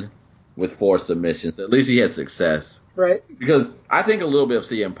 10-6-1 with 4 submissions. At least he had success. Right. Because I think a little bit of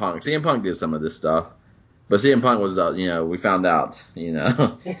CM Punk. CM Punk did some of this stuff. But CM Punk was, we found out, We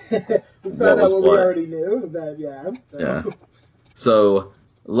found out what we already knew. Yeah. So,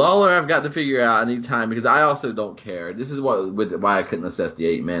 Lawler, I've got to figure out. I need time because I also don't care. This is why I couldn't assess the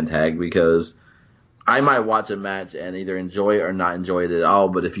 8-man tag, because I might watch a match and either enjoy it or not enjoy it at all.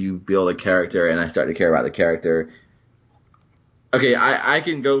 But if you build a character and I start to care about the character, okay, I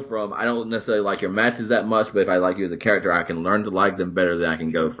can go from I don't necessarily like your matches that much, but if I like you as a character, I can learn to like them better than I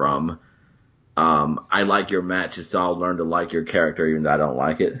can go from I like your matches, so I'll learn to like your character even though I don't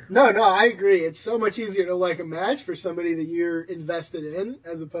like it. No, I agree. It's so much easier to like a match for somebody that you're invested in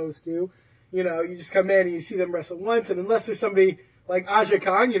as opposed to, you just come in and you see them wrestle once, and unless there's somebody like Aja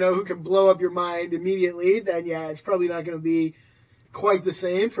Kong, who can blow up your mind immediately, then it's probably not going to be quite the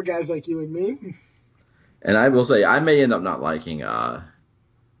same for guys like you and me. And I will say, I may end up not liking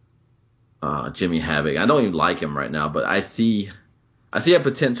Jimmy Havoc. I don't even like him right now, but I see a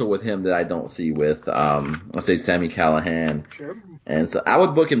potential with him that I don't see with, let's say, Sami Callihan. Sure. And so I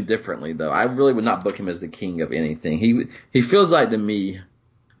would book him differently, though. I really would not book him as the king of anything. He feels like, to me,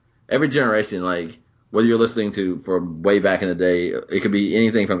 every generation, like, whether you're listening to from way back in the day, it could be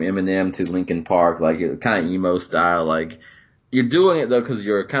anything from Eminem to Linkin Park, like, kind of emo style. Like, you're doing it, though, because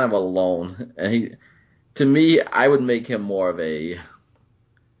you're kind of alone. And to me, I would make him more of a...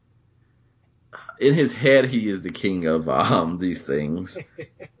 In his head, he is the king of these things,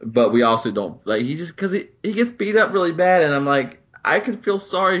 but we also don't like. He just because he gets beat up really bad, and I'm like, I can feel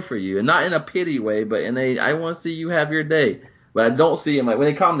sorry for you, and not in a pity way, but I want to see you have your day. But I don't see him like when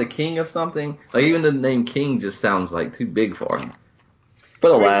they call him the king of something. Like even the name king just sounds like too big for him.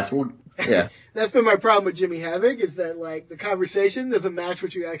 But alas, yeah. That's been my problem with Jimmy Havoc is that like the conversation doesn't match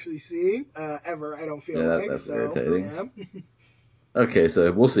what you actually see ever. I don't feel like that's so. irritating. Yeah. Okay, so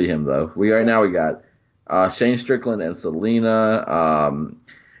we'll see him though. We got Shane Strickland and Selena.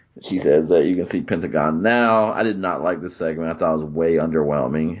 She says that you can see Pentagon now. I did not like this segment. I thought it was way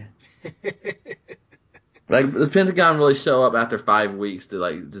underwhelming. Like, does Pentagon really show up after 5 weeks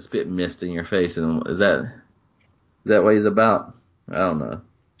to spit mist in your face? And is that what he's about? I don't know.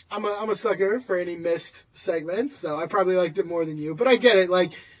 I'm a sucker for any mist segments, so I probably liked it more than you. But I get it.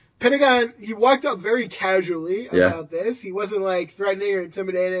 Like, Pentagon, he walked up very casually about this. He wasn't, like, threatening or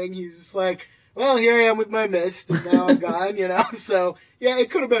intimidating. He was just like, well, here I am with my mist, and now I'm gone, So, yeah,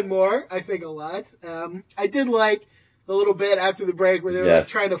 it could have been more, I think, a lot. I did like the little bit after the break where they were like,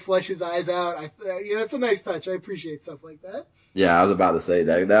 trying to flush his eyes out. It's a nice touch. I appreciate stuff like that. Yeah, I was about to say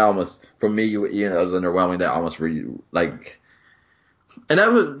that. That almost, for me, it was underwhelming. That almost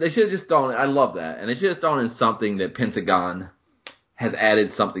they should have just thrown, I love that. And they should have thrown in something that Pentagon has added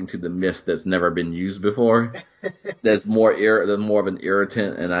something to the mist that's never been used before. That's more of an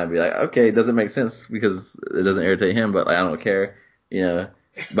irritant, and I'd be like, okay, it doesn't make sense because it doesn't irritate him, but like, I don't care,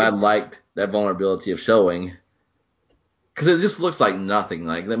 But I liked that vulnerability of showing, because it just looks like nothing.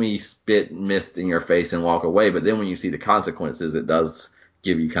 Like, let me spit mist in your face and walk away. But then when you see the consequences, it does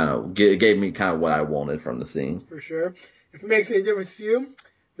give you it gave me kind of what I wanted from the scene. For sure. If it makes any difference to you,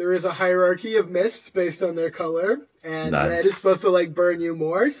 there is a hierarchy of mists based on their color, and red is supposed to like burn you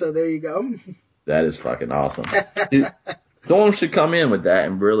more. So there you go. That is fucking awesome. Dude, someone should come in with that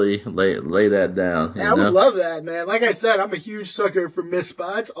and really lay that down. Yeah, I would love that, man. Like I said, I'm a huge sucker for mist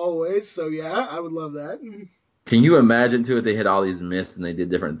spots always. So yeah, I would love that. Can you imagine too if they had all these mists and they did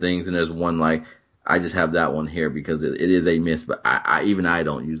different things, and there's one like, I just have that one here because it is a mist, but I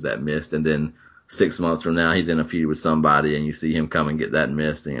don't use that mist, and then 6 months from now, he's in a feud with somebody, and you see him come and get that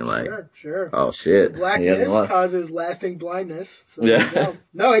mist, and you're like, sure. Oh, shit. The black mist causes lasting blindness. So yeah.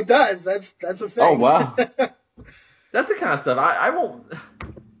 No, it does. That's a thing. Oh, wow. That's the kind of stuff I won't...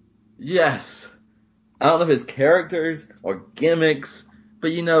 Yes. I don't know if it's characters or gimmicks,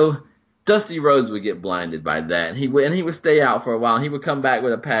 but, Dusty Rhodes would get blinded by that, and he would stay out for a while, and he would come back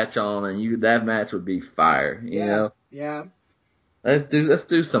with a patch on, and that match would be fire, you know? Yeah. Let's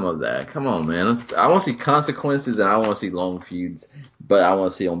do some of that. Come on, man. I want to see consequences, and I want to see long feuds, but I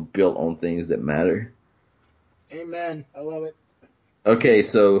want to see them built on things that matter. Amen. I love it. Okay,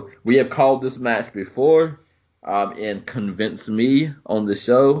 so we have called this match before, and Convince Me on the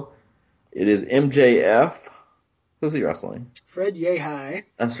show. It is MJF. Who's he wrestling? Fred Yehi.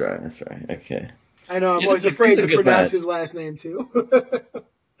 That's right. Okay. I know. I'm always afraid to pronounce his last name too.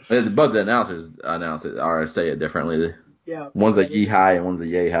 But the announcers announce it or say it differently. Yeah. One's a Yehi and one's a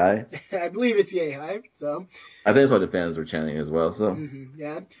Yehi. I believe it's Yehi. So. I think that's what the fans were chanting as well. So. Mm-hmm,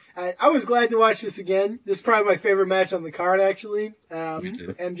 yeah. I was glad to watch this again. This is probably my favorite match on the card, actually. Me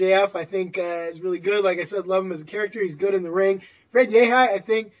too. MJF, I think, is really good. Like I said, love him as a character. He's good in the ring. Fred Yehi, I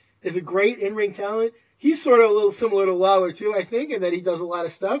think, is a great in-ring talent. He's sort of a little similar to Lawler too, I think, in that he does a lot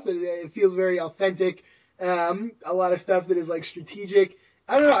of stuff that it feels very authentic. A lot of stuff that is like strategic.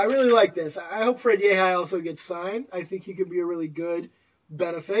 I don't know. I really like this. I hope Fred Yehi also gets signed. I think he could be a really good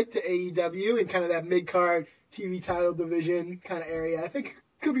benefit to AEW in kind of that mid-card TV title division kind of area. I think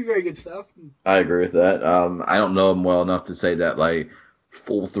it could be very good stuff. I agree with that. I don't know him well enough to say that like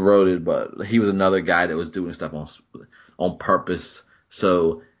full-throated, but he was another guy that was doing stuff on purpose.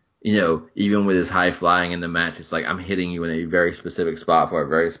 So, even with his high flying in the match, it's like I'm hitting you in a very specific spot for a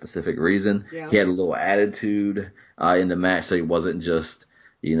very specific reason. Yeah. He had a little attitude in the match, so he wasn't just,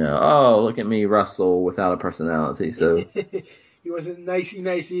 oh, look at me wrestle without a personality. So he wasn't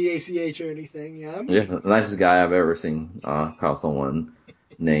nicey ACH or anything, yeah? Yeah, the nicest guy I've ever seen call someone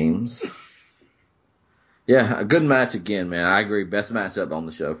names. Yeah, a good match again, man. I agree. Best matchup on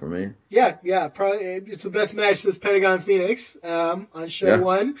the show for me. Yeah. Probably it's the best match since Pentagon Phoenix on show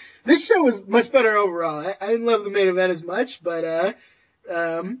 1. This show was much better overall. I didn't love the main event as much, but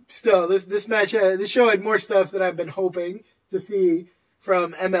still, this match, this show had more stuff that I've been hoping to see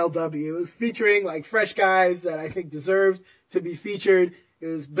from MLW. It was featuring like fresh guys that I think deserved to be featured. It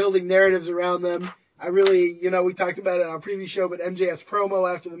was building narratives around them. I really, we talked about it on our previous show, but MJF's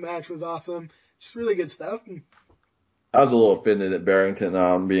promo after the match was awesome. Just really good stuff. I was a little offended at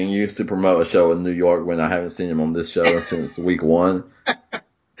Barrington being used to promote a show in New York when I haven't seen him on this show since week 1.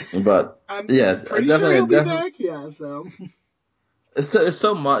 But pretty definitely, sure he'll be back. Yeah, so it's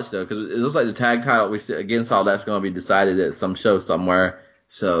so much though, because it looks like the tag title we again saw that's going to be decided at some show somewhere.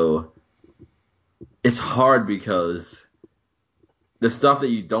 So it's hard because the stuff that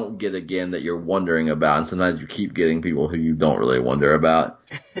you don't get again that you're wondering about, and sometimes you keep getting people who you don't really wonder about.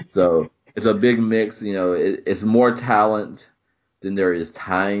 So it's a big mix, it's more talent than there is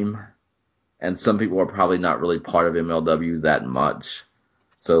time, and some people are probably not really part of MLW that much.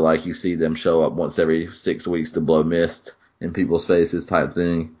 So like you see them show up once every 6 weeks to blow mist in people's faces type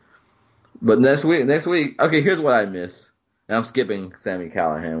thing. But next week, okay, here's what I miss. And I'm skipping Sami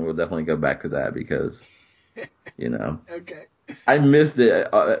Callihan. We'll definitely go back to that because, Okay. I missed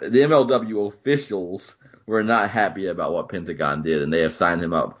it. The MLW officials were not happy about what Pentagon did, and they have signed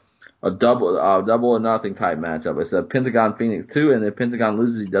him up a double or nothing type matchup. It's a Pentagon Phoenix 2, and if Pentagon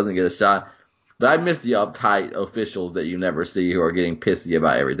loses, he doesn't get a shot. But I miss the uptight officials that you never see who are getting pissy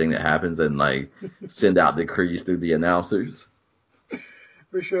about everything that happens and like send out decrees through the announcers.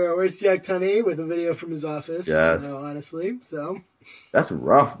 For sure. Where's Jack Tunney with a video from his office? Yes. Honestly, so that's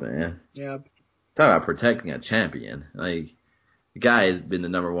rough, man. Yeah. Talk about protecting a champion. Like, the guy has been the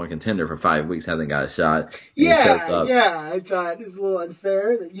number 1 contender for 5 weeks, hasn't got a shot. Yeah. I thought it was a little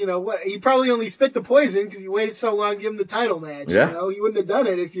unfair that, he probably only spit the poison because you waited so long to give him the title match. Yeah. He wouldn't have done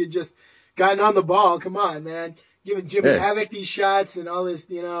it if you'd just gotten on the ball. Come on, man. Giving Jimmy Havoc these shots and all this,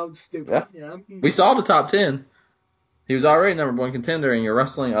 stupid. Yeah. We saw the top 10. He was already number 1 contender, and you're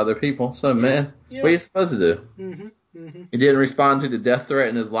wrestling other people. So, man, what are you supposed to do? Mm-hmm. He didn't respond to the death threat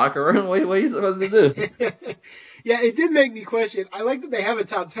in his locker room. What are you supposed to do? Yeah, it did make me question. I like that they have a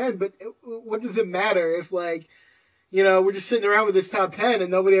top 10, but what does it matter if, we're just sitting around with this top 10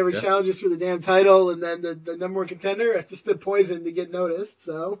 and nobody ever challenges for the damn title, and then the number 1 contender has to spit poison to get noticed,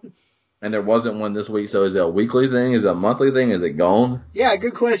 so. And there wasn't one this week, so is it a weekly thing? Is it a monthly thing? Is it gone? Yeah,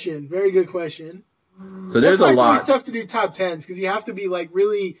 good question. Very good question. So there's a lot. It's always tough to do top 10s because you have to be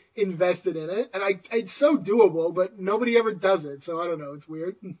really invested in it, and it's so doable, but nobody ever does it. So I don't know. It's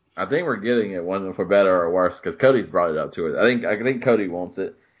weird. I think we're getting it, one for better or worse, because Cody's brought it up to it. I think Cody wants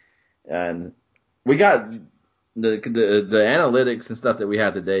it, and we got the analytics and stuff that we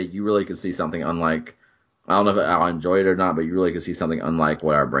have today. You really could see something unlike. I don't know if I'll enjoy it or not, but you really could see something unlike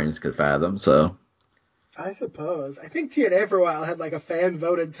what our brains could fathom. So. I suppose. I think TNA for a while had a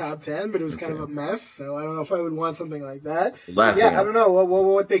fan-voted top 10, but it was kind of a mess, so I don't know if I would want something like that. I don't know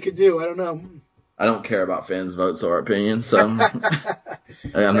what they could do. I don't know. I don't care about fans' votes or opinions, so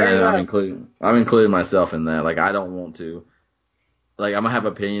I'm including myself in that. I don't want to. I'm going to have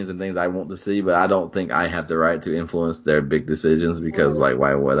opinions and things I want to see, but I don't think I have the right to influence their big decisions because, why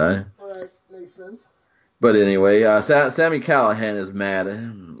would I? Well, that makes sense. But anyway, Sami Callihan is mad.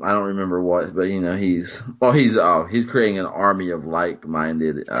 I don't remember what, but he's creating an army of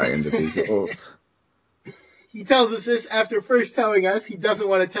like-minded individuals. He tells us this after first telling us he doesn't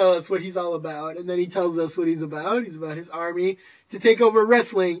want to tell us what he's all about, and then he tells us what he's about. He's about his army to take over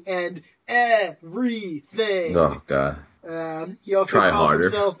wrestling and everything. Oh God. He also calls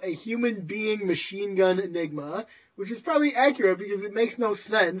himself a human being machine gun enigma, which is probably accurate because it makes no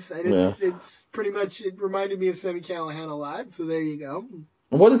sense, and it's pretty much, it reminded me of Sami Callihan a lot, so there you go.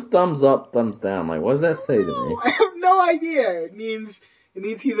 What is thumbs up, thumbs down? What does that say to me? I have no idea. It means It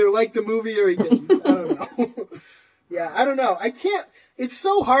means he either liked the movie or he didn't. I don't know. Yeah, I don't know. I can't. It's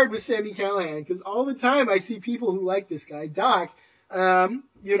so hard with Sami Callihan because all the time I see people who like this guy, Doc, who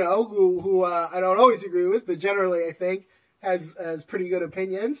I don't always agree with, but generally I think has pretty good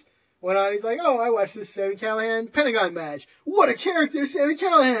opinions. Went on, he's like, oh, I watched this Sami Callihan Pentagon match. What a character Sami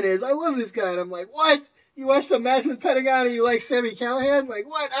Callihan is. I love this guy. And I'm like, what? You watched a match with Pentagon and you like Sami Callihan? Like,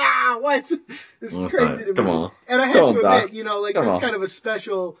 what? What? This is crazy to me. Come on. And I had to admit, Doc. That's kind of a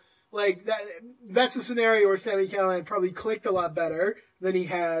special, that's a scenario where Sami Callihan probably clicked a lot better than he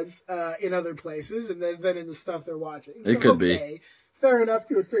has in other places and than in the stuff they're watching. So, it could be. Fair enough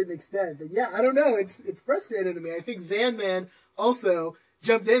to a certain extent. But yeah, I don't know. It's frustrating to me. I think Zanman also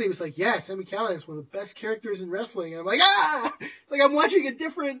jumped in. He was like, yeah, Sami Callihan is one of the best characters in wrestling. And I'm like, It's like I'm watching a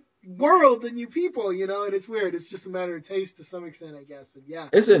different world than you people, and it's weird. It's just a matter of taste to some extent, I guess. But yeah.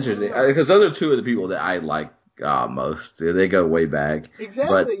 It's interesting because those are two of the people that I like most. They go way back.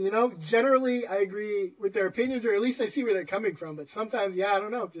 Exactly. Generally I agree with their opinions, or at least I see where they're coming from. But sometimes, I don't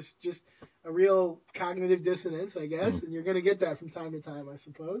know, just a real cognitive dissonance, I guess, and you're going to get that from time to time, I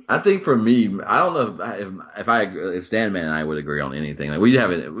suppose. I think for me, I don't know if Sandman and I would agree on anything. Like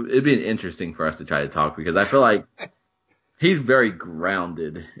it'd be interesting for us to try to talk because I feel like he's very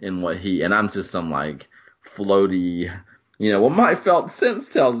grounded in and I'm just some like floaty, my felt sense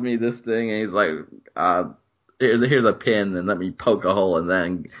tells me this thing, and he's like, here's a pin and let me poke a hole and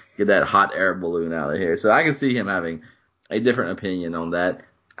then get that hot air balloon out of here. So I can see him having a different opinion on that.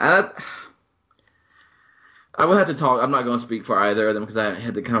 I will have to talk. I'm not going to speak for either of them because I haven't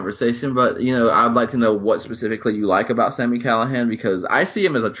had the conversation, but, I'd like to know what specifically you like about Sami Callihan because I see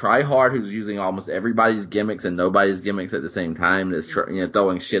him as a tryhard who's using almost everybody's gimmicks and nobody's gimmicks at the same time, that's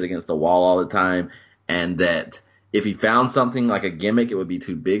throwing shit against the wall all the time, and that if he found something like a gimmick, it would be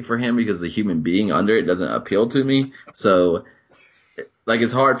too big for him because the human being under it doesn't appeal to me. So,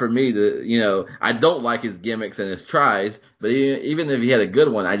 it's hard for me to, I don't like his gimmicks and his tries, but even if he had a good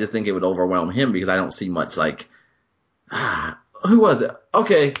one, I just think it would overwhelm him because I don't see much who was it?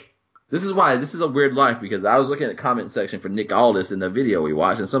 Okay, this is a weird life because I was looking at the comment section for Nick Aldis in the video we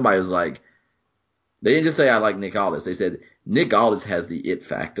watched, and somebody was like, they didn't just say I like Nick Aldis, they said Nick Aldis has the it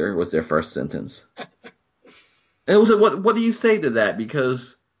factor was their first sentence. And it was what do you say to that?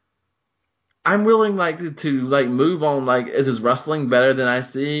 Because I'm willing to move on. Is his wrestling better than I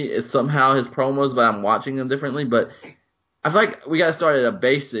see? Is somehow his promos, but I'm watching them differently. But I feel like we got to start at a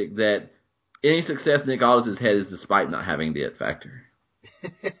basic that any success Nick Aldis has had is despite not having the it factor.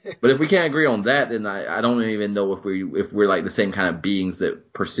 But if we can't agree on that, then I don't even know if we're like the same kind of beings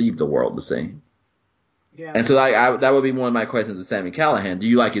that perceive the world the same. Yeah. And so that would be one of my questions to Sami Callihan. Do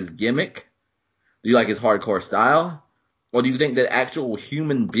you like his gimmick? Do you like his hardcore style? Or do you think that actual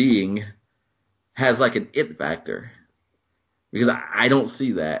human being has an it factor? Because I don't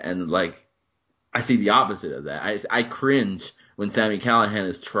see that, and I see the opposite of that. I cringe when Sami Callihan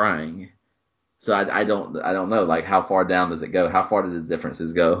is trying. So I don't know, how far down does it go? How far do the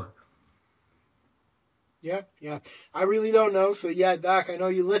differences go? Yeah. I really don't know. So yeah, Doc, I know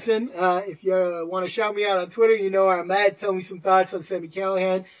you listen. If you want to shout me out on Twitter, you know where I'm at. Tell me some thoughts on Sami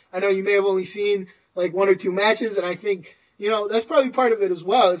Callihan. I know you may have only seen one or two matches, and I think that's probably part of it as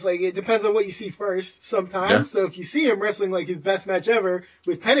well. It's it depends on what you see first sometimes. Yeah. So if you see him wrestling his best match ever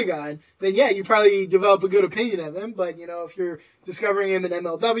with Pentagon, then yeah, you probably develop a good opinion of him. But, if you're discovering him in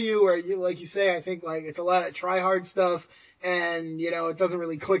MLW or like you say, I think it's a lot of try-hard stuff and, it doesn't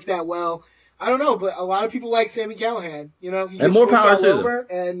really click that well. I don't know, but a lot of people like Sami Callihan. He and more power to them.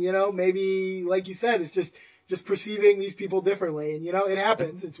 And, maybe, like you said, it's just perceiving these people differently. And, it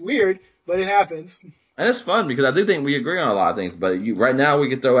happens. It's weird, but it happens. And it's fun because I do think we agree on a lot of things. But right now we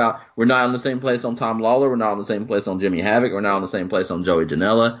could throw out, we're not on the same place on Tom Lawler. We're not on the same place on Jimmy Havoc. We're not on the same place on Joey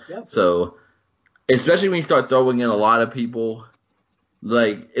Janela. Yep. So, especially when you start throwing in a lot of people,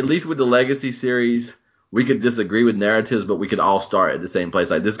 at least with the Legacy series, we could disagree with narratives, but we could all start at the same place.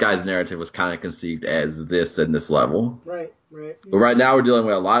 This guy's narrative was kind of conceived as this and this level. Right. But right now we're dealing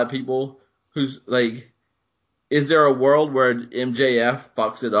with a lot of people who's is there a world where MJF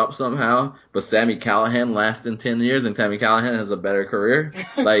fucks it up somehow, but Sami Callihan lasts in 10 years and Sami Callihan has a better career?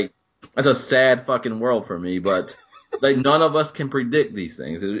 That's a sad fucking world for me, but none of us can predict these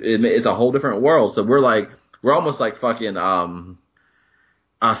things. It's a whole different world. So we're almost like fucking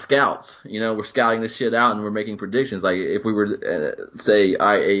scouts. We're scouting this shit out and we're making predictions. If we were say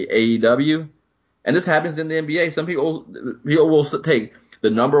AEW, and this happens in the NBA, some people will take the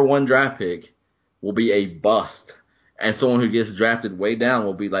number 1 draft pick will be a bust, and someone who gets drafted way down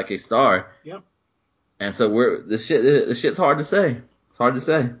will be a star. Yep. And so the shit's hard to say. It's hard to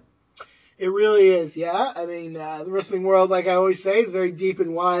say. It really is, yeah. I mean, the wrestling world, like I always say, is very deep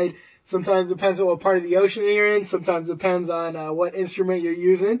and wide. Sometimes it depends on what part of the ocean you're in. Sometimes it depends on what instrument you're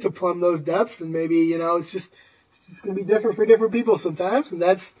using to plumb those depths. And maybe, it's just going to be different for different people sometimes. And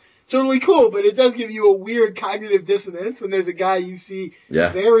that's totally cool. But it does give you a weird cognitive dissonance when there's a guy you see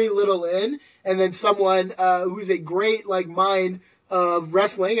very little in, and then someone who's a great, like, mind of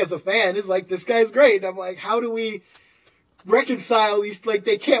wrestling as a fan is like, this guy's great. And I'm like, how do we reconcile these? Like,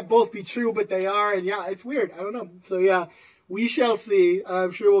 they can't both be true, but they are. And yeah, it's weird. I don't know. So yeah. We shall see.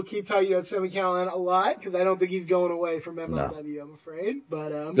 I'm sure we'll keep talking about Sami Callihan a lot because I don't think he's going away from MLW, no. I'm afraid.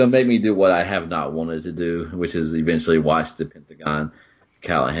 But it's going to make me do what I have not wanted to do, which is eventually watch the Pentagon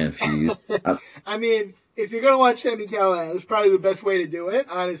Callihan feud. I mean, if you're going to watch Sami Callihan, it's probably the best way to do it,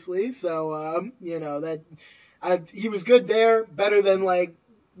 honestly. So, he was good there, better than, like,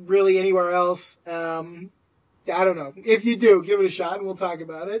 really anywhere else. I don't know. If you do, give it a shot and we'll talk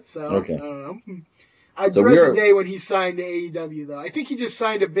about it. So, okay. I don't know. I dread the day when he signed to AEW, though. I think he just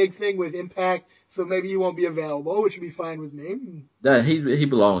signed a big thing with Impact, so maybe he won't be available, which would be fine with me. Yeah, he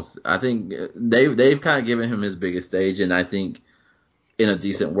belongs. I think they've kind of given him his biggest stage, and I think in a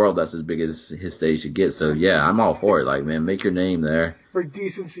decent world, that's as big as his stage should get. So, yeah, I'm all for it. Like, man, make your name there. For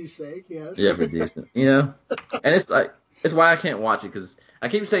decency's sake, yes. Yeah, for decent. And it's like, it's why I can't watch it, because I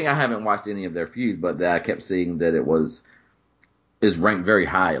keep saying I haven't watched any of their feuds, but I kept seeing that it is ranked very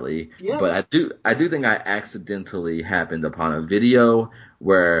highly, but I do think I accidentally happened upon a video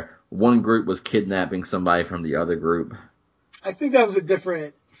where one group was kidnapping somebody from the other group. I think that was a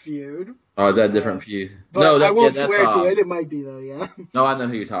different feud. Oh, is that a different feud? But no, I won't swear to it. It might be though, yeah. No, I know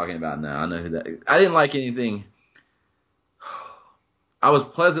who you're talking about now. I know who that is. I didn't like anything. I was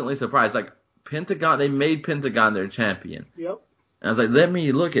pleasantly surprised. Like Pentagon, they made Pentagon their champion. Yep. And I was like, let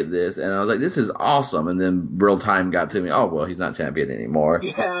me look at this. And I was like, this is awesome. And then real time got to me. Oh, well, he's not champion anymore.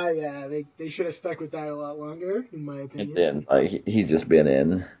 Yeah. They should have stuck with that a lot longer, in my opinion. And then, like, he's just been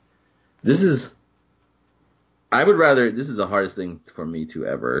in. This is the hardest thing for me to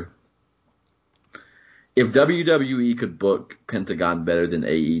ever. If WWE could book Pentagon better than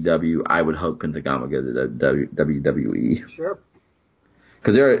AEW, I would hope Pentagon would go to WWE. Sure.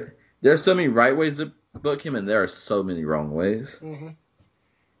 Because there are so many right ways to book him, and there are so many wrong ways. Mm-hmm.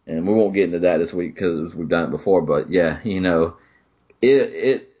 And we won't get into that this week because we've done it before. But yeah,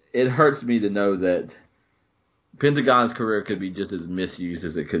 it hurts me to know that Pentagon's career could be just as misused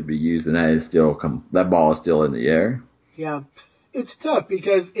as it could be used, and that ball is still in the air. Yeah, it's tough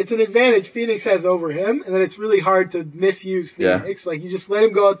because it's an advantage Phoenix has over him, and then it's really hard to misuse Phoenix. Yeah. Like, you just let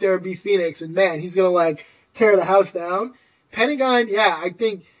him go out there and be Phoenix, and man, he's gonna like tear the house down. Pentagon, yeah, I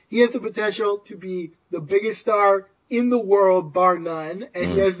think he has the potential to be the biggest star in the world, bar none,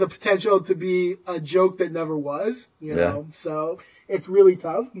 and he has the potential to be a joke that never was, you know. So it's really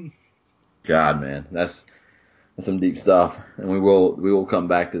tough. God, man, that's some deep stuff, and we will come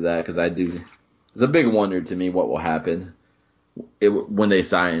back to that because it's a big wonder to me what will happen when they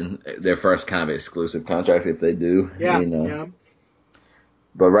sign their first kind of exclusive contracts, if they do. Yeah.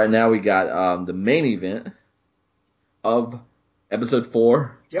 But right now we got the main event of episode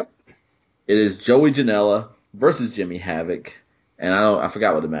 4. Yep. It is Joey Janela versus Jimmy Havoc. And I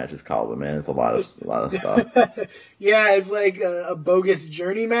forgot what the match is called, but man, it's a lot of stuff. Yeah, it's like a bogus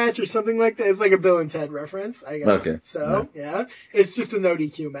journey match or something like that. It's like a Bill and Ted reference, I guess. Okay. So, yeah. It's just a no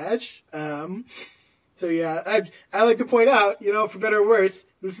DQ match. So yeah, I like to point out, for better or worse,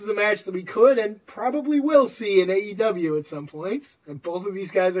 this is a match that we could and probably will see in AEW at some point. And both of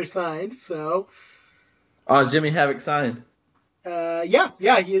these guys are signed, so. Oh, Jimmy Havoc signed? Yeah,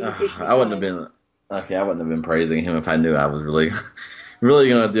 he is officially signed. I wouldn't have been praising him if I knew I was really, really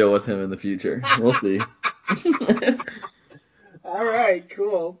going to deal with him in the future. We'll see. All right,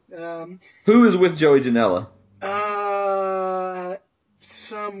 cool. Who is with Joey Janela?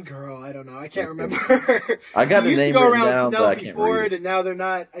 Some girl, I don't know. I can't remember. I got the name written down, but I can't read it. And now they're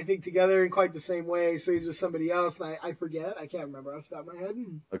not, I think, together in quite the same way. So he's with somebody else, and I forget. I can't remember off the top of my head.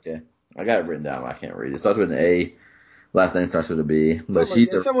 Okay. I got it written down, but I can't read it. It starts with an A. Last name starts with a B. But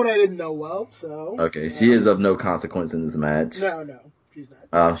someone I didn't know well, so. Okay, she is of no consequence in this match. No, she's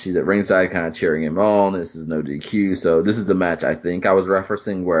not. She's at ringside kind of cheering him on. This is no DQ. So this is the match I think I was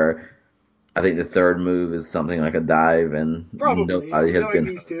referencing where I think the third move is something like a dive and probably. Nobody has been.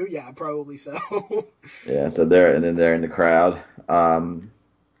 These two, yeah, probably so. Yeah, so they're in the crowd. I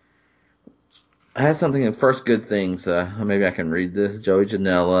had something in first good things. Maybe I can read this. Joey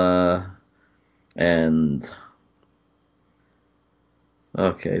Janela and.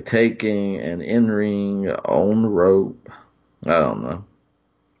 Okay, taking an in-ring on rope. I don't know.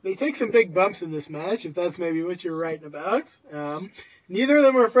 They take some big bumps in this match, if that's maybe what you're writing about. Neither of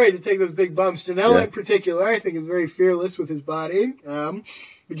them are afraid to take those big bumps. Janela in particular, I think, is very fearless with his body,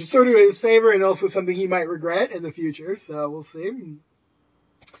 which is sort of in his favor and also something he might regret in the future. So we'll see.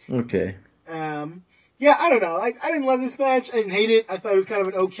 Okay. Yeah, I don't know. I didn't love this match. I didn't hate it. I thought it was kind of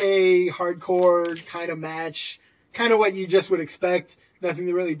an okay, hardcore kind of match. Kind of what you just would expect. Nothing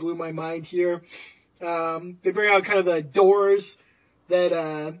that really blew my mind here. They bring out kind of the doors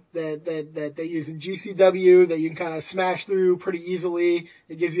that they use in GCW that you can kind of smash through pretty easily.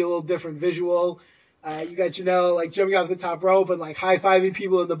 It gives you a little different visual. You got Janela like jumping off the top rope and like high-fiving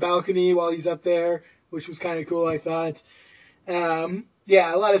people in the balcony while he's up there, which was kind of cool, I thought.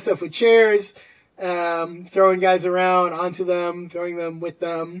 Yeah, a lot of stuff with chairs, throwing guys around onto them, throwing them with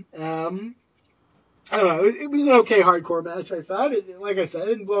them. I don't know. It was an okay hardcore match, I thought. Like I said,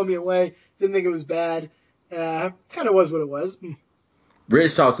 it didn't blow me away. Didn't think it was bad. Kind of was what it was.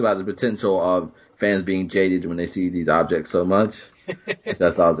 Rich talks about the potential of fans being jaded when they see these objects so much. Which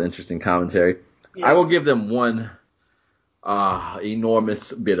I thought was interesting commentary. Yeah. I will give them one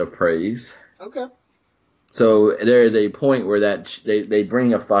enormous bit of praise. Okay. So there is a point where they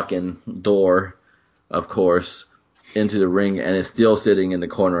bring a fucking door, of course, into the ring, and it's still sitting in the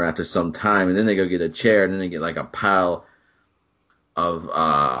corner after some time, and then they go get a chair, and then they get like a pile of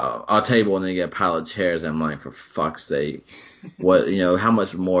a table, and then they get a pile of chairs, and I'm like, for fuck's sake, what, how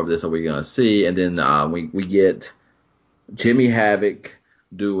much more of this are we gonna see? And then we get Jimmy Havoc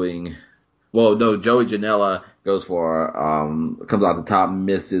doing, Joey Janela goes for comes out the top,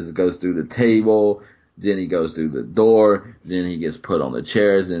 misses, goes through the table. Then he goes through the door. Then he gets put on the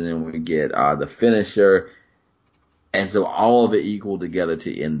chairs, and then we get the finisher. And so all of it equaled together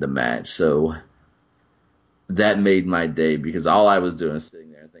to end the match. So that made my day, because all I was doing is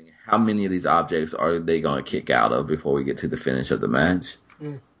sitting there thinking, how many of these objects are they going to kick out of before we get to the finish of the match?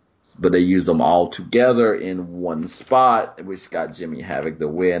 But they used them all together in one spot, which got Jimmy Havoc the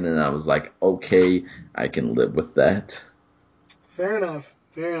win. And I was like, okay, I can live with that. Fair enough.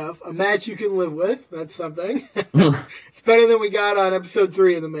 A match you can live with. That's something. It's better than we got on episode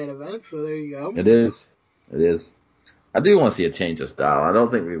 3 of the main event. So there you go. It is. I do want to see a change of style. I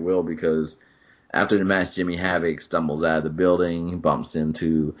don't think we will, because after the match, Jimmy Havoc stumbles out of the building, bumps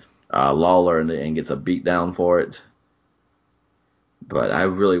into Lawler, and gets a beat down for it. But I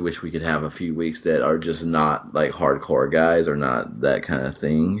really wish we could have a few weeks that are just not like hardcore guys, or not that kind of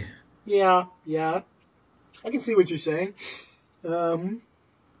thing. Yeah. I can see what you're saying.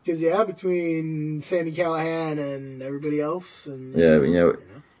 Because, between Sami Callihan and everybody else. And,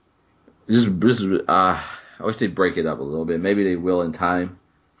 I wish they'd break it up a little bit. Maybe they will in time.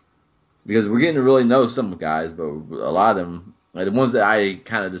 Because we're getting to really know some guys, but a lot of them, like the ones that I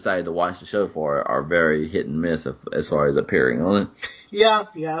kind of decided to watch the show for, are very hit and miss as far as appearing on it. Yeah.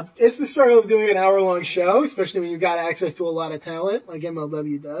 It's the struggle of doing an hour-long show, especially when you've got access to a lot of talent, like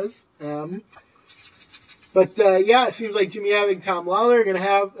MLW does. But it seems like Jimmy Havoc and Tom Lawler are going to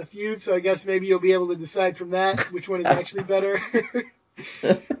have a feud, so I guess maybe you'll be able to decide from that which one is actually better.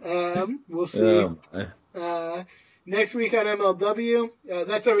 We'll see. Next week on MLW,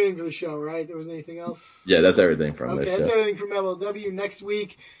 that's everything for the show, right? There was anything else? Yeah, that's everything from this show. Okay, that's everything from MLW. Next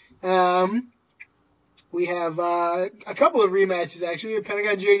week, we have a couple of rematches, actually. We have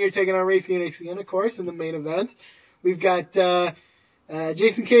Pentagon Jr. taking on Ray Phoenix again, of course, in the main event. We've got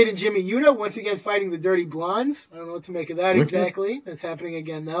Jason Cade and Jimmy Uda once again fighting the Dirty Blondes. I don't know what to make of that exactly. That's happening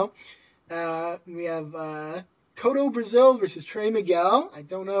again, though. We have Cotto Brazil versus Trey Miguel. I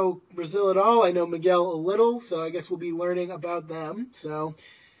don't know Brazil at all. I know Miguel a little, so I guess we'll be learning about them. So,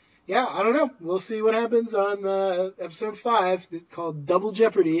 I don't know. We'll see what happens on episode 5 called Double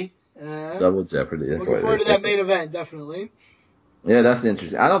Jeopardy. Double Jeopardy. That's looking forward to that main event, definitely. Yeah, that's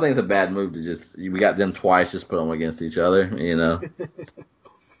interesting. I don't think it's a bad move to we got them twice, just put them against each other,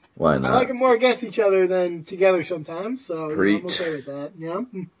 Why not? I like them more against each other than together sometimes, so I'm okay with that. Yeah.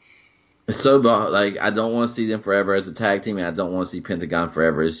 It's so, I don't want to see them forever as a tag team, and I don't want to see Pentagon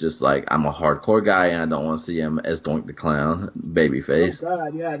forever. It's just I'm a hardcore guy, and I don't want to see him as Doink the Clown, babyface. Oh,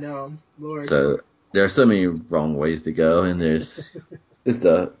 God, yeah, no. Lord. So, there are so many wrong ways to go, and there's just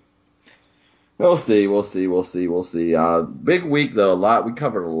we'll see. Big week, though, we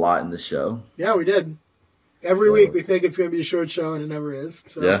covered a lot in the show. Yeah, we did. Every week we think it's going to be a short show, and it never is.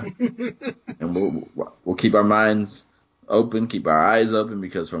 So. Yeah. And we'll keep our minds open, keep our eyes open,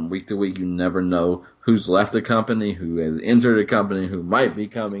 because from week to week you never know who's left the company, who has entered the company, who might be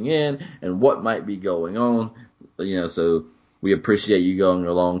coming in, and what might be going on. So we appreciate you going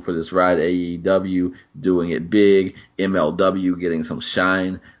along for this ride. AEW doing it big, MLW getting some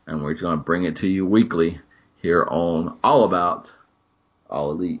shine, and we're going to bring it to you weekly here on All About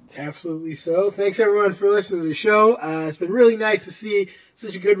All Elite. Absolutely so. Thanks everyone for listening to the show. It's been really nice to see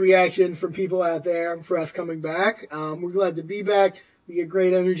such a good reaction from people out there for us coming back. We're glad to be back. We get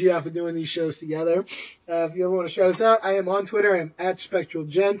great energy off of doing these shows together. If you ever want to shout us out, I am on Twitter. I'm at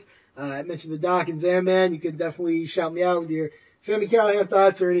SpectralGent. I mentioned the Doc and Zamman. You can definitely shout me out with your Sammy Callahan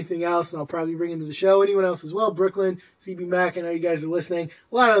thoughts or anything else, and I'll probably bring him to the show. Anyone else as well. Brooklyn, CB Mac, I know you guys are listening.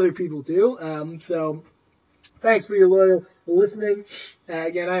 A lot of other people too. So thanks for your loyal listening.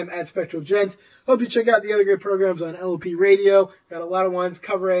 Again, I am at SpectralGent. Hope you check out the other great programs on LOP Radio. Got a lot of ones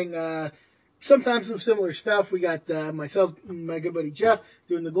covering sometimes some similar stuff. We got myself and my good buddy Jeff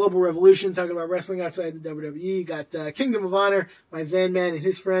doing the Global Revolution, talking about wrestling outside the WWE. Got Kingdom of Honor, my Zanman and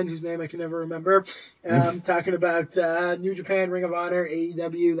his friend, whose name I can never remember, talking about New Japan, Ring of Honor,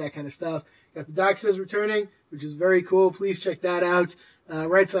 AEW, that kind of stuff. Got the Doc Says returning, which is very cool. Please check that out.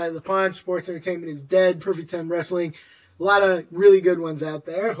 Right Side of the Pond, Sports Entertainment is Dead, Perfect 10 Wrestling. A lot of really good ones out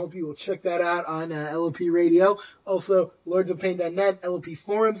there. Hope you will check that out on LOP Radio. Also, lordsofpain.net,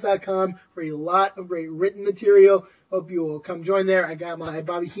 lopforums.com for a lot of great written material. Hope you will come join there. I got my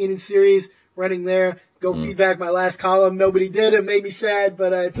Bobby Heenan series running there. Go feedback my last column. Nobody did. It made me sad,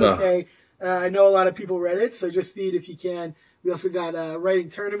 but it's okay. I know a lot of people read it, so just feed if you can. We also got a writing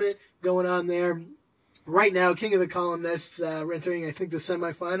tournament going on there. Right now, King of the Columnists, we're entering, I think, the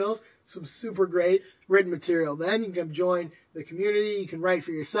semifinals. Some super great written material. Then you can come join the community. You can write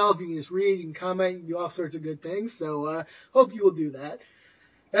for yourself. You can just read. You can comment. You can do all sorts of good things. So hope you will do that.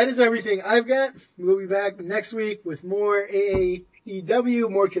 That is everything I've got. We'll be back next week with more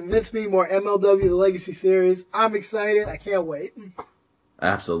AAEW, more Convince Me, more MLW, the Legacy Series. I'm excited. I can't wait.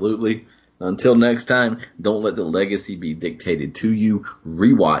 Absolutely. Until next time, don't let the legacy be dictated to you.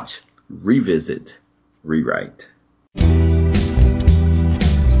 Rewatch, revisit, rewrite.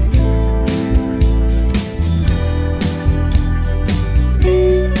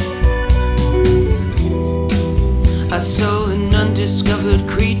 I saw an undiscovered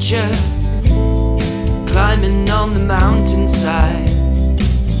creature climbing on the mountainside.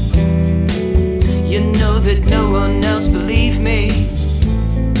 You know that no one else believed me.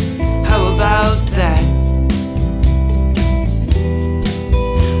 How about that?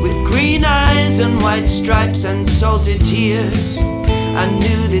 With green eyes and white stripes and salted tears, I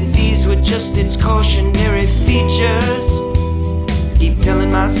knew that these were just its cautionary features. Keep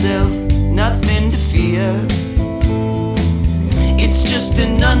telling myself nothing to fear. It's just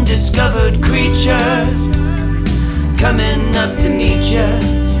an undiscovered creature coming up to meet you.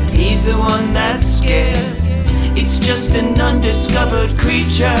 He's the one that's scared. It's just an undiscovered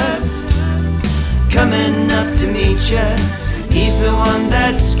creature coming up to meet you. He's the one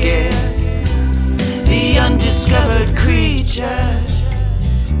that's scared. The undiscovered creature.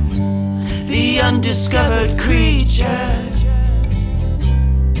 The undiscovered creature.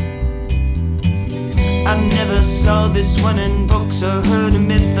 I never saw this one in books or heard a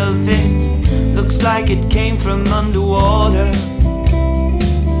myth of it. Looks like it came from underwater.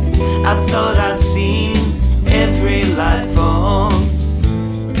 I thought I'd seen every life form,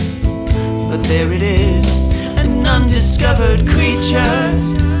 but there it is, an undiscovered creature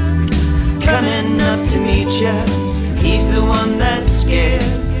coming up to meet you. He's the one that's scared.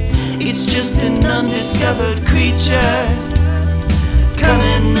 It's just an undiscovered creature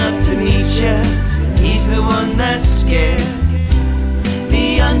coming up to meet you. He's the one that's scared.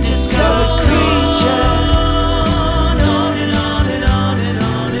 The undiscovered creature. On and on and on and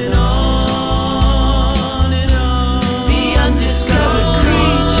on and on and on. The undiscovered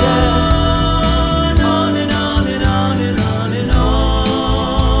creature. On and on and on and on and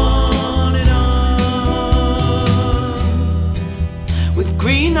on and on. With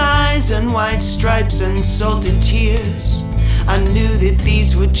green eyes and white stripes and salted tears, I knew that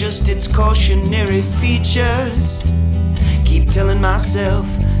these were just its cautionary features. Keep telling myself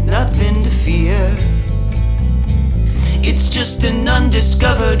nothing to fear. It's just an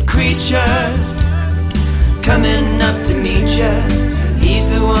undiscovered creature coming up to meet you. He's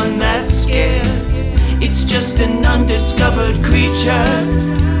the one that's scared. It's just an undiscovered creature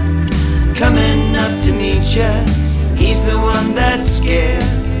coming up to meet you. He's the one that's